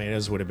Rotten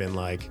Tomatoes, would have been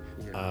like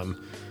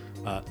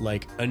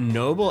a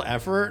noble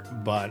effort,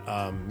 but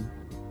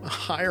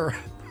hire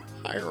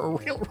a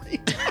real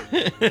rate.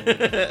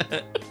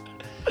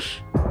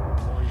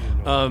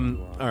 All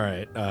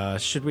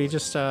right. Should we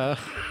just go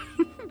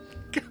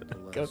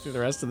through the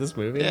rest of this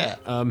movie? Yeah.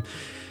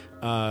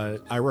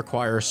 I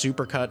require a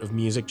supercut of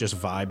music just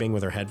vibing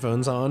with her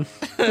headphones on,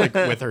 like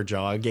with her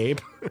jaw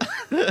agape.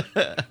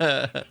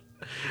 I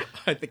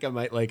think I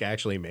might like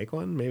actually make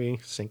one. Maybe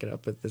sync it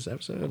up with this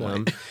episode.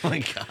 Oh my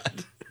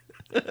god.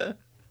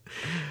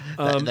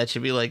 That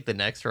should be like the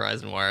next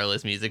Verizon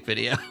Wireless music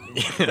video.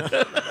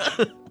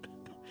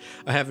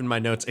 I have in my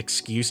notes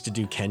excuse to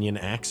do Kenyan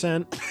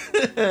accent.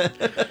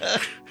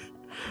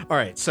 All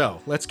right,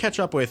 so let's catch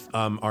up with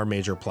our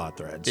major plot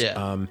threads.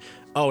 Yeah.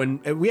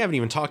 And we haven't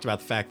even talked about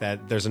the fact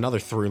that there's another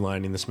through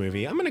line in this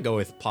movie. I'm going to go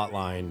with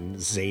plotline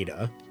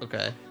Zeta.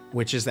 Okay.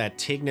 Which is that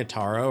Tig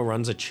Notaro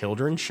runs a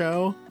children's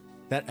show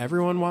that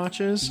everyone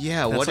watches.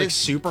 Yeah, that's what like is-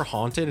 super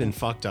haunted and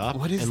fucked up.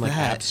 What is and like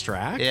that?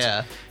 abstract?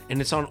 Yeah. And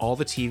it's on all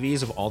the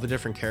TVs of all the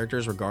different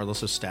characters,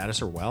 regardless of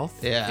status or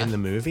wealth. Yeah. In the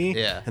movie.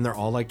 Yeah. And they're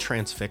all like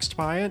transfixed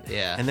by it.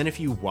 Yeah. And then if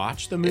you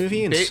watch the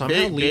movie and Big, somehow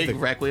big, leave big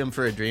the Requiem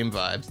for a Dream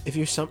vibes. if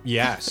you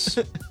yes,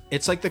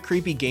 it's like the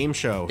creepy game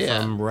show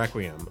Yeah. from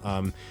Requiem.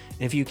 And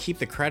if you keep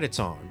the credits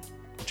on,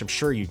 which I'm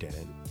sure you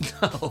didn't,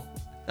 No.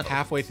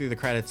 halfway through the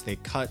credits they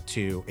cut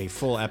to a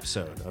full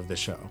episode of the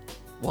show,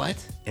 What?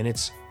 and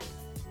it's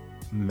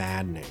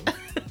maddening.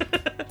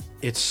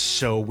 It's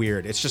so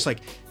weird. It's just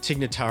like Tig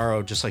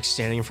Notaro just like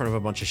standing in front of a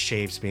bunch of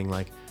shapes, being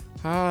like,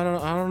 I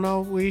don't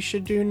know what we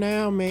should do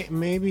now.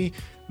 Maybe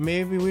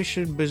we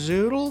should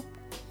bazoodle.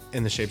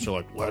 And the shapes are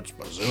like, let's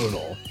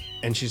bazoodle.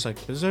 And she's like,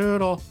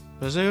 bazoodle,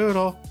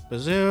 bazoodle,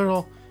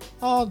 bazoodle,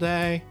 all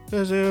day,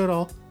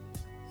 bazoodle,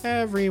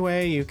 every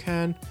way you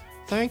can.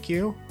 Thank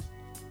you.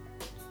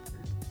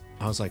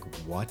 I was like,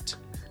 what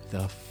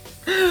the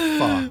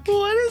fuck?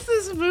 What is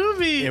this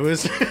movie? It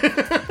was.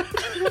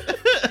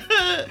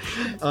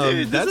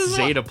 Dude, that's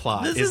Zeta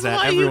plot. This is that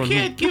why everyone you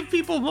can't give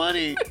people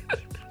money.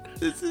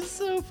 This is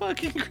so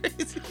fucking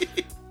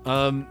crazy.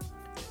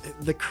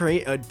 the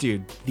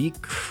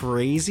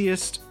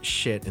craziest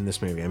shit in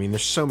this movie. I mean,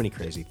 there's so many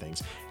crazy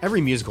things.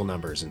 Every musical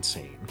number is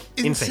insane.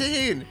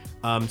 Insane.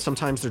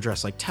 Sometimes they're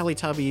dressed like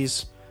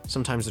Teletubbies.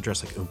 Sometimes they're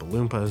dressed like Oompa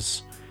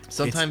Loompas.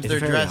 Sometimes It's they're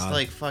very dressed odd.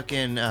 like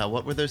fucking,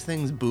 what were those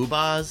things?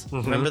 Boobas?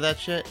 Mm-hmm. Remember that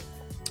shit?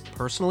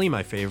 Personally,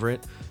 my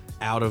favorite,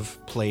 out of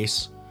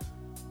place.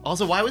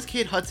 Also, why was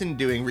Kate Hudson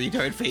doing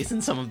retard face in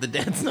some of the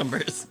dance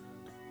numbers?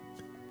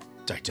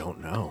 I don't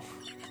know.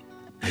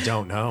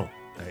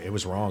 It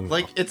was wrong.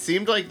 Like, it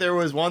seemed like there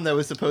was one that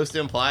was supposed to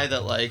imply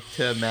that, like,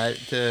 to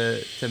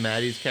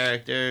Maddie's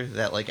character,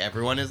 that, like,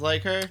 everyone is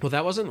like her. well,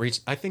 that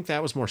wasn't I think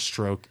that was more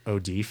stroke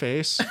OD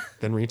face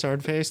than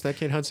retard face that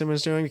Kate Hudson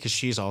was doing, because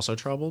she's also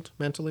troubled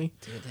mentally,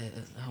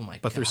 Oh my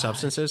god. but through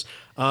substances.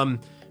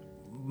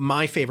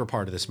 My favorite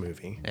part of this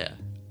movie. Yeah.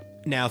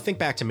 Now think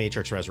back to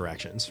Matrix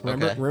Resurrections.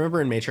 Okay.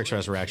 Remember in Matrix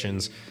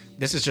Resurrections,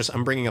 this is just,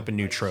 I'm bringing up a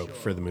new trope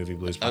for the Movie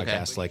Blues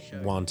podcast, like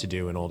want to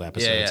do in old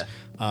episodes.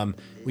 Yeah.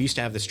 We used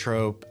to have this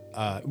trope,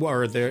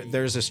 or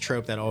there's this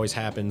trope that always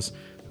happens,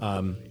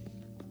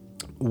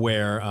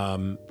 where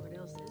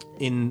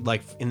in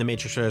the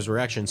Matrix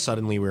Resurrections,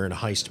 suddenly we're in a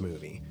heist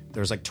movie.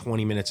 There was like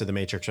 20 minutes of the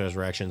Matrix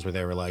Resurrections where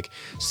they were like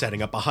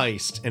setting up a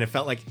heist, and it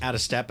felt like out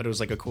of step, but it was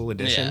like a cool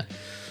addition.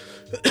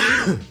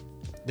 Yeah.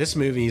 This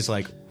movie's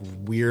like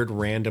weird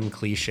random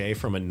cliche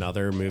from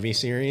another movie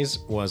series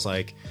was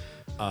like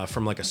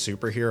from like a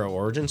superhero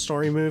origin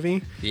story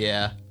movie.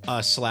 Yeah.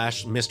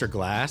 Slash Mr.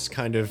 Glass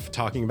kind of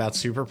talking about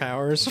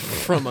superpowers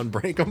from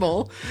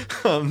Unbreakable.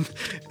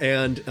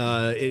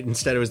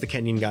 Instead it was the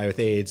Kenyan guy with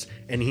AIDS,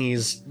 and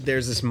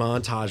there's this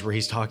montage where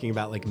he's talking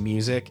about like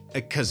music,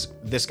 because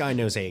this guy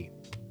knows a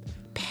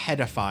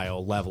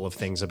pedophile level of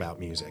things about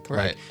music.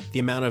 Right. Like the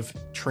amount of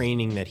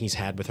training that he's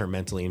had with her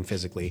mentally and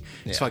physically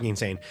is fucking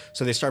insane.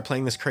 So they start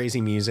playing this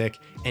crazy music,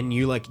 and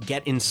you like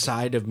get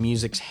inside of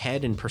music's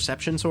head and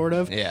perception, sort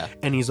of. Yeah.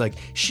 And he's like,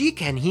 she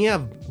can hear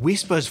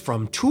whispers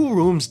from 2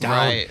 rooms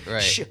down.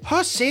 Right.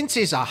 Her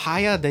senses are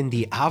higher than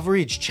the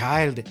average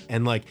child.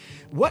 And like,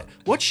 what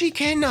she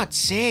cannot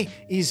say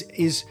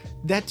is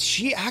that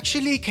she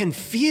actually can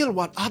feel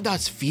what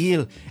others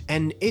feel,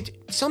 and it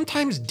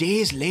sometimes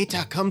days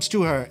later comes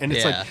to her, and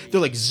it's like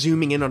they're like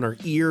zooming in on her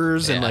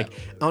ears and like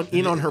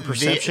on her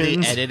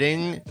perceptions. The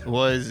editing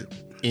was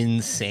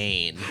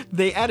insane.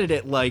 They edit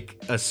it like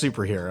a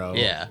superhero.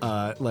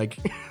 Yeah.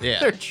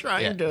 They're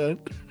trying to.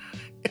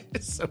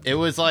 It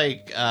was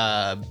like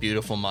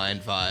Beautiful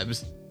Mind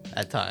vibes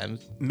at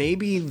times.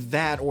 Maybe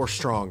that or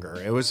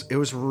stronger. It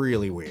was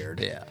really weird.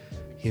 Yeah.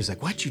 He was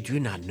like, what you do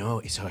not know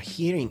is her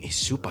hearing is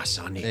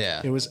supersonic. Yeah.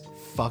 It was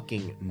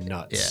fucking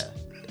nuts. Yeah.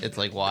 It's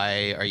like,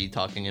 why are you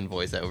talking in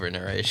voiceover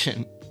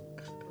narration?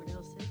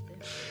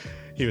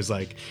 He was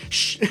like,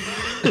 Shh.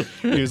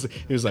 he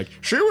was like,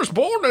 she was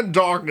born in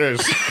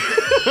darkness.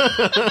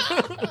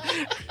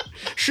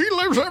 She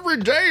lives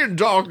every day in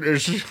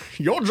darkness.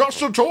 You're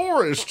just a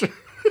tourist.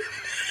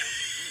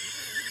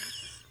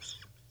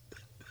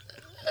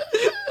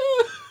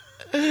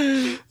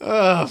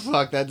 Oh,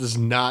 fuck, that does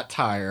not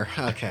tire.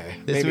 Okay.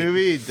 This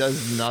movie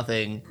does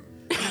nothing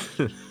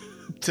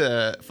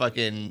to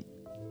fucking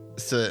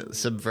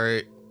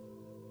subvert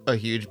a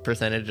huge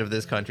percentage of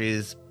this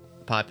country's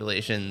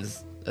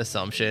population's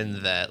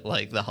assumption that,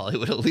 like, the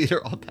Hollywood elite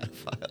are all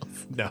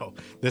pedophiles. No,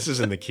 this is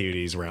in the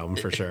cuties realm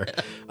for sure.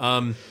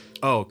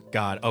 Oh,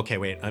 God. Okay,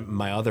 wait.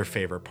 My other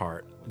favorite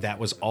part, that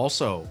was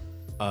also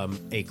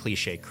a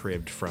cliche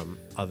cribbed from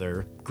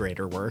other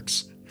greater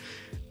works.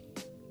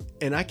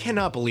 And I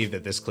cannot believe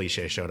that this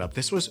cliche showed up.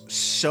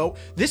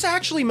 This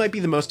actually might be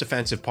the most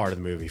offensive part of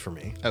the movie for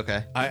me.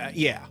 Okay.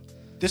 Yeah.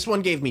 This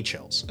one gave me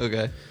chills.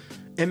 Okay.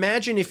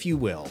 Imagine, if you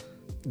will,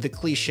 the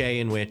cliche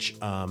in which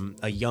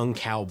a young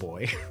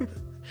cowboy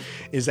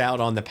is out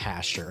on the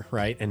pasture,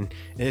 right? And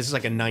this is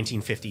like a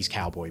 1950s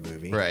cowboy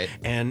movie. Right.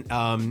 And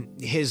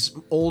his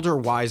older,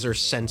 wiser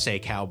sensei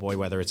cowboy,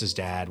 whether it's his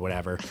dad,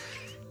 whatever,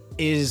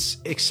 is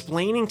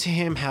explaining to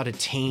him how to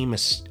tame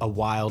a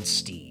wild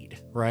steed.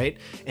 Right,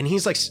 and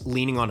he's like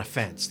leaning on a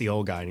fence, the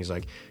old guy, and he's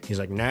like,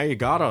 now you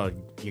gotta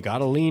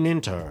lean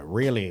into her,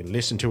 really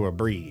listen to her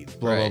breathe,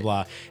 blah blah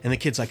blah. And the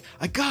kid's like,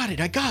 I got it.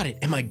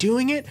 Am I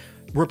doing it?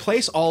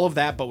 Replace all of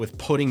that, but with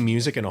putting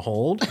music in a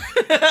hold.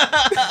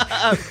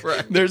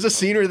 Right. There's a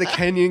scene where the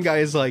Kenyan guy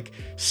is like,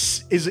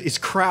 is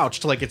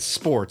crouched like it's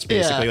sports,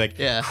 basically,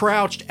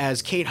 crouched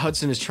as Kate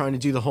Hudson is trying to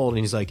do the hold, and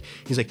he's like,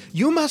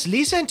 you must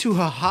listen to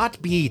her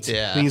heartbeat.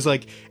 Yeah. And he's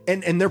like,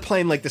 and they're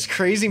playing like this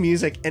crazy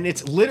music, and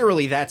it's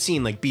literally that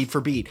scene, like beat for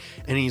beat,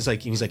 and he's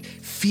like,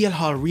 feel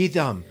her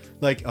rhythm.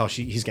 Like, oh,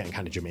 he's getting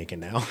kind of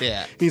Jamaican now.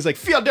 Yeah. He's like,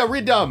 feel the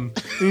rhythm.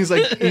 And he's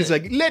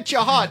like, let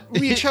your heart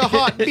reach her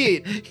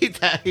heartbeat. He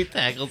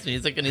tackles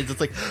music and he's just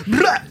like,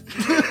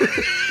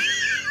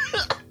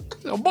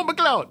 oh, Bomba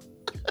Cloud,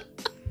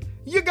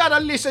 you gotta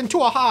listen to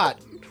her heart.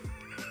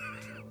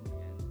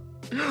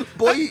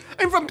 Boy,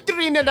 I'm from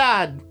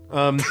Trinidad.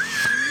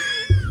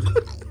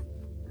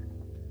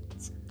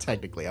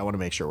 Technically, I want to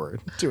make sure we're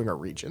doing our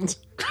regions.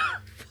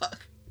 Fuck.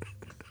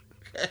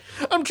 Okay.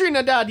 I'm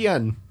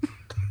Trinidadian.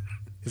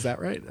 Is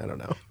that right? I don't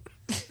know.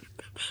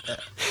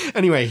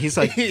 Anyway, he's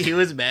like... he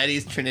was mad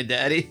he's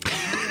Trinidaddy.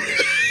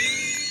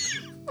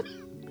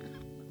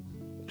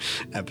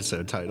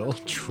 Episode title,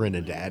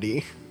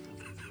 Trinidaddy.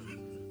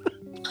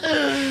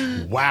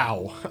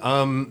 Wow.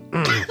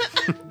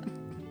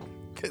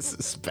 This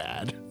is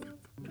bad.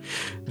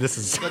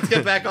 Let's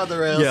get back on the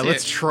rails. Yeah,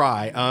 let's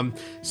try. When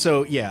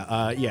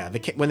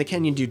the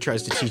Kenyan dude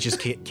tries to teach his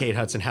Kate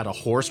Hudson how to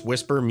horse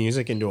whisper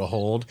music into a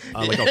hold,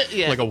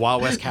 like a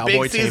Wild West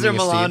cowboy. Big Caesar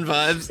Milan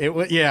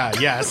vibes.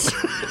 Yes.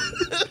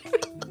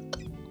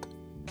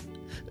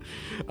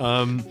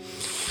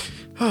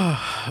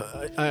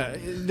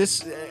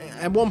 This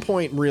at one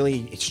point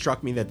really it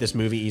struck me that this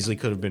movie easily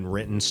could have been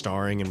written,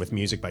 starring, and with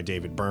music by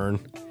David Byrne.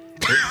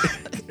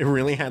 It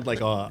really had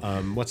like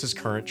a what's his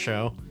current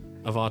show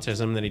of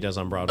autism that he does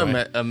on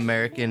Broadway?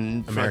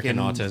 American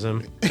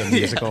Autism, the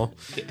musical,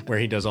 where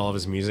he does all of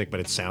his music, but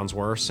it sounds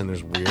worse, and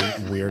there's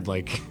weird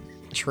like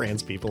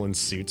trans people in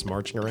suits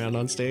marching around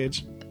on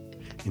stage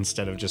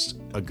instead of just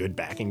a good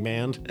backing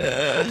band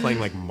playing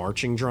like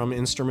marching drum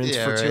instruments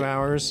for 2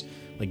 hours,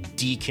 like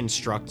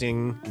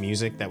deconstructing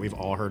music that we've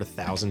all heard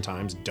 1,000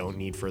 times, don't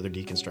need further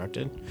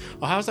deconstructed.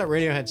 Oh, how's that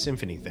Radiohead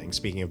Symphony thing?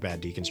 Speaking of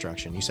bad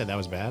deconstruction, you said that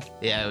was bad?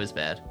 Yeah, it was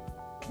bad.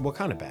 What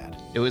kind of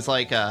bad? It was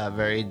like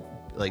very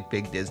like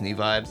big Disney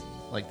vibes.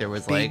 Like there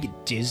was big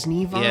like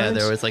Disney vibes. Yeah,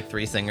 there was like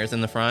 3 singers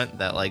in the front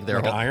that like their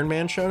like Iron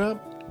Man showed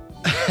up.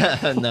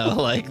 No,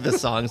 like the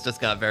songs just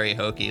got very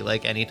hokey.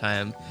 Like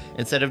anytime,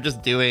 instead of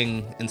just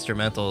doing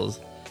instrumentals,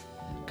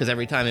 because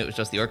every time it was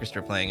just the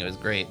orchestra playing, it was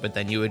great. But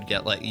then you would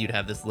get like you'd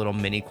have this little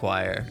mini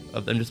choir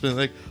of them just being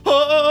like,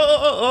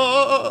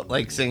 oh,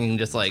 like singing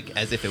just like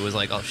as if it was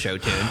like a show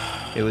tune.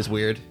 It was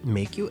weird.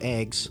 Make you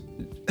eggs.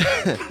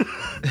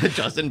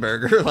 Justin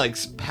Berger like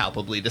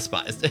palpably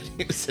despised it.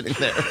 He was sitting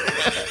there.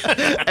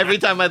 Every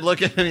time I'd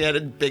look at him, he had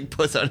a big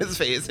puss on his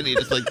face, and he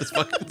just like, this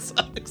fucking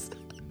sucks.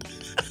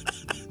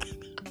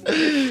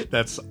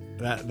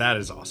 That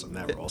is awesome.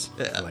 That rolls.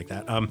 Yeah. I like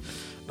that.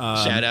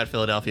 Shout out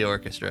Philadelphia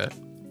Orchestra.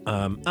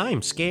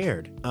 I'm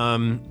scared.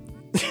 At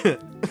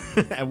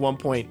one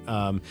point,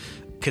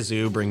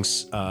 Kazoo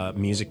brings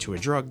music to a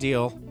drug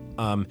deal.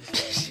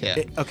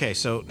 Okay,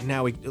 so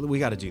now we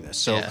got to do this.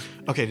 So,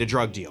 okay, the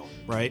drug deal,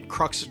 right?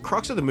 Crux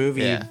of the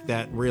movie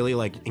that really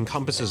like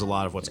encompasses a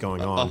lot of what's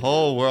going on. A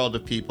whole world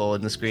of people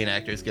in the Screen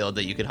Actors Guild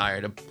that you could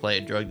hire to play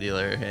a drug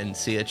dealer, and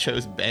Sia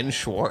chose Ben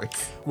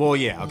Schwartz. Well,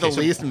 yeah, okay,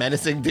 the least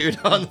menacing dude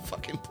on the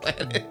fucking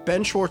planet.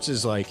 Ben Schwartz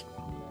is like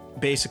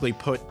basically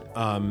put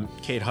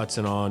Kate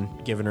Hudson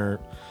on, giving her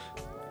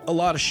a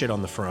lot of shit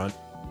on the front,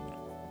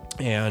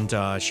 and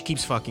she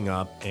keeps fucking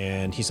up,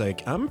 and he's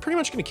like, I'm pretty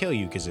much gonna kill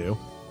you, Kazoo.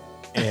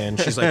 And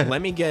she's like,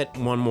 let me get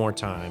one more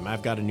time.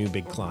 I've got a new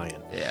big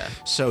client. Yeah.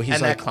 So he's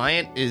and like, that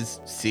client is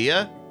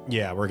Sia?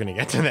 Yeah, we're going to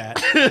get to that.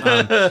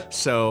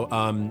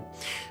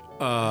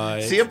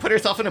 Sia put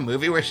herself in a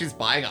movie where she's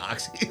buying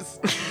oxys.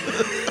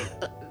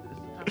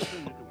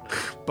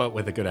 But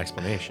with a good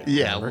explanation.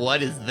 Yeah, remember?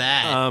 What is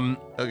that?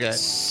 Okay.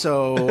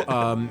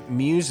 So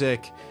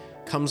music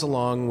comes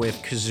along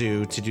with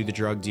Kazoo to do the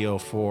drug deal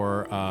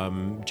for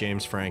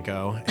James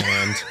Franco,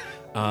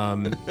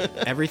 and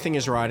everything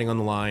is riding on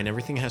the line.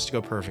 Everything has to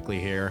go perfectly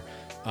here.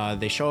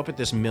 They show up at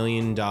this $1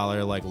 million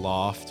like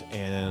loft,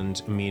 and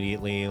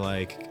immediately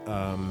like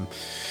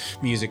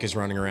music is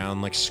running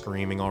around like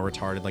screaming all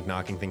retarded, like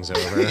knocking things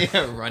over.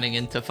 Yeah, running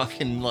into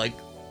fucking like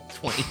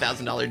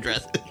 $20,000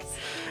 dresses.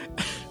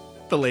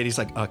 The lady's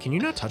like, can you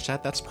not touch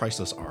that? That's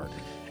priceless art.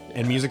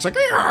 And music's like,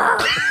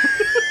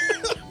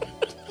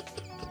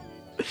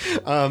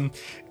 and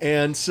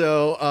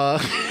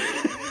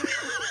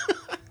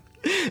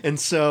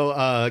so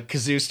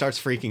Kazoo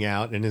starts freaking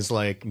out and is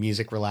like,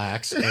 music,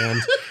 relax.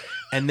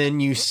 And then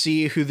you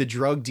see who the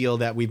drug deal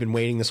that we've been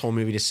waiting this whole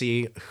movie to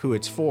see who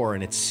it's for,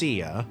 and it's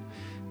Sia,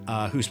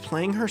 who's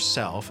playing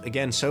herself.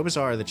 Again, so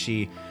bizarre that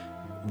she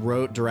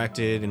wrote,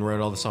 directed, and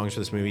wrote all the songs for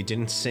this movie,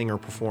 didn't sing or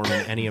perform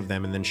in any of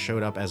them, and then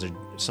showed up as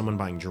someone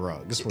buying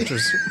drugs, which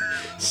was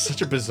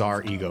such a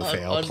bizarre ego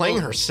fail. Playing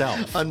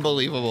herself.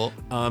 Unbelievable.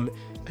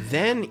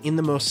 Then, in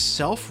the most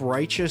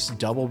self-righteous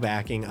double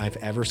backing I've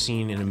ever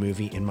seen in a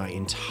movie in my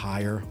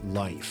entire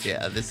life.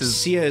 Yeah, this is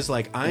Sia is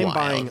like, I'm wild.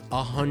 buying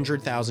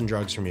 100,000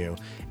 drugs from you.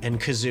 And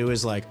Kazoo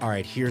is like, all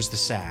right, here's the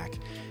sack.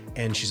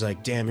 And she's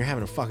like, damn, you're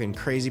having a fucking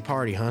crazy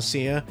party, huh,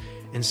 Sia?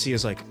 And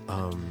Sia's like,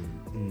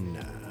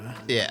 nah.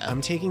 Yeah.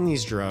 I'm taking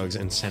these drugs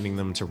and sending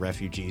them to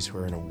refugees who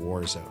are in a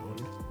war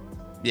zone.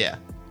 Yeah.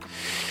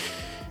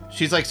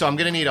 She's like, so I'm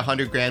going to need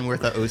 $100,000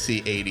 worth of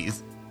OC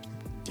 80s.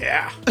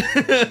 Yeah.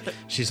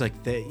 She's like,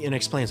 and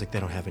explains like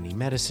they don't have any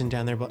medicine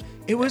down there, but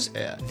it was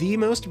the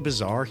most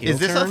bizarre heel Is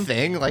this turn. a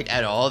thing, like,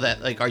 at all?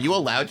 That, like, are you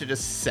allowed to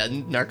just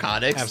send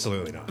narcotics?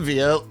 Absolutely not.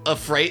 Via a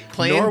freight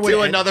plane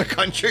to another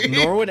country?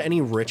 Nor would any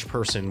rich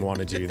person want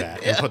to do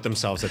that and put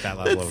themselves at that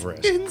level of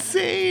risk.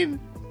 Insane.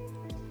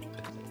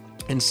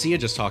 And Sia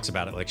just talks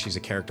about it like she's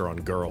a character on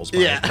Girls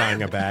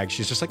buying a bag.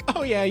 She's just like,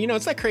 oh yeah, you know,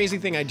 it's that crazy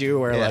thing I do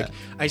where like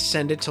I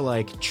send it to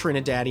like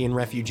Trinidadian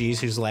refugees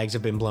whose legs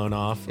have been blown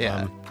off.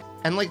 Yeah.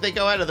 And, like, they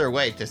go out of their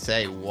way to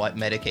say what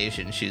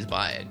medication she's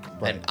buying.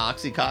 Right. And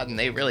Oxycontin,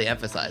 they really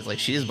emphasize, like,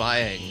 she's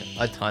buying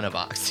a ton of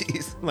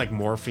oxys. Like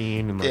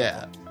morphine. And like,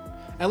 Yeah.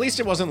 At least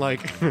it wasn't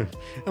like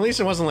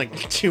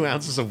 2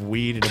 ounces of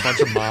weed and a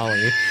bunch of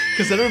Molly.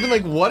 Because then it would have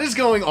been like, what is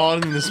going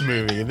on in this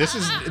movie? This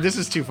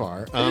is too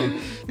far.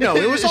 No,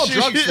 it was all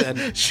drugs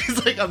then.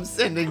 She's like, I'm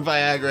sending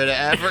Viagra to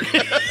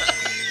Africa.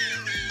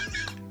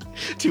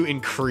 To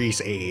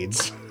increase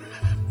AIDS.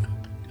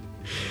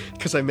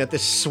 Because I met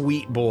this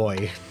sweet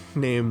boy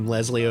named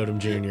Leslie Odom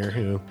Jr.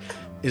 who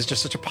is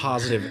just such a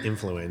positive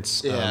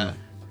influence. Yeah.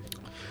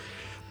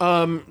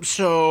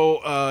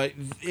 So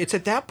it's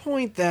at that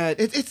point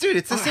that It's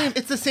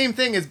the same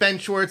thing as Ben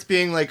Schwartz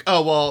being like,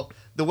 oh well,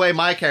 the way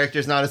my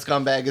character's not a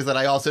scumbag is that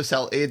I also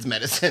sell AIDS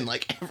medicine.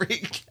 Like, every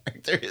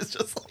character is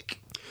just like.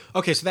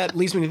 Okay, so that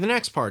leads me to the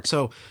next part.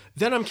 So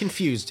then I'm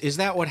confused. Is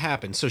that what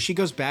happened? So she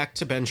goes back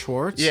to Ben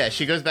Schwartz? Yeah,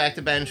 she goes back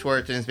to Ben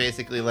Schwartz and is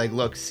basically like,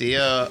 look,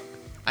 Sia,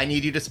 I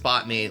need you to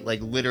spot me, like,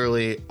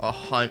 literally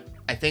I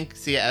think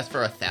Sia asked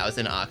for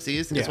 1,000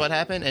 oxys is what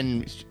happened.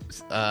 And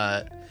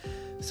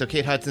so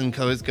Kate Hudson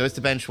goes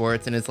to Ben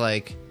Schwartz and is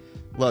like,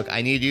 look,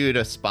 I need you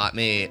to spot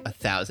me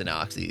 1,000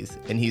 oxys.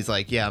 And he's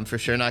like, yeah, I'm for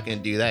sure not going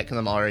to do that because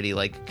I'm already,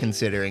 like,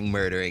 considering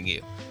murdering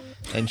you.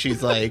 And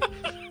she's like,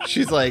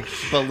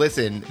 but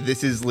listen,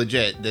 this is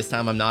legit. This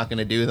time I'm not going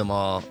to do them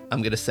all.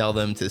 I'm going to sell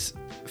them to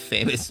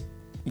famous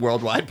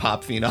worldwide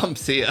pop phenom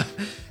Sia.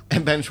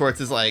 And Ben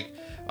Schwartz is like,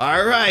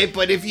 all right,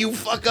 but if you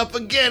fuck up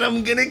again,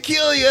 I'm going to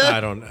kill you.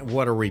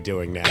 What are we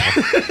doing now?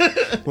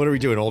 What are we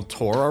doing? Old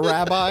Torah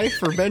rabbi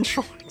for Ben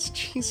Schwartz?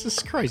 Jesus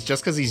Christ.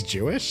 Just because he's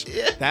Jewish?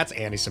 Yeah. That's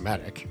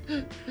anti-Semitic.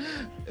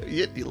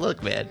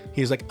 Look, man.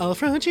 He's like, I'll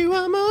front you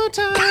one more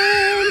time.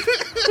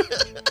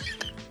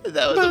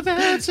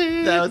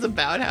 That was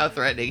about how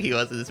threatening he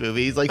was in this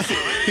movie. He's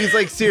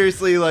like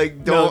seriously,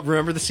 like, don't. No,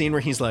 remember the scene where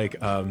he's like,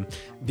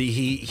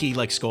 he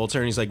like scolds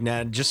her and he's like,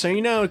 nah, just so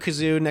you know,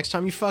 Kazoo, next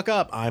time you fuck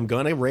up, I'm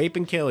gonna rape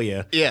and kill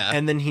you. Yeah.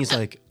 And then he's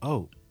like,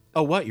 oh,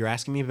 what? You're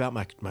asking me about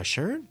my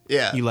shirt?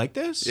 Yeah. You like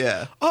this?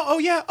 Yeah. Oh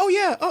yeah.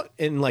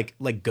 And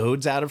like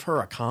goads out of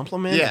her a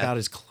compliment about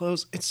his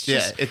clothes. It's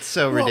just, it's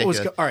so ridiculous.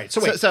 All right, so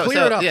wait,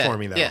 clear it up for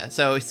me though. Yeah.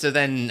 So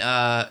then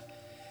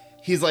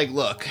he's like,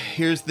 look,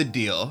 here's the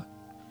deal.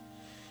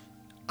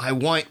 I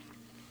want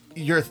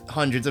your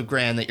hundreds of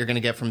grand that you're going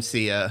to get from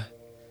Sia.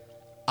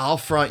 I'll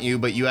front you,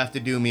 but you have to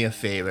do me a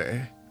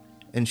favor.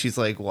 And she's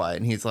like, what?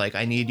 And he's like,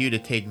 I need you to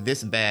take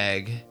this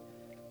bag.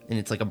 And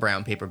it's like a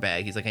brown paper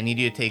bag. He's like, I need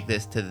you to take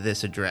this to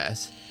this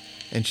address.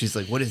 And she's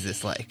like, what is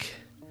this, like,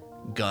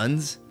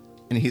 guns?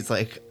 And he's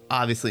like,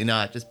 obviously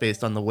not. Just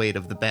based on the weight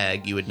of the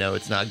bag, you would know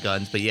it's not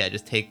guns. But yeah,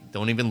 just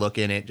don't even look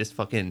in it. Just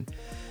fucking.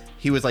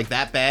 He was like,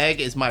 that bag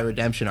is my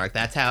redemption arc.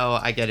 That's how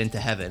I get into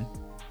heaven.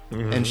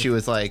 Mm-hmm. And she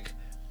was like,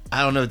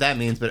 I don't know what that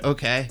means, but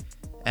okay.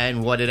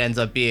 And what it ends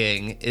up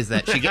being is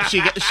that she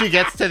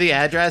gets to the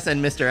address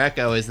and Mr.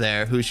 Echo is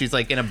there, who she's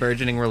like in a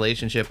burgeoning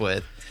relationship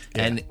with.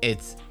 Yeah. And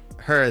it's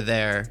her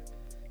there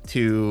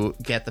to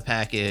get the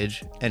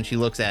package, and she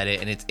looks at it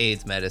and it's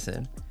AIDS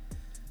medicine.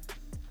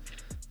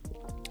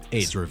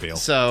 AIDS reveal.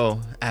 So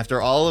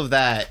after all of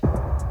that,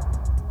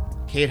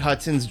 Kate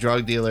Hudson's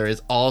drug dealer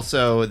is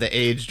also the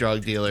AIDS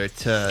drug dealer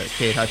to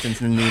Kate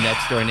Hudson's new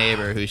next door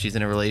neighbor who she's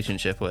in a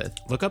relationship with.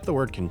 Look up the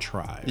word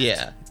contrived.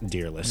 Yeah.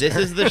 Dear listener. This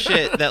is the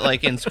shit that,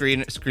 like, in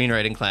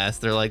screenwriting class,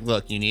 they're like,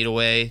 look, you need a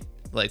way,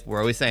 like,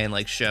 we're always saying,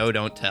 like, show,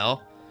 don't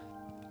tell.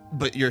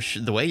 But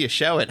the way you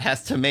show it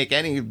has to make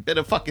any bit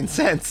of fucking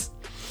sense.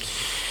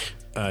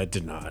 It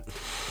did not.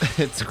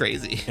 It's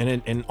crazy.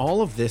 And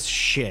all of this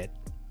shit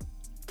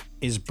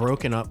is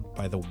broken up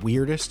by the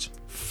weirdest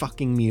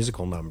fucking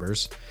musical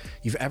numbers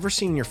you've ever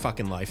seen in your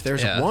fucking life.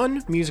 There's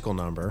one musical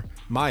number,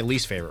 my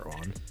least favorite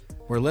one,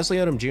 where Leslie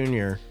Odom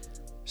Jr.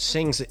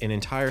 sings an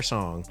entire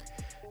song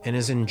and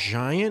is in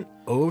giant,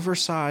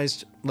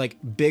 oversized, like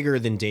bigger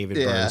than David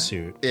Byrne's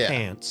suit,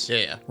 pants,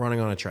 running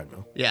on a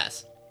treadmill.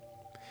 Yes.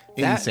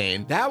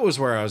 insane. That was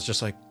where I was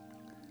just like,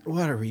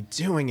 what are we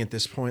doing at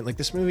this point? Like,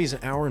 this movie is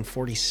an hour and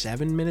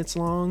 47 minutes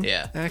long,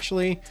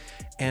 actually,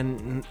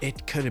 and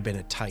it could have been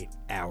a tight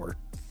hour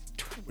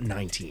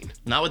 19.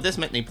 Not with this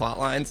many plot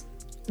lines.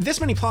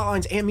 This many plot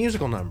lines and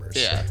musical numbers.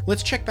 Yeah.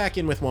 Let's check back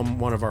in with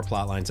one of our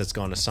plot lines that's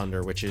gone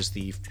asunder, which is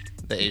the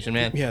Asian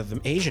man? Yeah,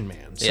 the Asian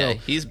man. Yeah, So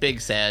he's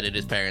big sad at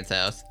his parents'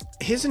 house.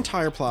 his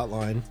entire plot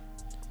line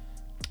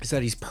is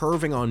that he's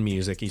perving on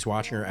music. He's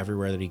watching her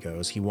everywhere that he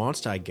goes. He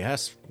wants to, I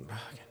guess,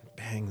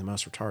 bang the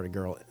most retarded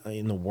girl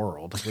in the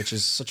world, which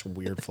is such a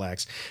weird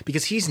flex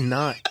because he's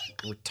not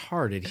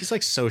retarded. He's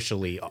like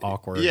socially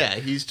awkward. Yeah,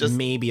 he's just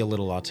maybe a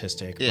little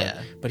autistic.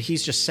 Yeah. But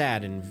he's just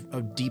sad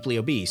and deeply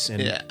obese.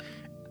 And yeah.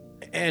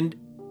 And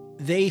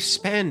they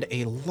spend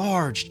a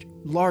large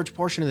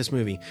portion of this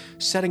movie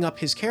setting up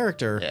his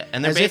character. Yeah,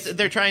 and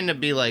they're trying to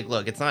be like,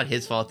 look, it's not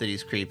his fault that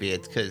he's creepy.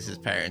 It's because his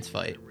parents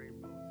fight.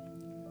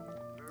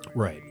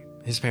 Right.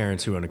 His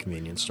parents who own a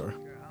convenience store.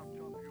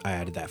 I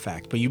added that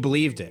fact, but you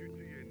believed it.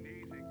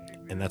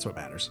 And that's what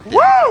matters.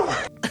 Woo!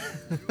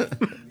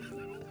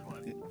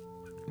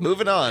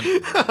 Moving on.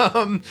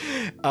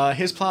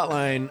 His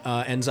plotline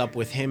ends up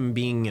with him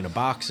being in a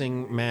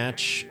boxing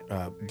match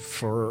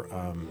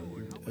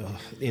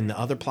in the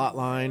other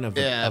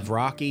plotline of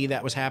Rocky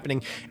that was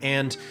happening.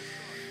 And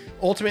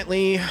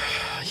ultimately,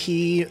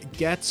 he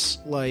gets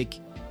like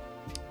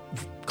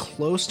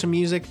close to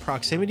music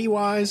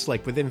proximity-wise,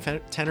 like within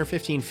 10 or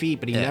 15 feet,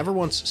 but he never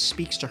once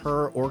speaks to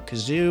her or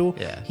Kazoo.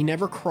 Yeah. He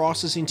never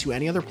crosses into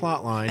any other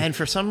plot line. And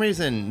for some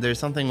reason, there's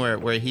something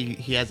where he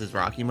has his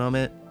Rocky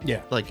moment.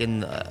 Yeah. Like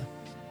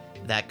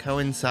that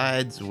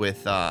coincides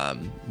with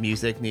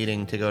music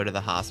needing to go to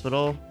the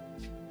hospital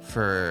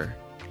for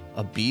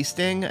a bee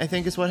sting, I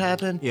think is what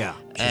happened. Yeah.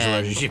 She's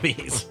allergic to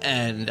bees.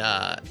 And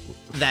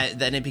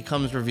then it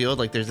becomes revealed,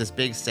 like there's this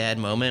big sad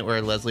moment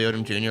where Leslie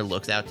Odom Jr.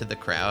 looks out to the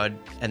crowd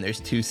and there's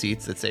 2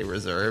 seats that say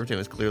reserved. It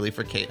was clearly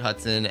for Kate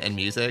Hudson and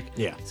music.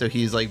 Yeah. So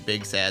he's like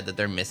big sad that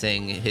they're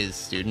missing his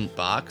student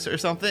box or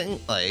something.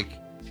 Like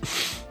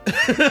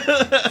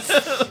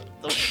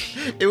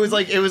it was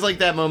like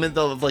that moment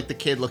though of like the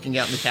kid looking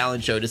out in the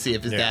talent show to see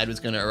if his dad was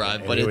going to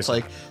arrive, but it's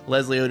like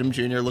Leslie Odom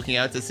Jr. looking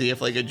out to see if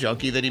like a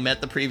junkie that he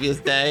met the previous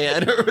day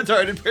and a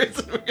retarded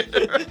person were going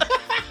to arrive.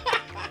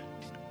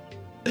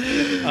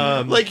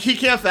 Like he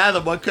can't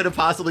fathom what could have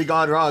possibly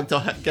gone wrong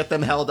to get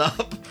them held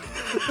up.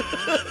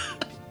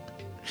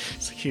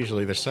 It's like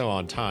usually they're so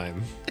on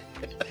time.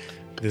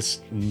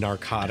 This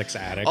narcotics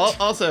addict.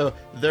 Also,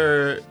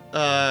 they're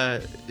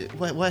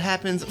what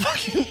happens?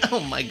 Fucking,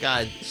 oh my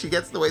god! She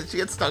gets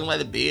stung by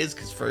the bees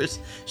because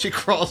first she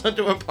crawls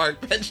onto a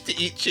park bench to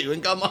eat chewing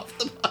gum off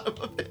the bottom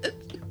of it.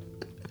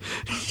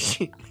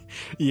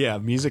 Yeah,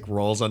 music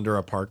rolls under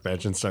a park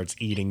bench and starts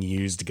eating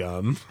used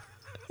gum.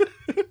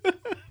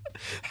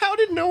 How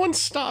did no one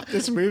stop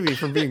this movie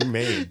from being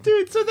made?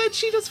 Dude, so then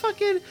she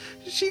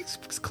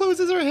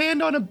closes her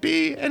hand on a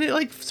bee and it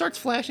like starts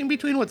flashing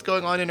between what's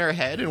going on in her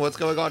head and what's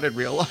going on in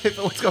real life, and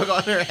what's going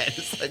on in her head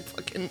is like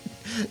fucking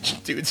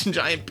dudes in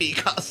giant bee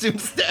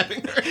costumes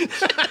stabbing her.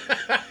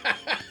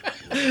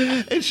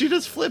 And she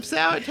just flips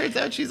out. It turns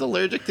out she's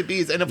allergic to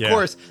bees. And of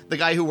course, the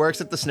guy who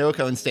works at the snow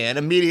cone stand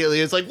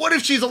immediately is like, what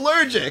if she's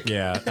allergic?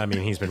 Yeah, I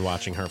mean, he's been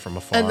watching her from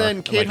afar. And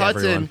then Kate like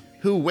Hudson, everyone.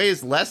 who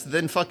weighs less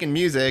than fucking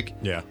music,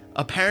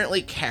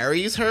 apparently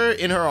carries her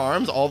in her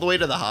arms all the way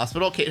to the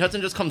hospital. Kate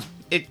Hudson just comes,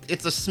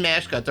 it's a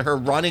smash cut to her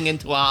running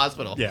into a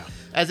hospital. Yeah.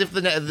 As if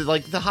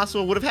the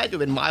hospital would have had to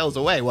have been miles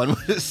away, one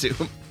would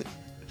assume.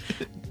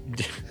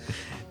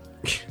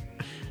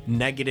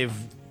 Negative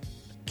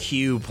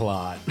Q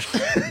plot.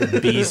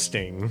 Bee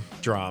sting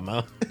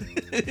drama.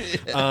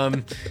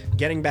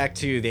 Getting back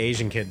to the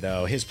Asian kid,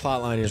 though, his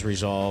plot line is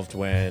resolved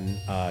when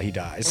he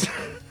dies.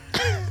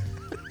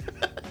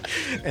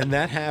 And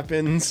that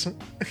happens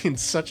in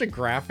such a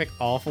graphic,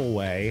 awful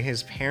way.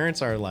 His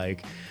parents are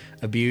like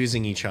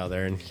abusing each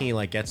other, and he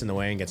like gets in the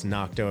way and gets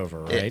knocked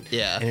over, right?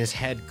 Yeah. And his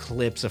head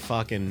clips a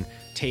fucking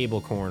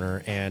table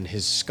corner, and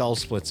his skull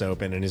splits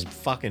open, and his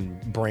fucking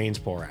brains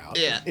pour out.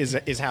 Yeah.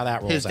 Is how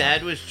that rolls out. His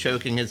dad was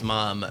choking his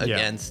mom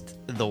against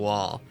the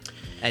wall.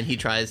 And he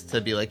tries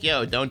to be like,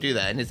 yo, don't do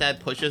that. And his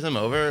dad pushes him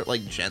over,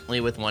 like,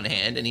 gently with one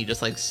hand, and he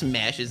just, like,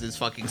 smashes his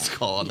fucking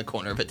skull on the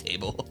corner of a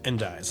table. And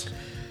dies.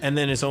 And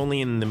then it's only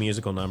in the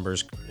musical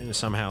numbers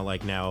somehow,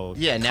 like, now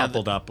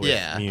coupled up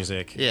with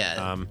music.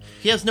 Yeah.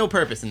 He has no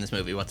purpose in this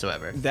movie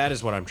whatsoever. That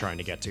is what I'm trying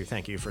to get to.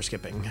 Thank you for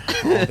skipping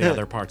all the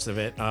other parts of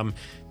it.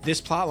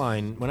 This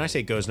plotline, when I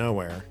say goes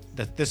nowhere,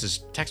 this is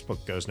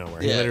textbook goes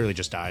nowhere. He literally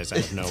just dies out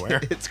of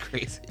nowhere. It's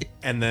crazy.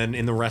 And then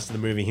in the rest of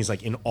the movie, he's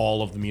like in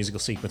all of the musical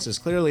sequences.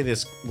 Clearly,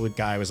 this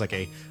guy was like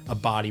a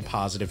body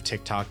positive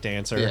TikTok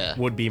dancer,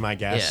 would be my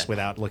guess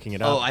without looking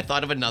it up. Oh, I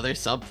thought of another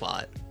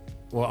subplot.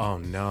 Well, oh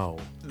no.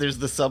 There's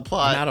the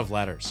subplot. I'm out of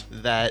letters.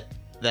 That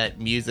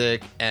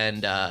music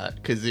and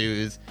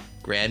Kazoo's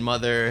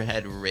grandmother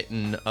had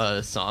written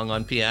a song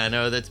on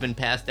piano that's been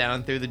passed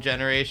down through the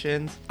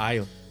generations.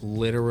 I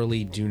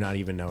literally do not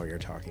even know what you're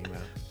talking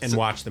about. And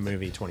watched the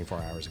movie 24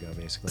 hours ago,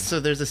 basically. So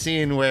there's a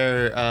scene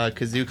where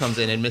Kazoo comes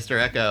in and Mr.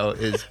 Echo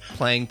is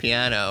playing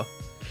piano.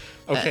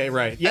 Okay,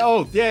 right.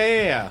 Yeah.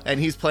 Yeah. And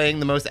he's playing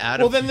the most out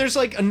of... Well, then there's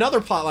like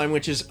another plotline,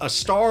 which is A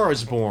Star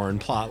Is Born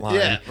plotline.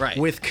 Yeah, right.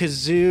 With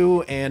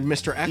Kazoo and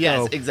Mr. Echo.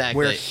 Yes, exactly.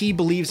 Where he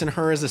believes in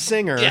her as a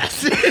singer.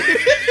 Yes.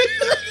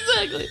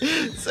 Exactly.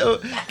 So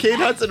Kate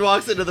Hudson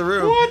walks into the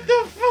room. What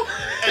the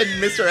fuck? And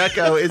Mr.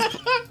 Echo is...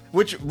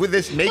 Which with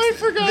this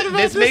makes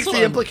this makes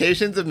the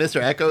implications of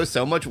Mr. Echo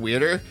so much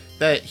weirder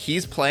that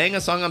he's playing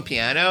a song on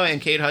piano and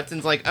Kate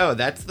Hudson's like, oh,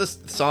 that's the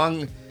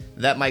song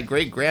that my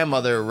great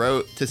grandmother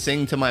wrote to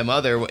sing to my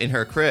mother in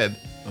her crib.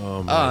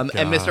 Oh my God.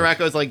 And Mr.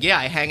 Echo's like, yeah,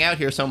 I hang out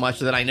here so much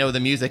that I know the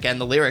music and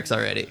the lyrics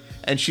already.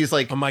 And she's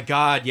like, oh my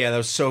God, yeah, that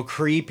was so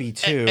creepy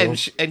too.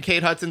 And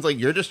Kate Hudson's like,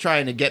 you're just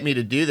trying to get me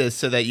to do this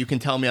so that you can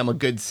tell me I'm a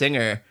good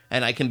singer,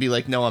 and I can be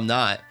like, no, I'm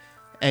not.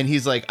 And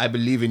he's like, I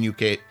believe in you,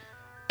 Kate.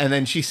 And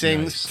then she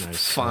sings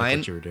nice. fine. I like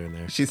what you were doing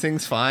there. She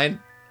sings fine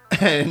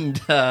and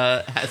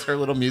has her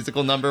little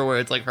musical number where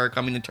it's like her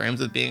coming to terms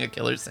with being a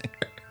killer singer.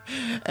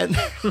 And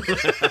and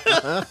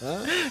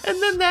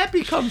then that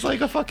becomes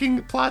like a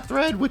fucking plot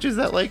thread, which is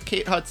that like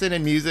Kate Hudson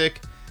and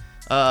music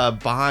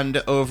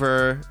bond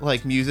over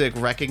like music,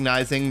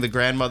 recognizing the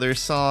grandmother's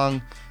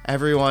song.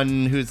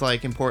 Everyone who's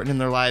like important in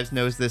their lives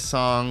knows this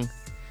song.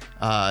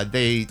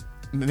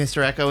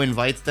 Mr. Echo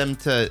invites them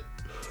to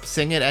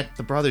sing it at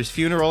the brother's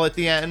funeral at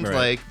the end. Right.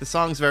 Like, the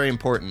song's very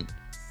important.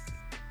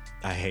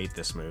 I hate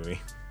this movie.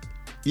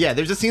 Yeah,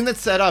 there's a scene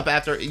that's set up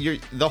after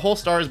the whole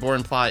Star is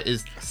Born plot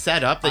is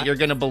set up that you're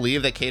going to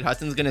believe that Kate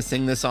Hudson's going to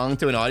sing the song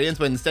to an audience,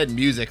 but instead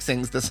music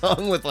sings the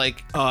song with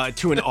like...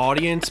 to an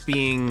audience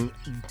being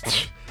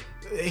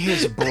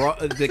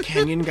the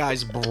Kenyan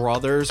guy's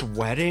brother's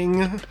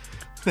wedding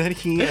that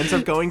he ends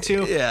up going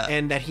to, yeah,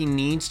 and that he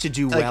needs to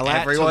do like well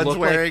at. Everyone's to look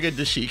wearing like a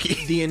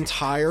dashiki. The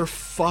entire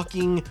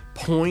fucking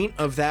point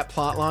of that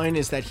plot line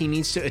is that he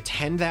needs to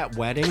attend that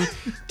wedding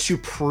to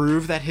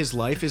prove that his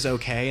life is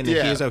okay and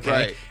that he is okay.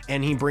 Right.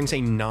 And he brings a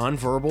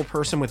nonverbal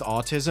person with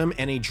autism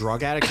and a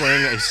drug addict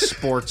wearing a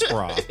sports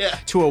bra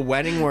to a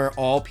wedding where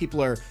all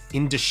people are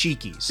in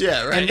dashikis.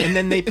 Yeah, right. And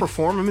then they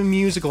perform him a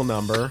musical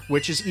number,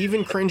 which is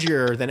even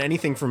cringier than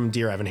anything from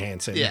Dear Evan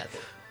Hansen. Yeah.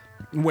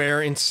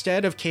 Where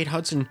instead of Kate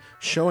Hudson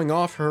showing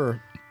off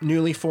her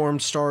newly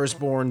formed Star is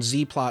Born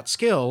Z-plot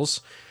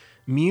skills,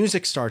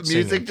 music starts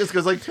singing. Music just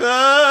goes like,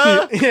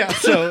 ah! Yeah,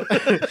 so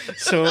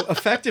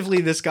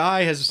effectively this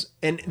guy has,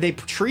 and they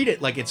treat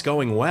it like it's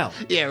going well.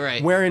 Yeah,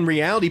 right. Where in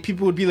reality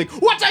people would be like,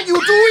 what are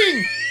you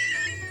doing?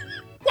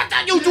 What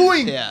are you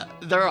doing? Yeah,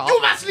 they're all...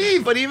 You must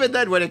leave! But even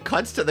then, when it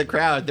cuts to the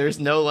crowd, there's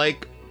no,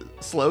 like,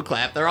 slow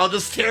clap. They're all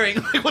just staring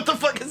like, what the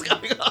fuck is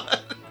going on?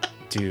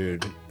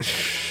 Dude...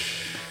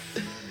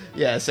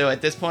 Yeah, so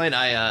at this point,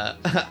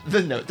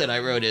 the note that I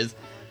wrote is,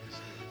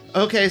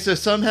 okay, so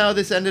somehow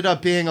this ended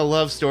up being a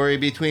love story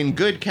between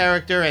good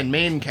character and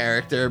main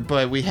character,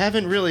 but we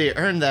haven't really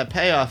earned that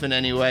payoff in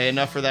any way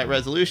enough for that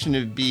resolution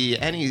to be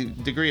any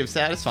degree of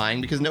satisfying,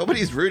 because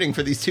nobody's rooting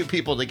for these two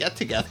people to get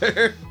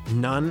together.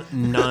 None.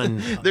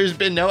 There's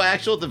been no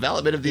actual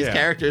development of these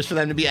characters for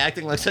them to be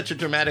acting like such a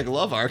dramatic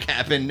love arc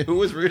happened. Who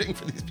was rooting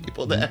for these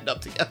people to end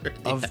up together?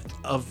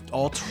 Of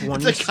all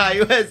 20... It's a guy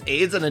who has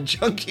AIDS and a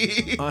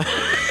junkie.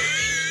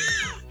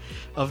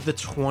 Of the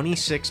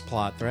 26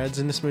 plot threads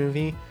in this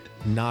movie,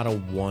 not a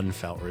one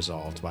felt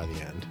resolved by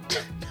the end.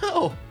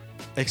 No.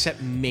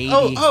 Except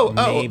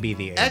maybe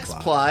the X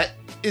plot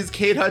is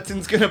Kate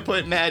Hudson's gonna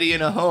put Maddie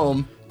in a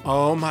home.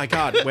 Oh my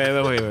God.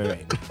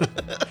 Wait.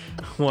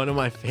 One of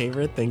my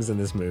favorite things in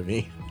this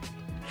movie.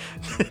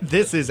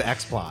 This is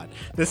X plot.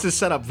 This is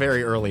set up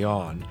very early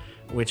on,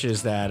 which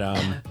is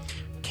that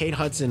Kate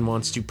Hudson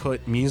wants to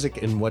put music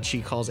in what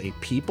she calls a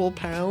people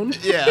pound.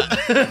 Yeah.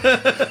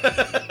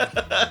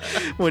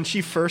 When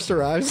she first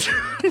arrives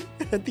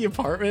at the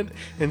apartment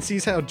and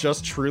sees how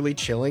just truly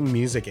chilling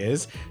music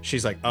is,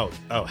 she's like, oh,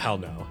 hell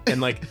no. And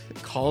like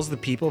calls the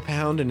people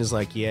pound and is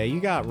like, yeah, you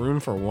got room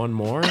for one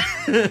more.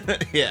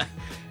 Yeah.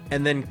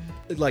 And then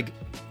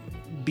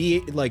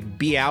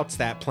be outs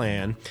that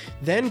plan,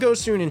 then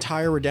goes through an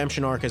entire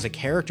redemption arc as a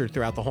character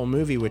throughout the whole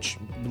movie, which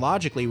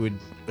logically would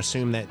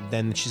assume that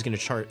then she's going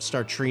to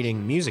start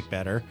treating music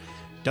better.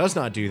 Does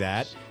not do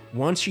that.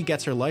 Once she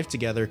gets her life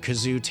together,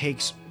 Kazoo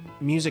takes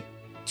music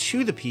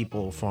to the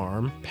people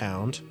farm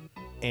pound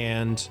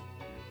and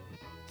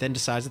then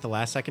decides at the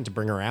last second to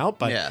bring her out.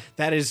 But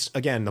that is,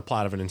 again, the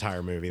plot of an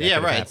entire movie. Yeah,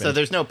 right. So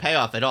there's no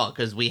payoff at all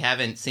because we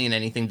haven't seen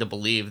anything to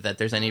believe that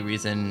there's any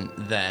reason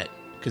that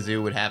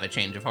Kazoo would have a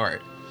change of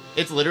heart.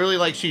 It's literally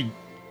like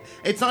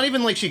it's not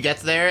even like she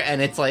gets there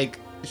and it's like,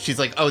 she's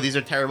like, oh, these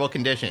are terrible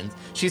conditions.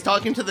 She's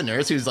talking to the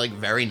nurse who's like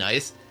very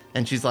nice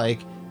and she's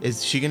like,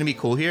 is she gonna be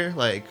cool here?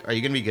 Like, are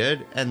you gonna be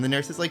good? And the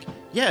nurse is like,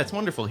 yeah, it's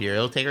wonderful here.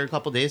 It'll take her a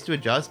couple days to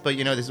adjust, but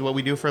this is what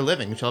we do for a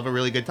living. She'll have a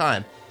really good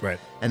time. Right.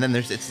 And then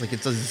it just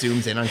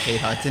zooms in on Kate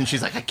Hudson.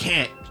 She's like, I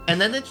can't. And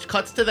then it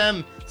cuts to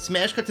them,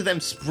 smash cut to them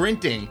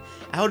sprinting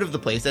out of the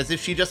place as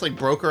if she just like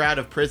broke her out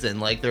of prison,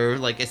 like they're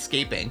like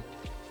escaping.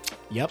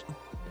 Yep.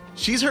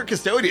 She's her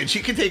custodian.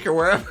 She can take her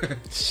wherever.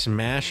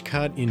 Smash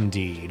cut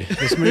indeed.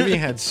 This movie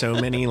had so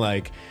many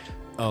like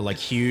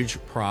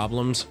huge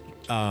problems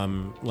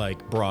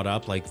like brought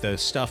up, like the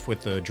stuff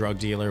with the drug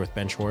dealer with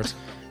Ben Schwartz,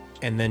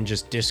 and then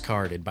just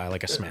discarded by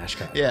like a smash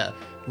cut. Yeah.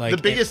 Like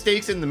the biggest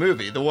stakes in the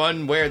movie, the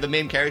one where the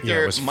main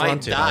character was might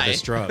fronted all die.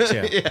 this drugs.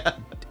 Yeah. Yeah.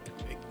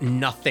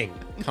 Nothing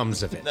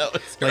comes of it. No,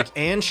 it's like,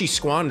 and she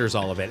squanders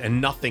all of it, and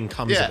nothing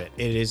comes Yeah. of it.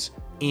 It is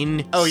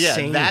insane. Oh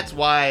yeah, that's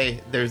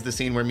why there's the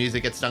scene where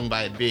music gets stung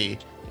by a bee,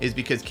 is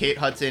because Kate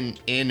Hudson,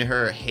 in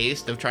her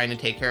haste of trying to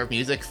take care of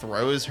music,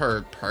 throws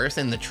her purse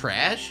in the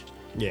trash.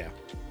 Yeah.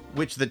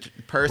 Which the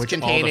purse Which all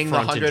the containing the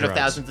fronted hundreds of drugs.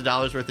 thousands of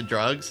dollars worth of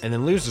drugs. And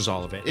then loses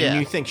all of it. Yeah. And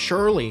you think,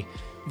 surely,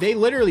 they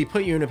literally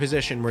put you in a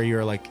position where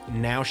you're like,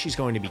 now she's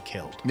going to be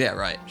killed. Yeah,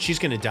 right. She's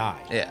going to die.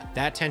 Yeah.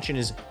 That tension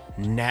is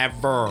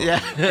never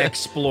Yeah.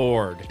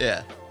 explored.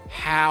 Yeah.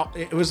 How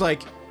it was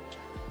like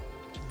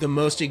the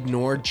most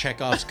ignored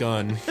Chekhov's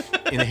gun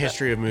in the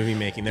history of movie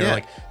making.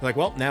 They're like,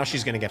 well, now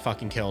she's gonna get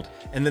fucking killed,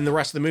 and then the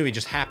rest of the movie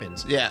just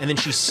happens. Yeah. And then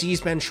she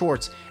sees Ben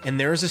Schwartz, and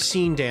there's a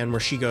scene, Dan, where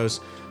she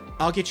goes,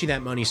 "I'll get you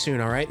that money soon,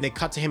 all right?" And they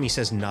cut to him. He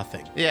says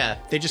nothing. Yeah.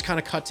 They just kind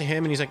of cut to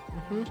him, and he's like,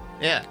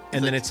 Yeah.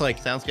 and then it's like,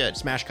 sounds good.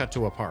 Smash cut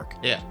to a park.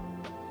 Yeah.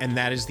 And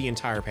that is the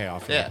entire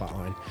payoff for Yeah. the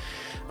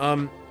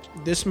plotline.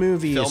 This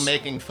movie is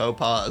Filmmaking faux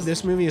pas.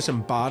 This movie is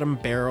some bottom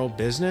barrel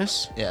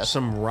business. Yeah.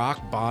 Some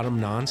rock bottom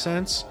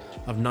nonsense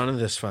of none of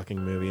this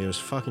fucking movie. It was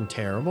fucking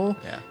terrible.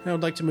 Yeah. And I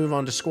would like to move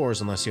on to scores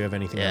unless you have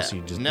anything Yeah. else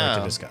you'd just No. like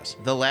to discuss.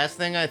 The last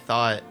thing I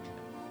thought.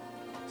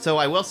 So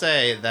I will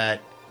say that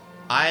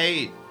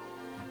I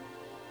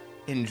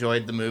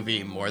enjoyed the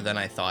movie more than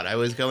I thought I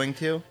was going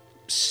to.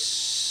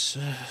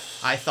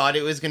 I thought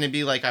it was going to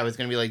be like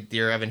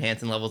Dear Evan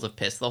Hansen levels of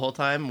piss the whole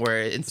time,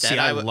 where instead See,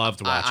 I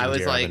loved watching I was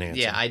Dear like, Evan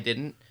Hansen. yeah, I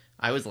didn't.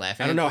 I was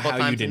laughing. I don't know a couple how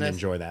you times in didn't this.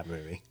 enjoy that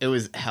movie. It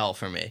was hell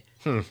for me.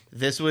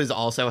 This was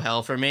also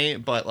hell for me,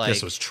 but like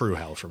This was true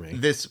hell for me.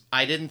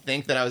 I didn't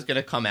think that I was going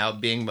to come out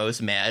being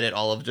most mad at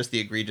all of just the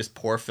egregious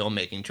poor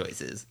filmmaking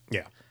choices.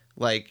 Yeah.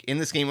 Like, in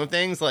the scheme of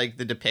things, like,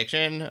 the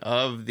depiction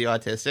of the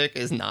autistic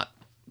is not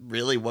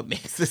really what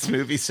makes this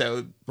movie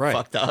so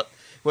fucked up.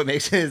 What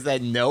makes it is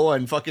that no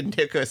one fucking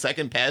took a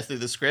second pass through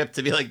the script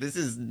to be like, this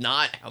is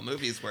not how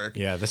movies work.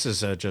 Yeah, this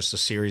is just a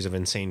series of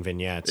insane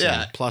vignettes.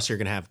 Yeah. And plus, you're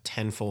going to have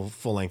 10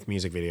 full-length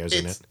music videos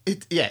in it.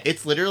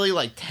 It's literally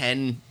like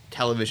 10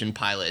 television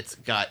pilots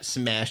got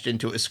smashed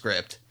into a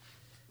script.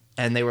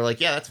 And they were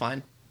like, yeah, that's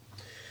fine.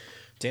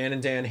 Dan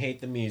and Dan hate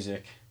the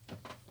music.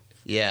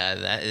 Yeah,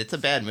 it's a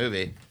bad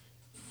movie.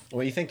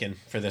 What are you thinking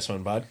for this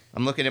one, bud?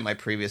 I'm looking at my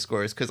previous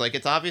scores because, like,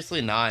 it's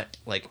obviously not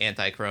like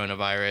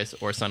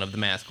anti-coronavirus or Son of the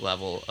Mask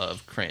level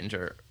of cringe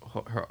or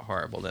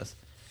horribleness,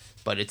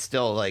 but it's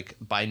still like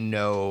by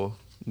no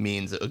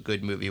means a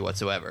good movie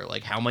whatsoever.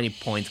 Like, how many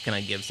points can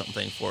I give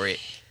something for it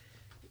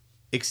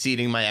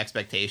exceeding my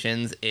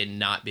expectations in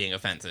not being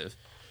offensive?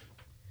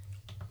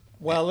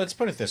 Well, let's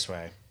put it this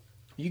way: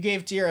 you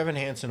gave Dear Evan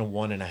Hansen a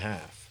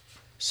 1.5,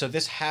 so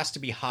this has to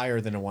be higher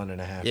than a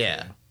 1.5.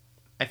 Yeah,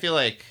 I feel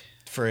like.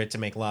 For it to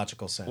make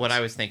logical sense. What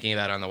I was thinking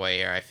about on the way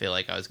here, I feel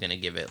like I was going to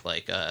give it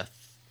like a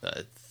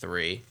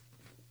 3.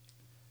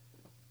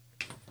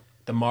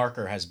 The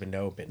marker has been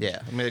opened.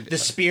 Yeah. The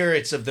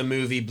spirits of the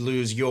movie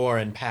Blues Yore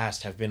and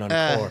Past have been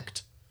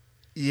uncorked.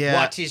 Yeah.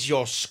 What is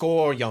your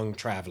score, young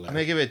traveler? I'm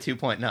going to give it a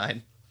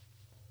 2.9.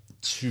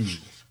 2.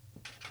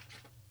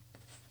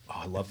 Oh,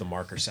 I love the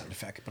marker sound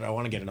effect, but I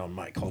want to get it on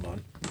mic. Hold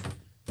on.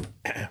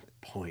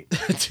 Point.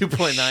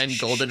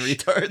 2.9 golden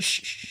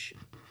retards.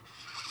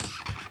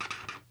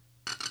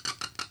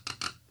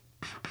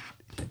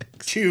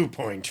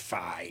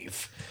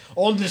 2.5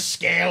 on the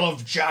scale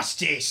of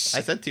justice.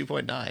 I said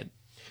 2.9.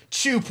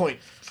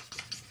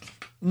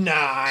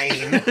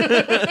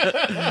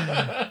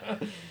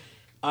 2.9.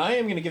 I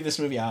am going to give this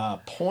movie a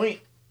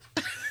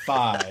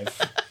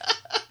 0.5.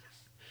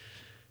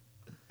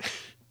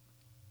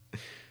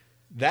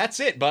 That's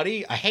it,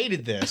 buddy. I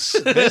hated this.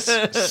 This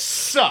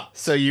sucks.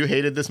 So you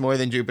hated this more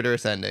than Jupiter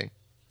Ascending?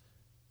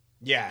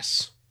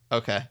 Yes.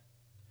 Okay.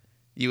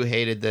 You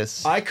hated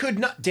this. I could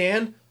not,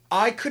 Dan,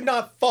 I could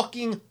not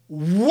fucking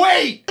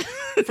wait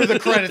for the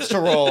credits to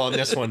roll on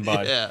this one,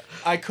 bud. Yeah.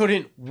 I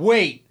couldn't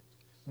wait.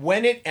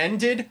 When it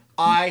ended,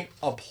 I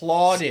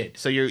applauded.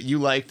 So you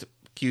liked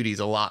Cuties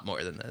a lot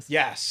more than this?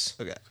 Yes.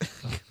 Okay.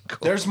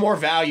 Cool. There's more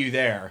value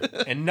there,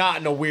 and not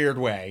in a weird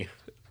way.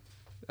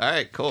 All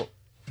right, cool.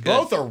 Good.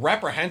 Both are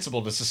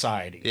reprehensible to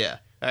society. Yeah.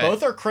 All right.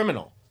 Both are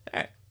criminal. All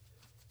right.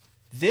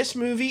 This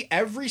movie,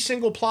 every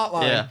single plot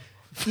line Yeah.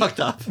 Fucked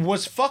up.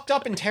 was fucked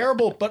up and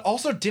terrible, but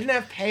also didn't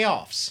have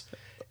payoffs.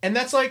 And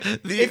that's like,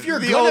 if you're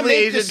the gonna only make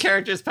Asian this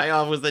character's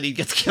payoff was that he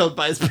gets killed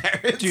by his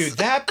parents. dude,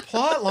 that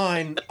plot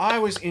line, I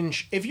was in.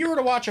 If you were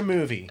to watch a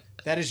movie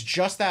that is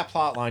just that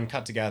plot line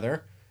cut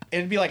together,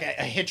 it'd be like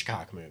a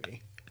Hitchcock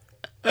movie.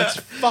 It's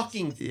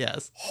fucking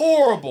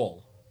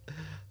horrible.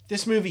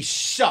 This movie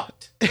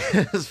sucked.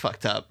 It was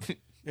fucked up.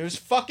 It was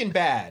fucking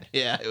bad.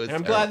 Yeah, it was. And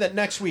I'm glad that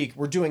next week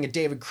we're doing a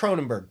David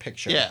Cronenberg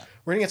picture. Yeah.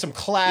 We're gonna get some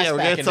class we're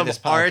back getting into some this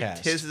podcast.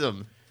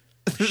 artism.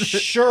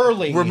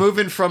 Surely. We're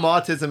moving from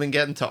autism and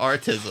getting to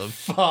artism.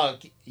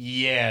 Fuck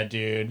yeah,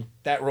 dude.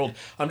 That ruled.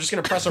 I'm just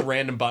gonna press a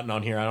random button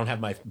on here. I don't have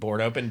my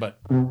board open, but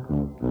of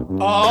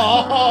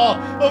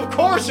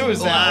course it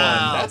was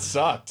that one. That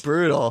sucked.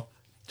 Brutal.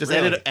 Just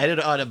Really? edit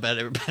on a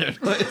better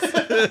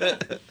noise.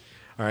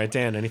 All right,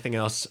 Dan, anything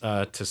else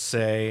to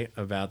say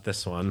about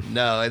this one?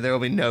 No, there will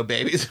be no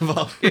babies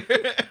involved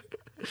here.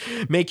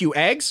 Make you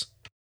eggs?